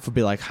 7.5 would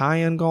be like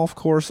high-end golf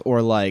course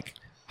or like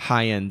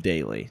high-end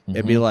daily.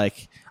 It'd be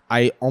like,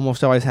 I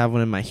almost always have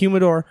one in my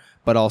humidor,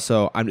 but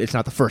also it's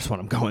not the first one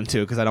I'm going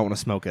to because I don't want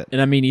to smoke it.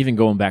 And I mean, even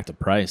going back to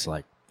price,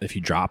 like if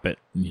you drop it,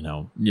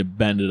 you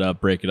bend it up,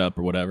 break it up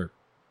or whatever,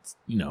 it's,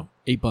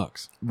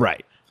 $8.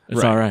 Right.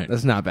 It's all right.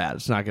 That's not bad.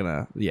 It's not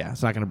gonna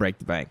break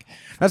the bank.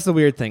 That's the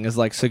weird thing is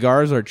like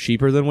cigars are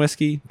cheaper than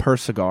whiskey per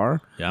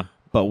cigar. Yeah.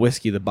 But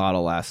whiskey, the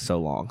bottle lasts so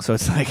long. So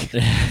it's like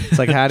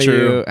how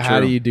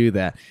do you do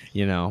that?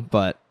 You know,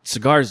 but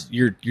cigars,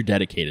 you're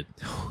dedicated.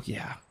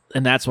 Yeah.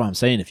 And that's why I'm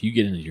saying if you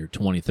get into your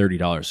 $20,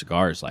 $30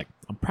 cigars, like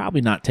I'm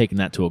probably not taking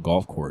that to a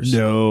golf course.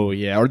 No,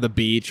 yeah, or the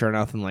beach or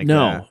nothing like that.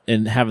 No,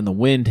 and having the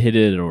wind hit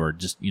it or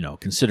just,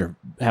 consider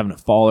having it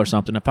fall or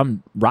something. If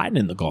I'm riding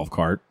in the golf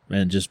cart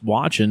and just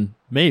watching,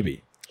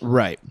 maybe.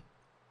 Right.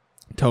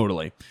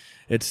 Totally.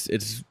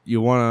 It's you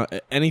want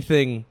to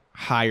anything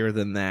higher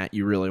than that,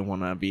 you really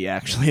want to be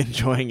actually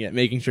enjoying it,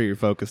 making sure you're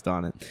focused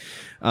on it.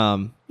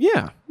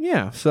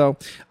 Yeah. So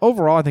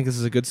overall, I think this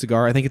is a good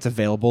cigar. I think it's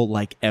available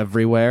like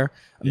everywhere.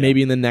 Yeah.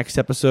 Maybe in the next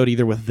episode,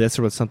 either with this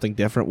or with something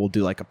different, we'll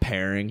do like a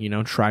pairing,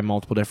 try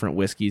multiple different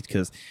whiskeys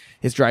because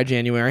it's dry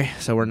January.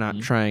 So we're not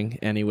trying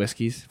any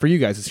whiskeys. For you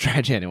guys, it's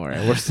dry January.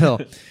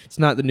 It's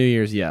not the New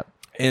Year's yet.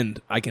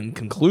 And I can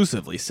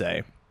conclusively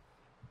say,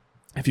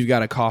 if you've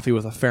got a coffee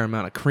with a fair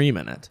amount of cream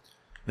in it,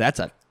 that's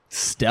a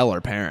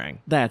stellar pairing.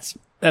 That's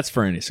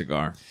for any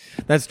cigar.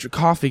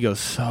 Coffee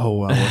goes so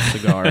well with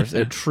cigars.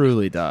 It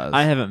truly does.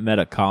 I haven't met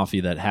a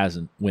coffee that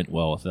hasn't went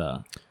well with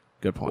a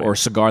good point, or a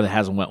cigar that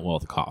hasn't went well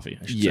with coffee.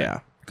 I should say.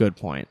 Good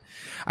point.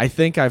 I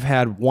think I've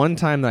had one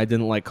time that I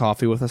didn't like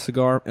coffee with a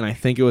cigar, and I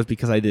think it was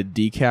because I did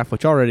decaf,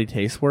 which already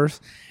tastes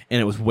worse,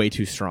 and it was way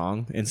too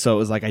strong. And so it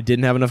was like I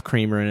didn't have enough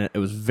creamer in it. It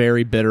was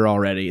very bitter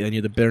already. And then you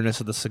had the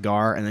bitterness of the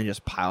cigar, and then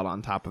just piled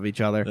on top of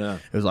each other. Yeah.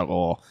 It was like,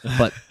 oh.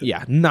 But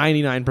yeah,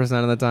 99%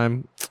 of the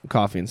time,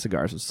 coffee and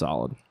cigars was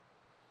solid.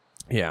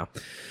 Yeah.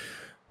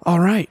 All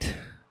right.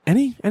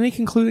 Any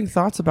concluding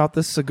thoughts about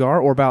this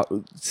cigar, or about,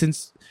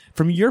 since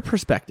from your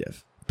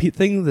perspective,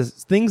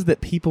 things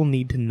that people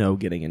need to know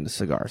getting into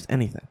cigars?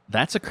 Anything?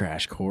 That's a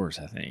crash course,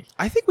 I think.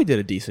 I think we did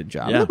a decent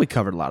job. I think we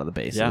covered a lot of the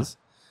bases.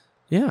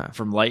 Yeah.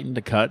 From lighting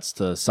to cuts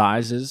to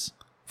sizes.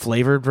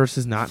 Flavored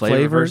versus not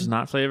flavored. Versus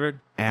not flavored.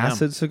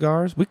 Acid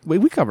cigars.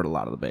 We covered a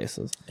lot of the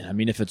bases. And I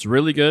mean, if it's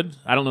really good,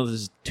 I don't know if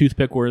this is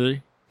toothpick worthy.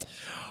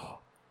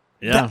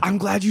 Yeah. I'm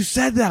glad you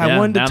said that. I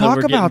wanted to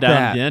talk about that.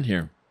 At the end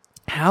here.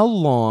 How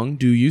long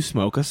do you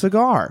smoke a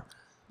cigar?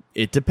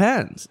 It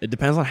depends. It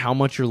depends on how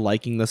much you're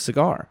liking the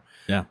cigar.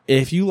 Yeah.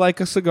 If you like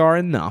a cigar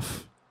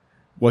enough,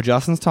 what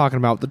Justin's talking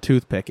about with the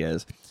toothpick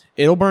is,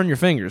 it'll burn your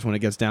fingers when it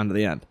gets down to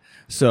the end.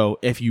 So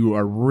if you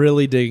are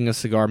really digging a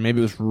cigar, maybe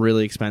it was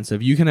really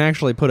expensive, you can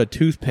actually put a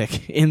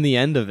toothpick in the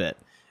end of it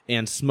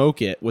and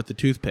smoke it with the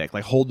toothpick.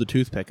 Like hold the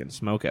toothpick and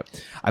smoke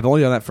it. I've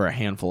only done that for a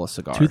handful of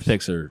cigars.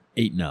 Toothpicks are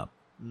 8 and up.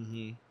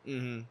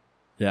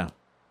 Yeah.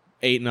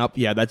 8 and up.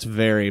 Yeah, that's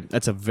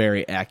a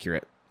very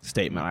accurate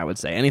statement, I would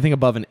say. Anything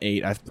above an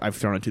 8, I've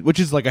thrown a toothpick,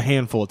 which is like a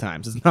handful of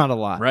times. It's not a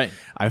lot. Right.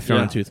 I've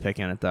thrown a toothpick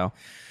in it, though.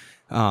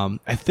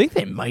 I think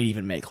they might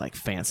even make like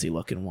fancy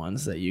looking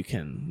ones that you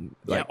can.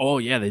 Like, oh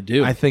yeah, they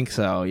do. I think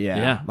so.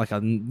 Yeah. Like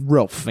a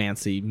real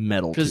fancy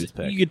metal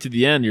toothpick. You get to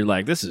the end, you're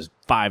like, this is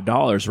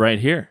 $5 right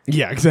here.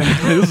 Yeah,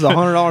 exactly. This is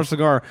 $100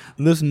 cigar.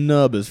 And this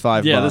nub is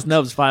 $5. Yeah, this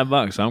nub's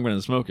 $5, so I'm going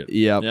to smoke it.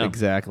 Yep,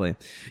 exactly.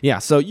 Yeah,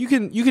 so you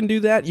can do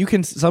that. You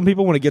can. Some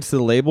people, when it gets to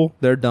the label,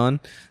 they're done.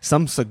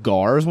 Some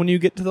cigars, when you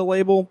get to the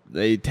label,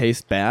 they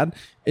taste bad.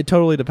 It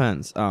totally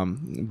depends.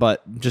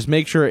 But just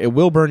make sure it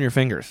will burn your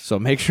fingers. So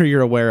make sure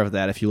you're aware of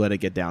that if you let it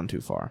get down too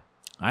far.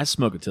 I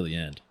smoke it till the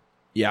end.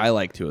 Yeah, I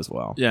like to as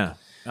well. Yeah.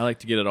 I like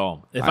to get it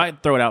all. If I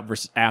throw it out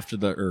after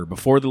or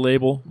before the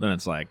label, then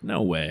it's like,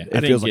 no way.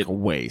 It feels like a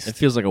waste. It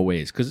feels like a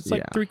waste because it's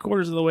like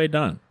 3/4 of the way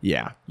done.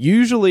 Yeah.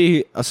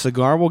 Usually a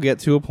cigar will get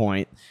to a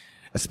point,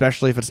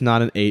 especially if it's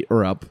not an 8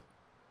 or up,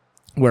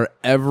 where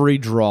every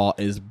draw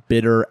is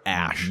bitter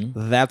ash.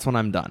 That's when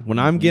I'm done. When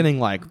I'm getting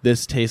like,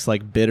 this tastes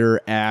like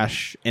bitter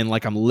ash and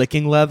like I'm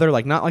licking leather,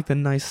 like not like the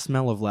nice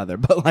smell of leather,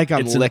 but like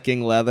I'm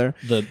licking leather.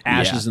 The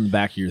ash is in the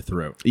back of your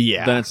throat.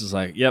 Yeah. Then it's just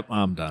like, yep,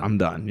 I'm done. I'm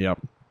done. Yep.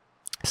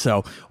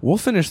 So we'll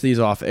finish these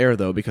off air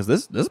though, because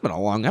this has been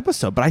a long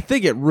episode, but I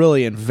think it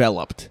really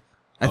enveloped.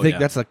 I think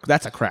that's a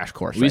crash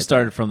course. We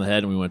started from the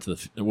head and we went to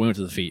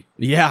the feet.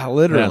 Yeah,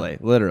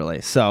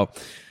 literally. So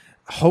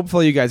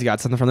hopefully you guys got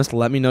something from this.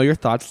 Let me know your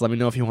thoughts. Let me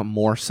know if you want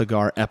more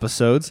cigar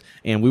episodes,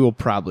 and we will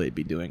probably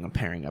be doing a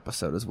pairing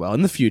episode as well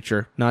in the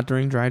future. Not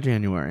during dry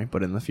January,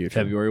 but in the future.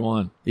 February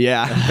 1.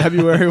 Yeah,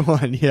 February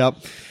 1. Yep.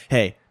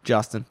 Hey,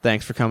 Justin,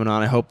 thanks for coming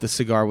on. I hope the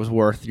cigar was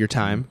worth your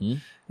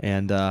time.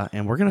 And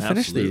we're going to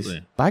finish these.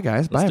 Bye,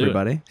 guys. Bye,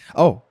 everybody.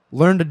 Oh,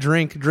 learn to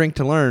drink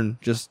to learn,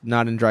 just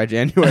not in dry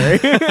January.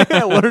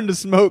 Learn to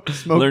smoke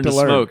to learn.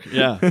 Smoke,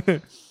 yeah.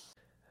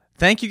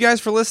 Thank you guys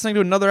for listening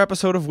to another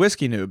episode of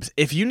Whiskey Noobs.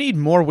 If you need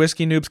more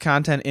Whiskey Noobs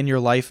content in your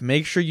life,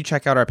 make sure you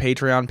check out our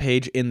Patreon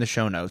page in the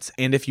show notes.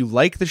 And if you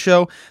like the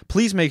show,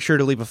 please make sure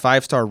to leave a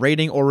 5-star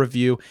rating or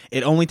review.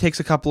 It only takes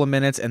a couple of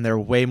minutes, and they're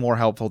way more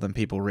helpful than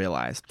people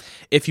realize.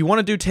 If you want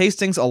to do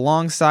tastings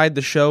alongside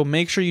the show,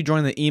 make sure you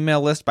join the email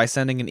list by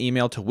sending an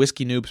email to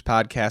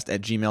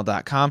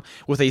whiskeynoobspodcast@gmail.com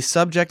with a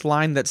subject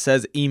line that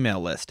says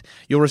email list.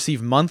 You'll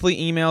receive monthly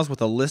emails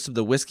with a list of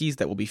the whiskeys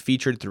that will be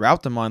featured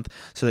throughout the month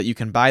so that you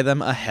can buy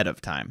them ahead of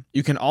of time.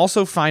 You can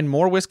also find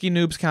more Whiskey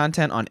Noobs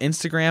content on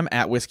Instagram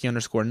at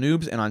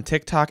whiskey_noobs and on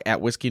TikTok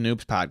at Whiskey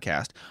Noobs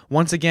Podcast.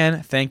 Once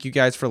again, thank you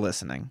guys for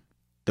listening.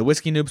 The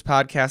Whiskey Noobs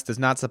Podcast does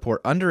not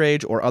support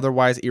underage or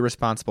otherwise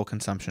irresponsible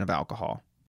consumption of alcohol.